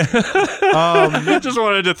 Yes. Yeah. I just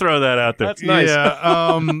wanted to throw that out there. That's nice.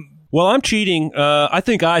 Yeah. Well, I'm cheating. I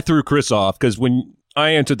think I threw Chris off because when I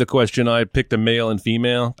answered the question, I picked a male and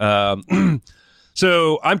female.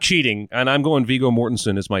 So I'm cheating, and I'm going Viggo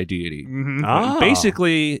Mortensen as my deity. Mm-hmm. Ah.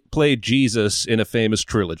 Basically played Jesus in a famous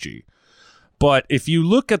trilogy. But if you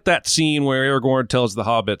look at that scene where Aragorn tells the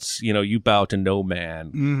hobbits, you know, you bow to no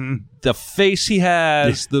man, the face he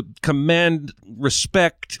has, the command,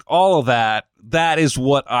 respect, all of that, that is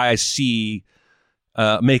what I see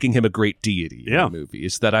making him a great deity in the movie.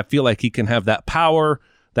 Is that I feel like he can have that power,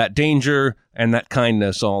 that danger, and that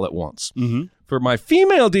kindness all at once. Mm-hmm. For my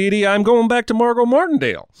female deity, I'm going back to Margot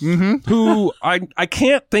Martindale, who I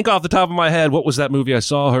can't think off the top of my head what was that movie I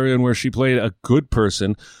saw her in where she played a good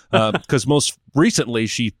person, because most recently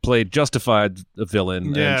she played Justified, a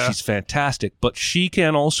villain, and she's fantastic. But she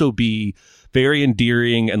can also be very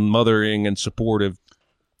endearing and mothering and supportive.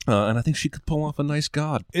 And I think she could pull off a nice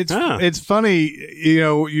god. It's funny, you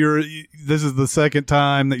know, this is the second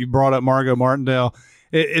time that you brought up Margot Martindale.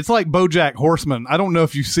 It's like BoJack Horseman. I don't know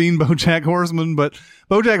if you've seen BoJack Horseman, but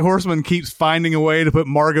BoJack Horseman keeps finding a way to put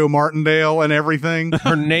Margot Martindale in everything.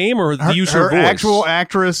 Her name or the use of her voice? Her actual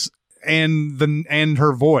actress and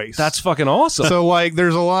her voice. That's fucking awesome. So like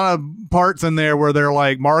there's a lot of parts in there where they're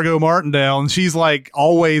like Margot Martindale and she's like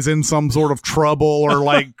always in some sort of trouble or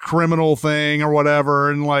like criminal thing or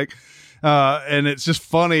whatever, and like and it's just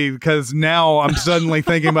funny because now I'm suddenly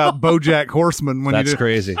thinking about BoJack Horseman when That's you do.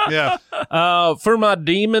 crazy. Yeah. For my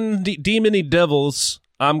demony devils,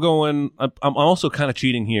 I'm also kind of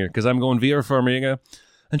cheating here because I'm going Vera Farmiga.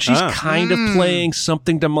 And she's kind of playing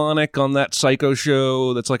something demonic on that Psycho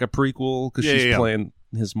show that's like a prequel because she's playing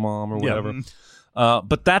his mom or whatever.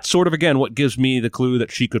 But that's sort of, again, what gives me the clue that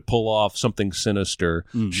she could pull off something sinister.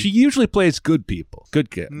 She usually plays good people, good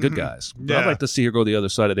guys. But I'd like to see her go the other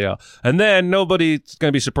side of the aisle. And then nobody's going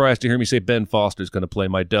to be surprised to hear me say Ben Foster's going to to play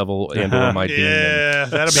my devil and or my demon. Yeah,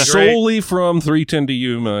 that'd be great. Solely from 3:10 to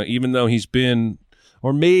Yuma, even though he's been,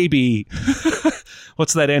 or maybe...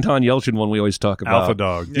 What's that Anton Yelchin one we always talk about? Alpha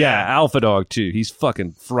Dog. Yeah, Alpha Dog, too. He's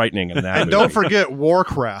fucking frightening in that And movie. don't forget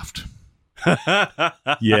Warcraft.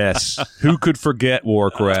 Yes. Who could forget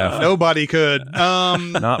Warcraft? Nobody could.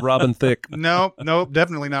 Not Robin Thicke. Nope,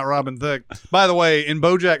 definitely not Robin Thicke. By the way, in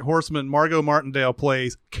BoJack Horseman, Margot Martindale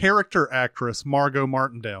plays character actress Margot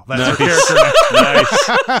Martindale. That's her character name. Nice.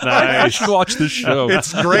 I should watch this show.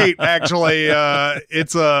 It's great, actually.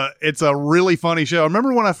 It's a really funny show. I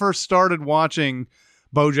remember when I first started watching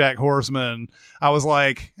BoJack Horseman, I was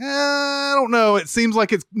like, I don't know. It seems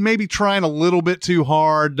like it's maybe trying a little bit too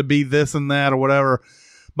hard to be this and that or whatever.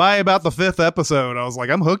 By about the 5th episode, I was like,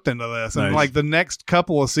 I'm hooked into this. And Nice. like the next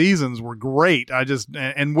couple of seasons were great.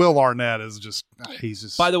 And Will Arnett is just, he's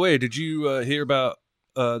just. By the way, did you hear about?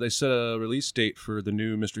 They set a release date for the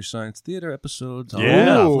new Mystery Science Theater episodes on Yeah.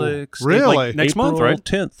 Netflix. Really? Like Next April month, right?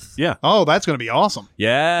 10th. Yeah. Oh, that's going to be awesome.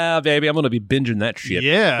 Yeah, baby, I'm going to be binging that shit.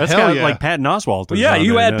 Yeah. That's hell got yeah. like Patton Oswalt. Well, yeah,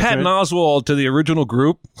 you add Patton Oswalt to the original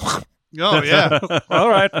group. Oh, yeah. All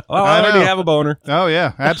right. Well, I I already know. have a boner. Oh,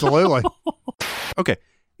 yeah. Absolutely. Okay.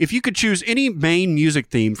 If you could choose any main music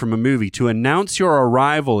theme from a movie to announce your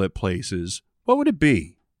arrival at places, what would it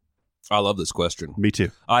be? I love this question. Me too.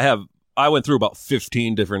 I went through about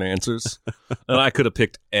 15 different answers, and I could have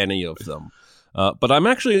picked any of them. But I'm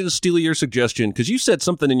actually going to steal your suggestion because you said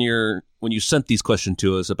something when you sent these questions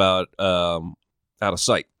to us about Out of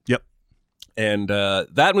Sight. Yep. And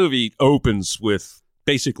that movie opens with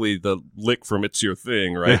basically the lick from It's Your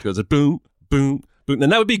Thing, right? It goes a boom, boom, boom.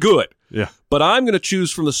 And that would be good. Yeah. But I'm going to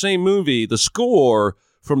choose from the same movie the score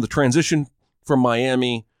from the transition from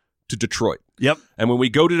Miami to Detroit. Yep. And when we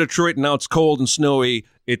go to Detroit and now it's cold and snowy,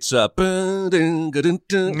 it's Yeah. and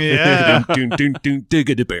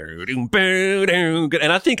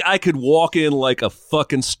I think I could walk in like a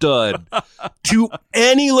fucking stud to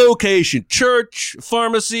any location, church,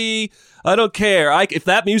 pharmacy, I don't care. If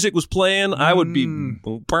that music was playing, I would be boom,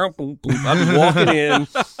 boom, boom, boom. I'd be walking in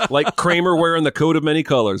like Kramer wearing the coat of many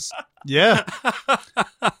colors. Yeah.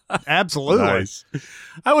 Absolutely. Nice.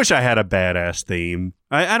 I wish I had a badass theme.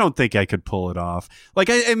 I don't think I could pull it off. Like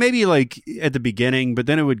I maybe like at the beginning, but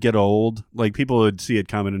then it would get old. Like people would see it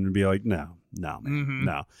coming and be like, no, man,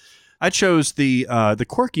 no. I chose the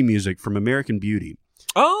quirky music from American Beauty.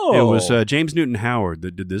 Oh, It was James Newton Howard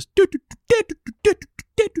that did this.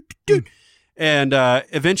 And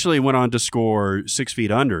eventually went on to score 6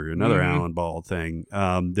 Feet Under, another Alan Ball thing.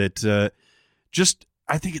 Just,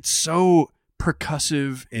 I think it's so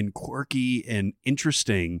percussive and quirky and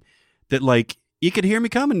interesting that like you could hear me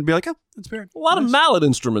coming and be like, oh, that's fair. a lot of mallet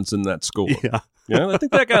instruments in that score. Yeah. Yeah, I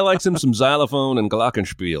think that guy likes him some xylophone and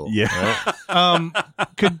glockenspiel. Yeah.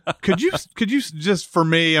 Could you just for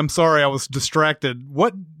me? I'm sorry, I was distracted.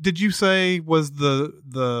 What did you say was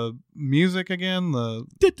the music again? No.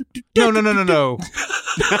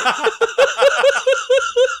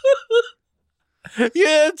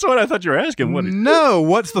 Yeah, that's what I thought you were asking. What? No,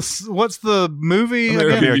 what's the movie again?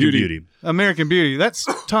 American Beauty. Beauty. American Beauty. That's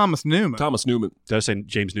Thomas Newman. Thomas Newman. Did I say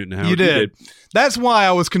James Newton Howard? You did. That's why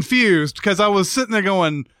I was confused because I was sitting there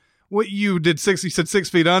going, "What you did? You said 6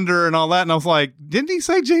 Feet Under and all that," and I was like, "Didn't he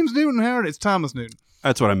say James Newton Howard? It's Thomas Newton.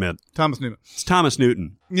 That's what I meant. Thomas Newman. It's Thomas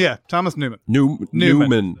Newton. Yeah, Thomas Newman.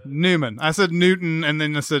 Newman. Newman. I said Newton and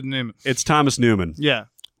then I said Newman. It's Thomas Newman. Yeah.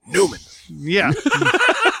 Newman. Yeah.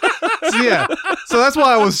 Yeah. So that's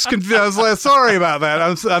why I was confused. I was like, sorry about that.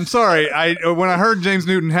 I'm sorry. When I heard James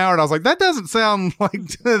Newton Howard, I was like, that doesn't sound like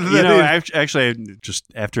Actually, just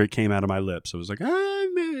after it came out of my lips, I was like, no,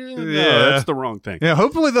 Yeah. that's the wrong thing. Yeah,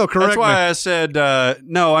 hopefully they'll correct That's why me. I said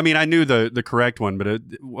no. I mean, I knew the correct one, but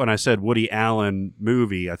when I said Woody Allen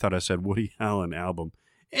movie, I thought I said Woody Allen album.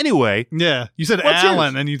 Anyway, Yeah. You said What's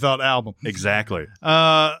Allen yours? and you thought album. exactly.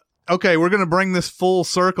 Okay, we're going to bring this full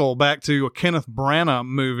circle back to a Kenneth Branagh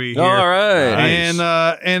movie here. All right. Nice.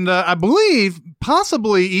 And I believe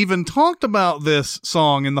possibly even talked about this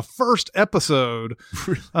song in the first episode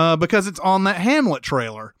because it's on that Hamlet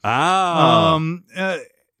trailer. But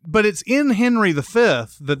it's in Henry V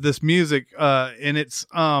that this music and it's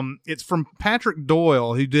from Patrick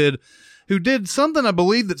Doyle who did something I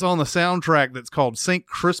believe that's on the soundtrack that's called St.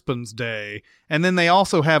 Crispin's Day, and then they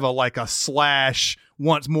also have a slash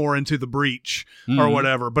once more into the breach or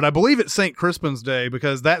whatever. But I believe it's St. Crispin's Day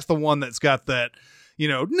because that's the one that's got that,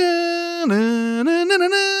 na na na na na na.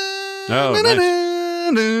 Oh, nice.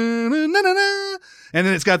 And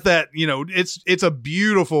then it's got that, it's a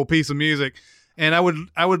beautiful piece of music. And I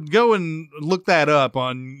would go and look that up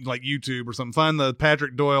on like YouTube or something. Find the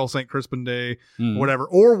Patrick Doyle St. Crispin Day, whatever,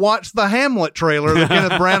 or watch the Hamlet trailer that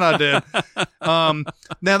Kenneth Branagh did.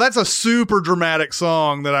 Now that's a super dramatic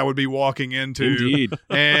song that I would be walking into, Indeed.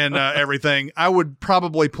 and everything. I would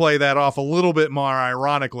probably play that off a little bit more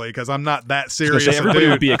ironically because I'm not that serious. a Everybody dude.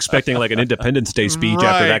 would be expecting like an Independence Day speech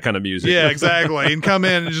after Right. that kind of music. Yeah, exactly. And come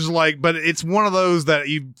in and just but it's one of those that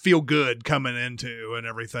you feel good coming into and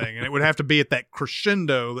everything. And it would have to be at that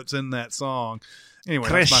crescendo that's in that song. Anyway,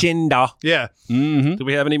 that's Crescendo. yeah. Mm-hmm. Do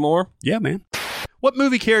we have any more? Yeah, man. What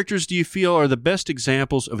movie characters do you feel are the best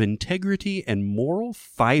examples of integrity and moral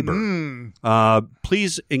fiber?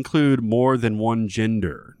 Please include more than one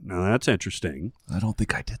gender. Now, that's interesting. I don't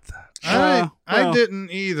think I did that. I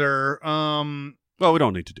didn't either. Well, we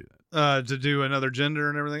don't need to do that. To do another gender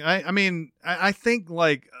and everything. I think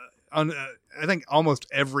like I think almost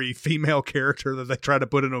every female character that they try to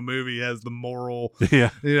put in a movie has the moral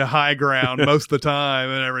high ground most of the time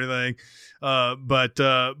and everything. But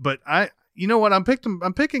I, you know what, I'm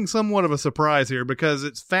picking somewhat of a surprise here because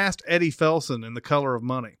it's Fast Eddie Felson in The Color of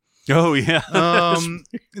Money. Oh yeah.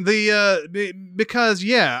 Because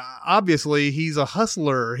obviously he's a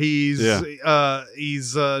hustler. He's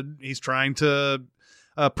trying to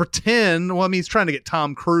pretend. Well, I mean, he's trying to get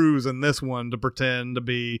Tom Cruise in this one to pretend to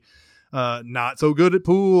be not so good at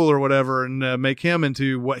pool or whatever, and make him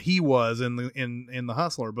into what he was in the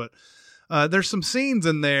Hustler. But there's some scenes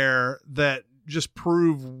in there that just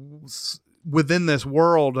prove within this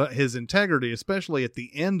world his integrity, especially at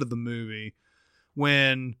the end of the movie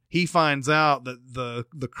when he finds out that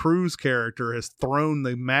the Cruise character has thrown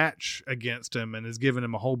the match against him and has given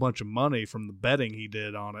him a whole bunch of money from the betting he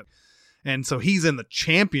did on it. And so he's in the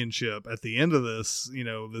championship at the end of this,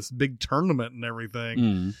 this big tournament and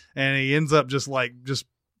everything. And he ends up just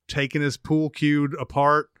taking his pool cue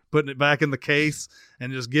apart, putting it back in the case,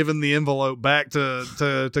 and just giving the envelope back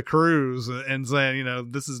to Cruise and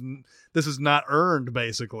saying, this is not earned,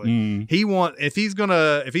 basically. If he's going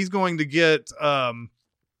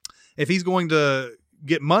to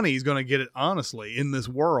get money, he's going to get it honestly in this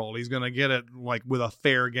world. He's going to get it like with a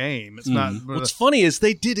fair game. It's not. What's funny is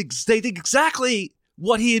they did exactly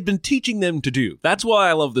what he had been teaching them to do. That's why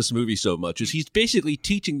I love this movie so much. Is he's basically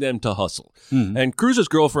teaching them to hustle, and Cruise's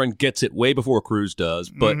girlfriend gets it way before Cruise does.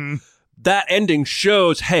 But that ending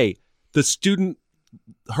shows, hey, the student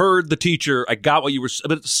heard the teacher. I got what you were,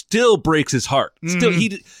 but it still breaks his heart. Still, he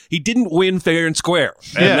didn't win fair and square,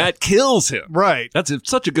 and that kills him. Right. That's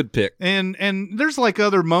such a good pick. And there's like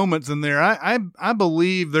other moments in there. I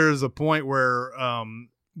believe there's a point where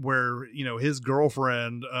his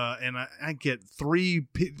girlfriend and I get three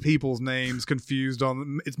people's names confused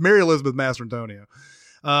on. It's Mary Elizabeth Mastrantonio.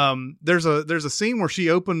 There's a scene where she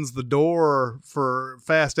opens the door for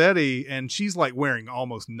Fast Eddie and she's like wearing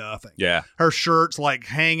almost nothing. Yeah. Her shirt's like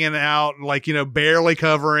hanging out, like, barely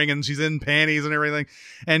covering, and she's in panties and everything.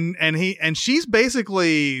 And she's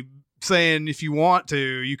basically saying, if you want to,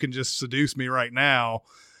 you can just seduce me right now.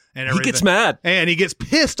 And he gets mad. And he gets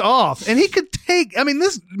pissed off. And he could take,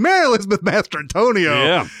 this Mary Elizabeth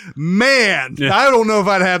Mastrantonio, man, I don't know if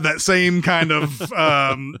I'd have that same kind of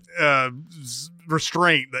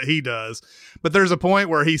restraint that he does. But there's a point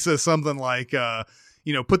where he says something like,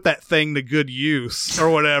 put that thing to good use or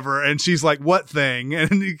whatever. And she's like, what thing? And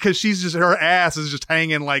because her ass is just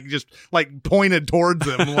hanging just pointed towards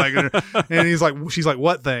him. And she's like,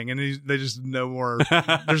 what thing? And they just no more,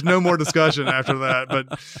 there's no more discussion after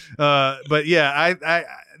that. But yeah, I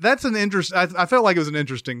that's an interest. I felt like it was an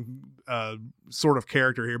interesting sort of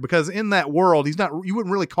character here because in that world, you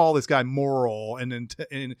wouldn't really call this guy moral and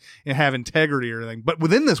have integrity or anything. But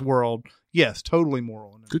within this world, yes, totally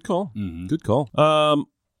moral. Good call. Good call.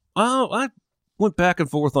 I went back and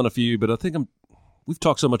forth on a few, but I think we've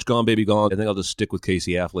talked so much Gone Baby Gone. I think I'll just stick with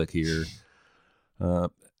Casey Affleck here.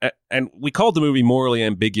 And we called the movie morally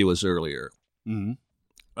ambiguous earlier.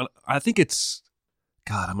 I think it's,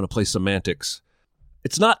 God, I'm going to play semantics.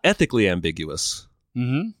 It's not ethically ambiguous.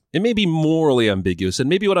 It may be morally ambiguous, and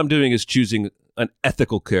maybe what I'm doing is choosing an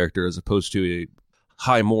ethical character as opposed to a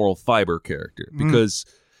high moral fiber character, because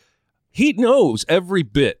he knows every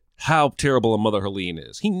bit how terrible a mother Helene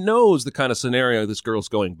is. He knows the kind of scenario this girl's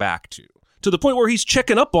going back to the point where he's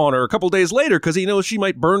checking up on her a couple days later because he knows she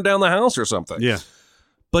might burn down the house or something. Yeah.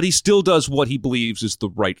 But he still does what he believes is the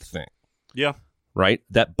right thing. Yeah. Right?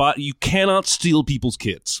 You cannot steal people's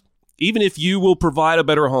kids. Even if you will provide a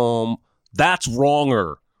better home, that's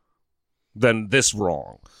wronger than this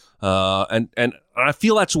wrong. And I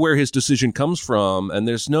feel that's where his decision comes from, and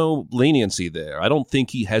there's no leniency there. I don't think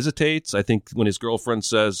he hesitates. I think when his girlfriend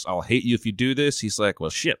says, I'll hate you if you do this, he's like, well,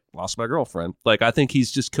 shit, lost my girlfriend. I think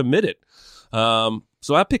he's just committed.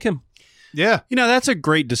 So I pick him. Yeah. That's a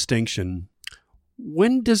great distinction.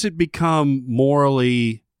 When does it become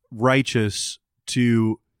morally righteous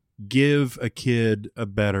to give a kid a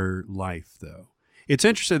better life, though? It's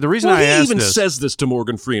interesting. The reason I asked he even says this to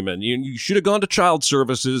Morgan Freeman. You should have gone to child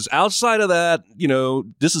services. Outside of that,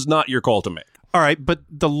 this is not your call to make. All right, but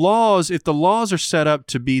if the laws are set up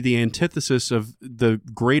to be the antithesis of the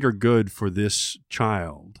greater good for this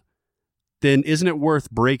child, then isn't it worth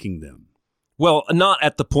breaking them? Well, not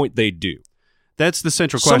at the point they do. That's the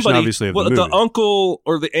central question, obviously, of the movie. The uncle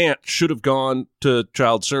or the aunt should have gone to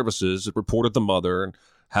child services, reported the mother, and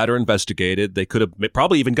had her investigated. They could have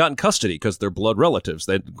probably even gotten custody because they're blood relatives.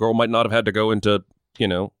 The girl might not have had to go into,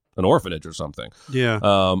 an orphanage or something. Yeah.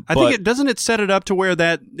 I think doesn't it set it up to where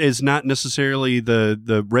that is not necessarily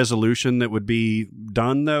the resolution that would be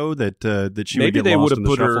done, though, that she maybe would get they lost would in have the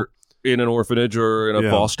put shuffle? her in an orphanage or in a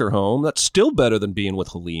foster home. That's still better than being with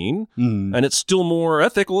Helene. Mm. And it's still more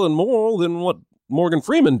ethical and moral than what Morgan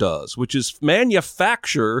Freeman does, which is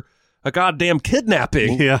manufacture a goddamn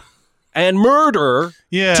kidnapping and murder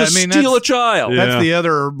to steal a child. That's the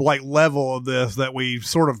other level of this that we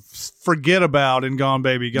sort of forget about in Gone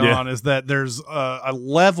Baby Gone is that there's a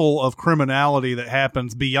level of criminality that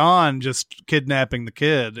happens beyond just kidnapping the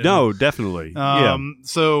kid. And, no, definitely. But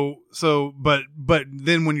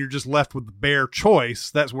then when you're just left with the bare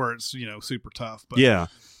choice, that's where it's super tough. But yeah,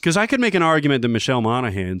 because I could make an argument that Michelle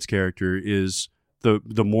Monaghan's character is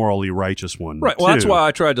the morally righteous one. Right. Well, that's why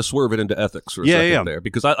I tried to swerve it into ethics for a second there,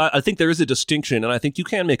 because I think there is a distinction, and I think you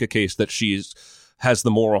can make a case that has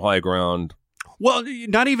the moral high ground. Well,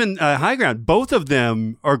 not even high ground. Both of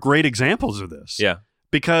them are great examples of this. Yeah.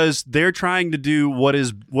 Because they're trying to do what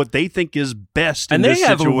they think is best in this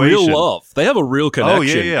situation. And they have a real love. They have a real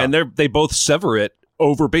connection. Oh, yeah. And they both sever it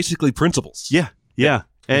over basically principles. Yeah. Yeah.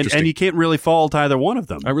 And you can't really fault either one of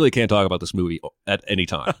them. I really can't talk about this movie at any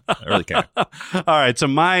time. I really can't. All right. So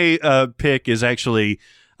my pick is actually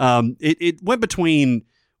it went between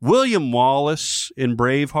William Wallace in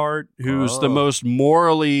Braveheart, who's the most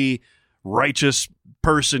morally righteous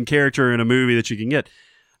character in a movie that you can get.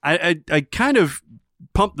 I kind of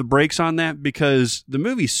pumped the brakes on that because the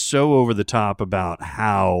movie's so over the top about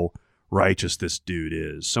how righteous this dude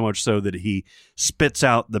is, so much so that he spits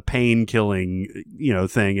out the pain-killing,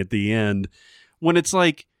 thing at the end. When it's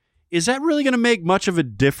like, is that really going to make much of a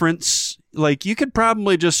difference? Like, you could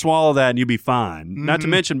probably just swallow that and you'd be fine. Mm-hmm. Not to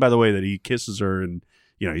mention, by the way, that he kisses her and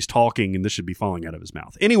he's talking and this should be falling out of his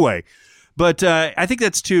mouth. Anyway, but I think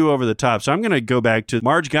that's too over the top. So I'm going to go back to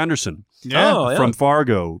Marge Gunderson from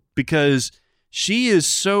Fargo, because she is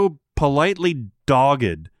so politely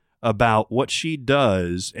dogged about what she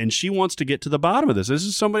does, and she wants to get to the bottom of this. This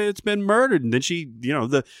is somebody that's been murdered, and then she,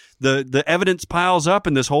 the evidence piles up,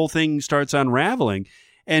 and this whole thing starts unraveling,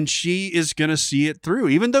 and she is going to see it through,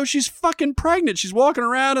 even though she's fucking pregnant. She's walking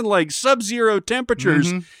around in sub-zero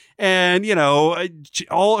temperatures, and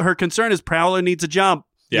all her concern is Prowler needs a jump,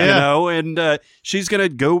 and she's going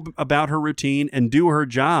to go about her routine and do her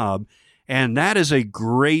job, and that is a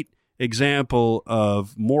great example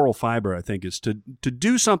of moral fiber, I think, is to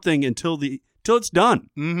do something until it's done.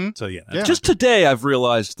 Mm-hmm. So just today I've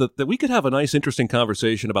realized that we could have a nice, interesting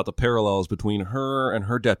conversation about the parallels between her and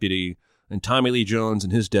her deputy and Tommy Lee Jones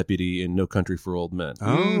and his deputy in No Country for Old Men.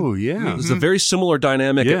 Oh yeah, there's a very similar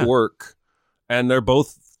dynamic at work, and they're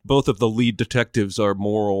both of the lead detectives are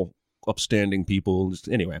moral, upstanding people.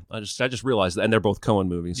 Anyway, I just realized that, and they're both Coen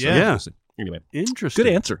movies. So anyway, interesting.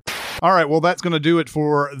 Good answer. All right, well, that's going to do it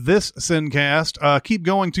for this Sincast. Keep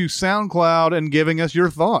going to SoundCloud and giving us your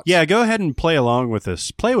thoughts. Yeah, go ahead and play along with us.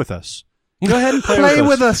 Play with us. Go ahead and play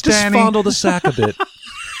with us, Danny. Just fondle the sack a bit.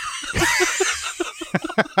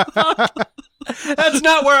 That's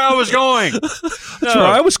not where I was going. That's where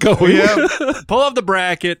I was going. Yeah. Pull up the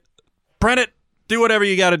bracket, print it, do whatever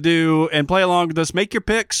you got to do, and play along with us. Make your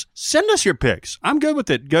picks. Send us your picks. I'm good with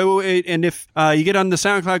it. Go, and if you get on the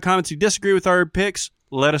SoundCloud comments, you disagree with our picks,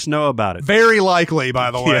 let us know about it. Very likely,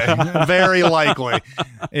 by the way. Very likely.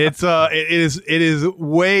 It is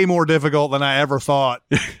way more difficult than I ever thought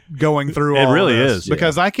going through all It really this, is.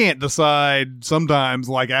 because I can't decide sometimes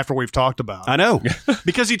after we've talked about it. I know.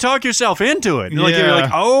 Because you talk yourself into it. You're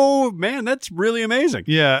like, oh man, that's really amazing.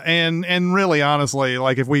 Yeah, and really honestly,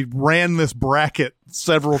 if we ran this bracket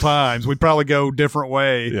several times, we'd probably go different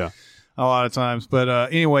way. Yeah. A lot of times. But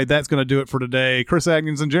anyway, that's going to do it for today. Chris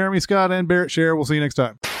Agnons and Jeremy Scott and Barrett Scher. We'll see you next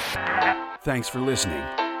time. Thanks for listening.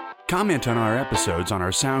 Comment on our episodes on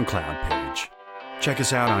our SoundCloud page. Check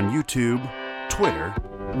us out on YouTube, Twitter,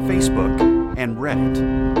 Facebook, and Reddit.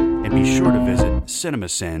 And be sure to visit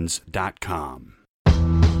cinemasins.com.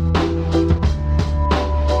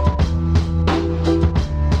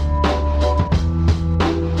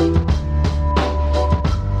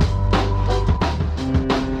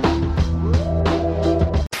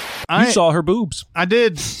 You saw her boobs. I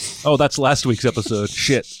did. Oh, that's last week's episode.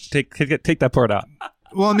 Shit. Take that part out.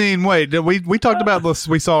 Well, I mean, wait. We talked about this.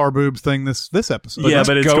 We saw our boobs thing this episode. Yeah,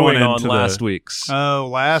 but it's going on into last week's. Oh,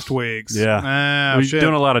 last week's. Yeah, we're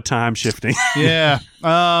doing a lot of time shifting. Yeah.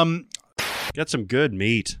 Got some good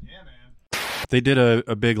meat. Yeah, man. They did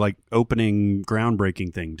a big like opening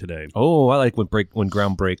groundbreaking thing today. Oh, I like when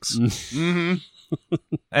ground breaks. Mm-hmm.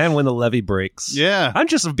 And when the levee breaks. Yeah. I'm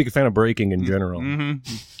just a big fan of breaking in general.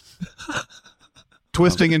 Mm-hmm.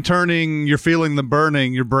 Twisting and turning, you're feeling the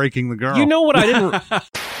burning, you're breaking the girl. You know what I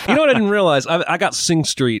didn't realize? I got Sing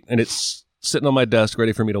Street, and it's sitting on my desk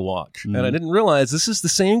ready for me to watch. And I didn't realize this is the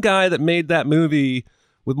same guy that made that movie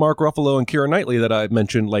with Mark Ruffalo and Keira Knightley that I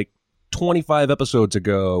mentioned like 25 episodes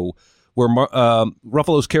ago, where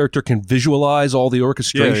Ruffalo's character can visualize all the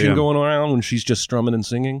orchestration going around when she's just strumming and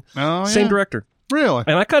singing. Oh, Same director. Really?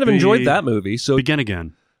 And I kind of enjoyed that movie. So Begin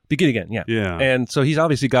Again. Begin Again, yeah. Yeah. And so he's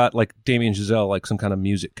obviously got, like, Damien Chazelle, like, some kind of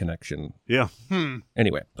music connection. Yeah.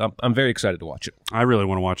 Anyway, I'm very excited to watch it. I really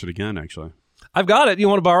want to watch it again, actually. I've got it. You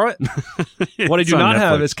want to borrow it? What I do not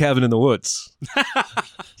have is Cabin in the Woods.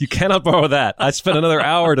 You cannot borrow that. I spent another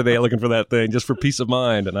hour today looking for that thing just for peace of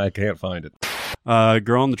mind, and I can't find it.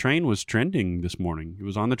 Girl on the Train was trending this morning. It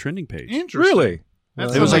was on the trending page. Interesting. Really?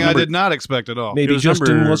 That's something I did not expect at all. Maybe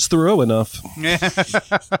Justin was thorough enough.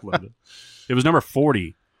 It was number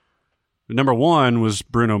 40. Number 1 was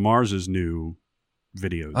Bruno Mars's new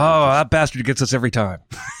video. Oh, that bastard gets us every time.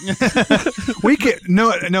 We can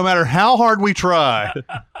no matter how hard we try,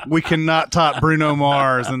 we cannot top Bruno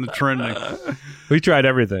Mars in the trending. We tried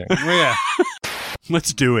everything. Yeah.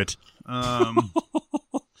 Let's do it.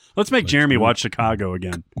 Let's make Jeremy watch Chicago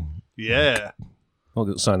again. Yeah. I'll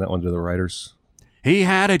go sign that one to the writers. He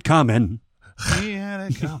had it coming. He had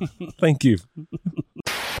it coming. Thank you.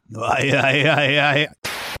 I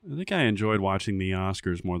I think I enjoyed watching the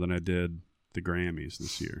Oscars more than I did the Grammys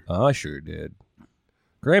this year. I sure did.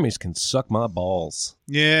 Grammys can suck my balls.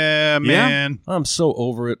 Yeah, man. I'm so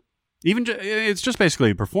over it. Even it's just basically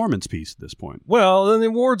a performance piece at this point. Well, then the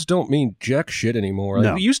awards don't mean jack shit anymore.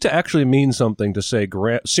 No. It used to actually mean something to say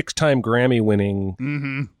 6-time Grammy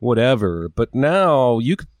winning whatever, but now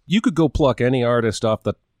you could go pluck any artist off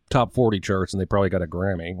the top 40 charts and they probably got a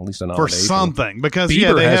Grammy, at least a nomination. For something. Because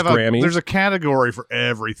Bieber they has have Grammys. there's a category for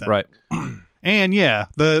everything. Right. And yeah,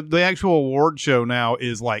 the actual award show now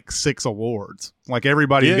is like 6 awards. Like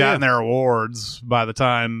everybody's gotten their awards by the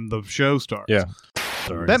time the show starts. Yeah.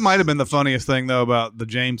 Sorry. That might have been the funniest thing though about the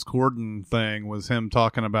James Corden thing was him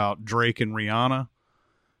talking about Drake and Rihanna.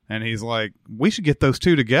 And he's like, we should get those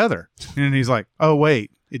two together. And he's like, oh wait,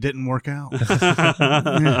 it didn't work out.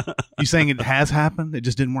 You saying it has happened? It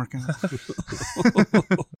just didn't work out.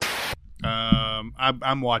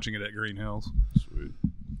 I'm watching it at Green Hills. Sweet.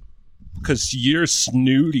 Because you're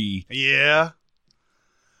snooty. Yeah.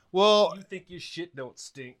 Well, You think your shit don't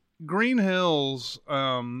stink. Green Hills,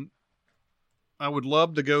 I would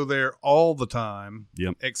love to go there all the time.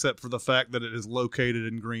 Yep. Except for the fact that it is located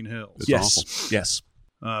in Green Hills. It's Yes. awful. Yes.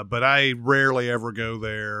 But I rarely ever go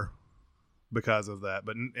there because of that.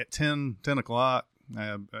 But at 10 o'clock,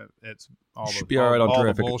 it's all Should the be all right on all the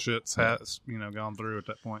traffic. bullshit's has gone through at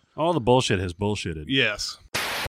that point. All the bullshit has bullshitted. Yes.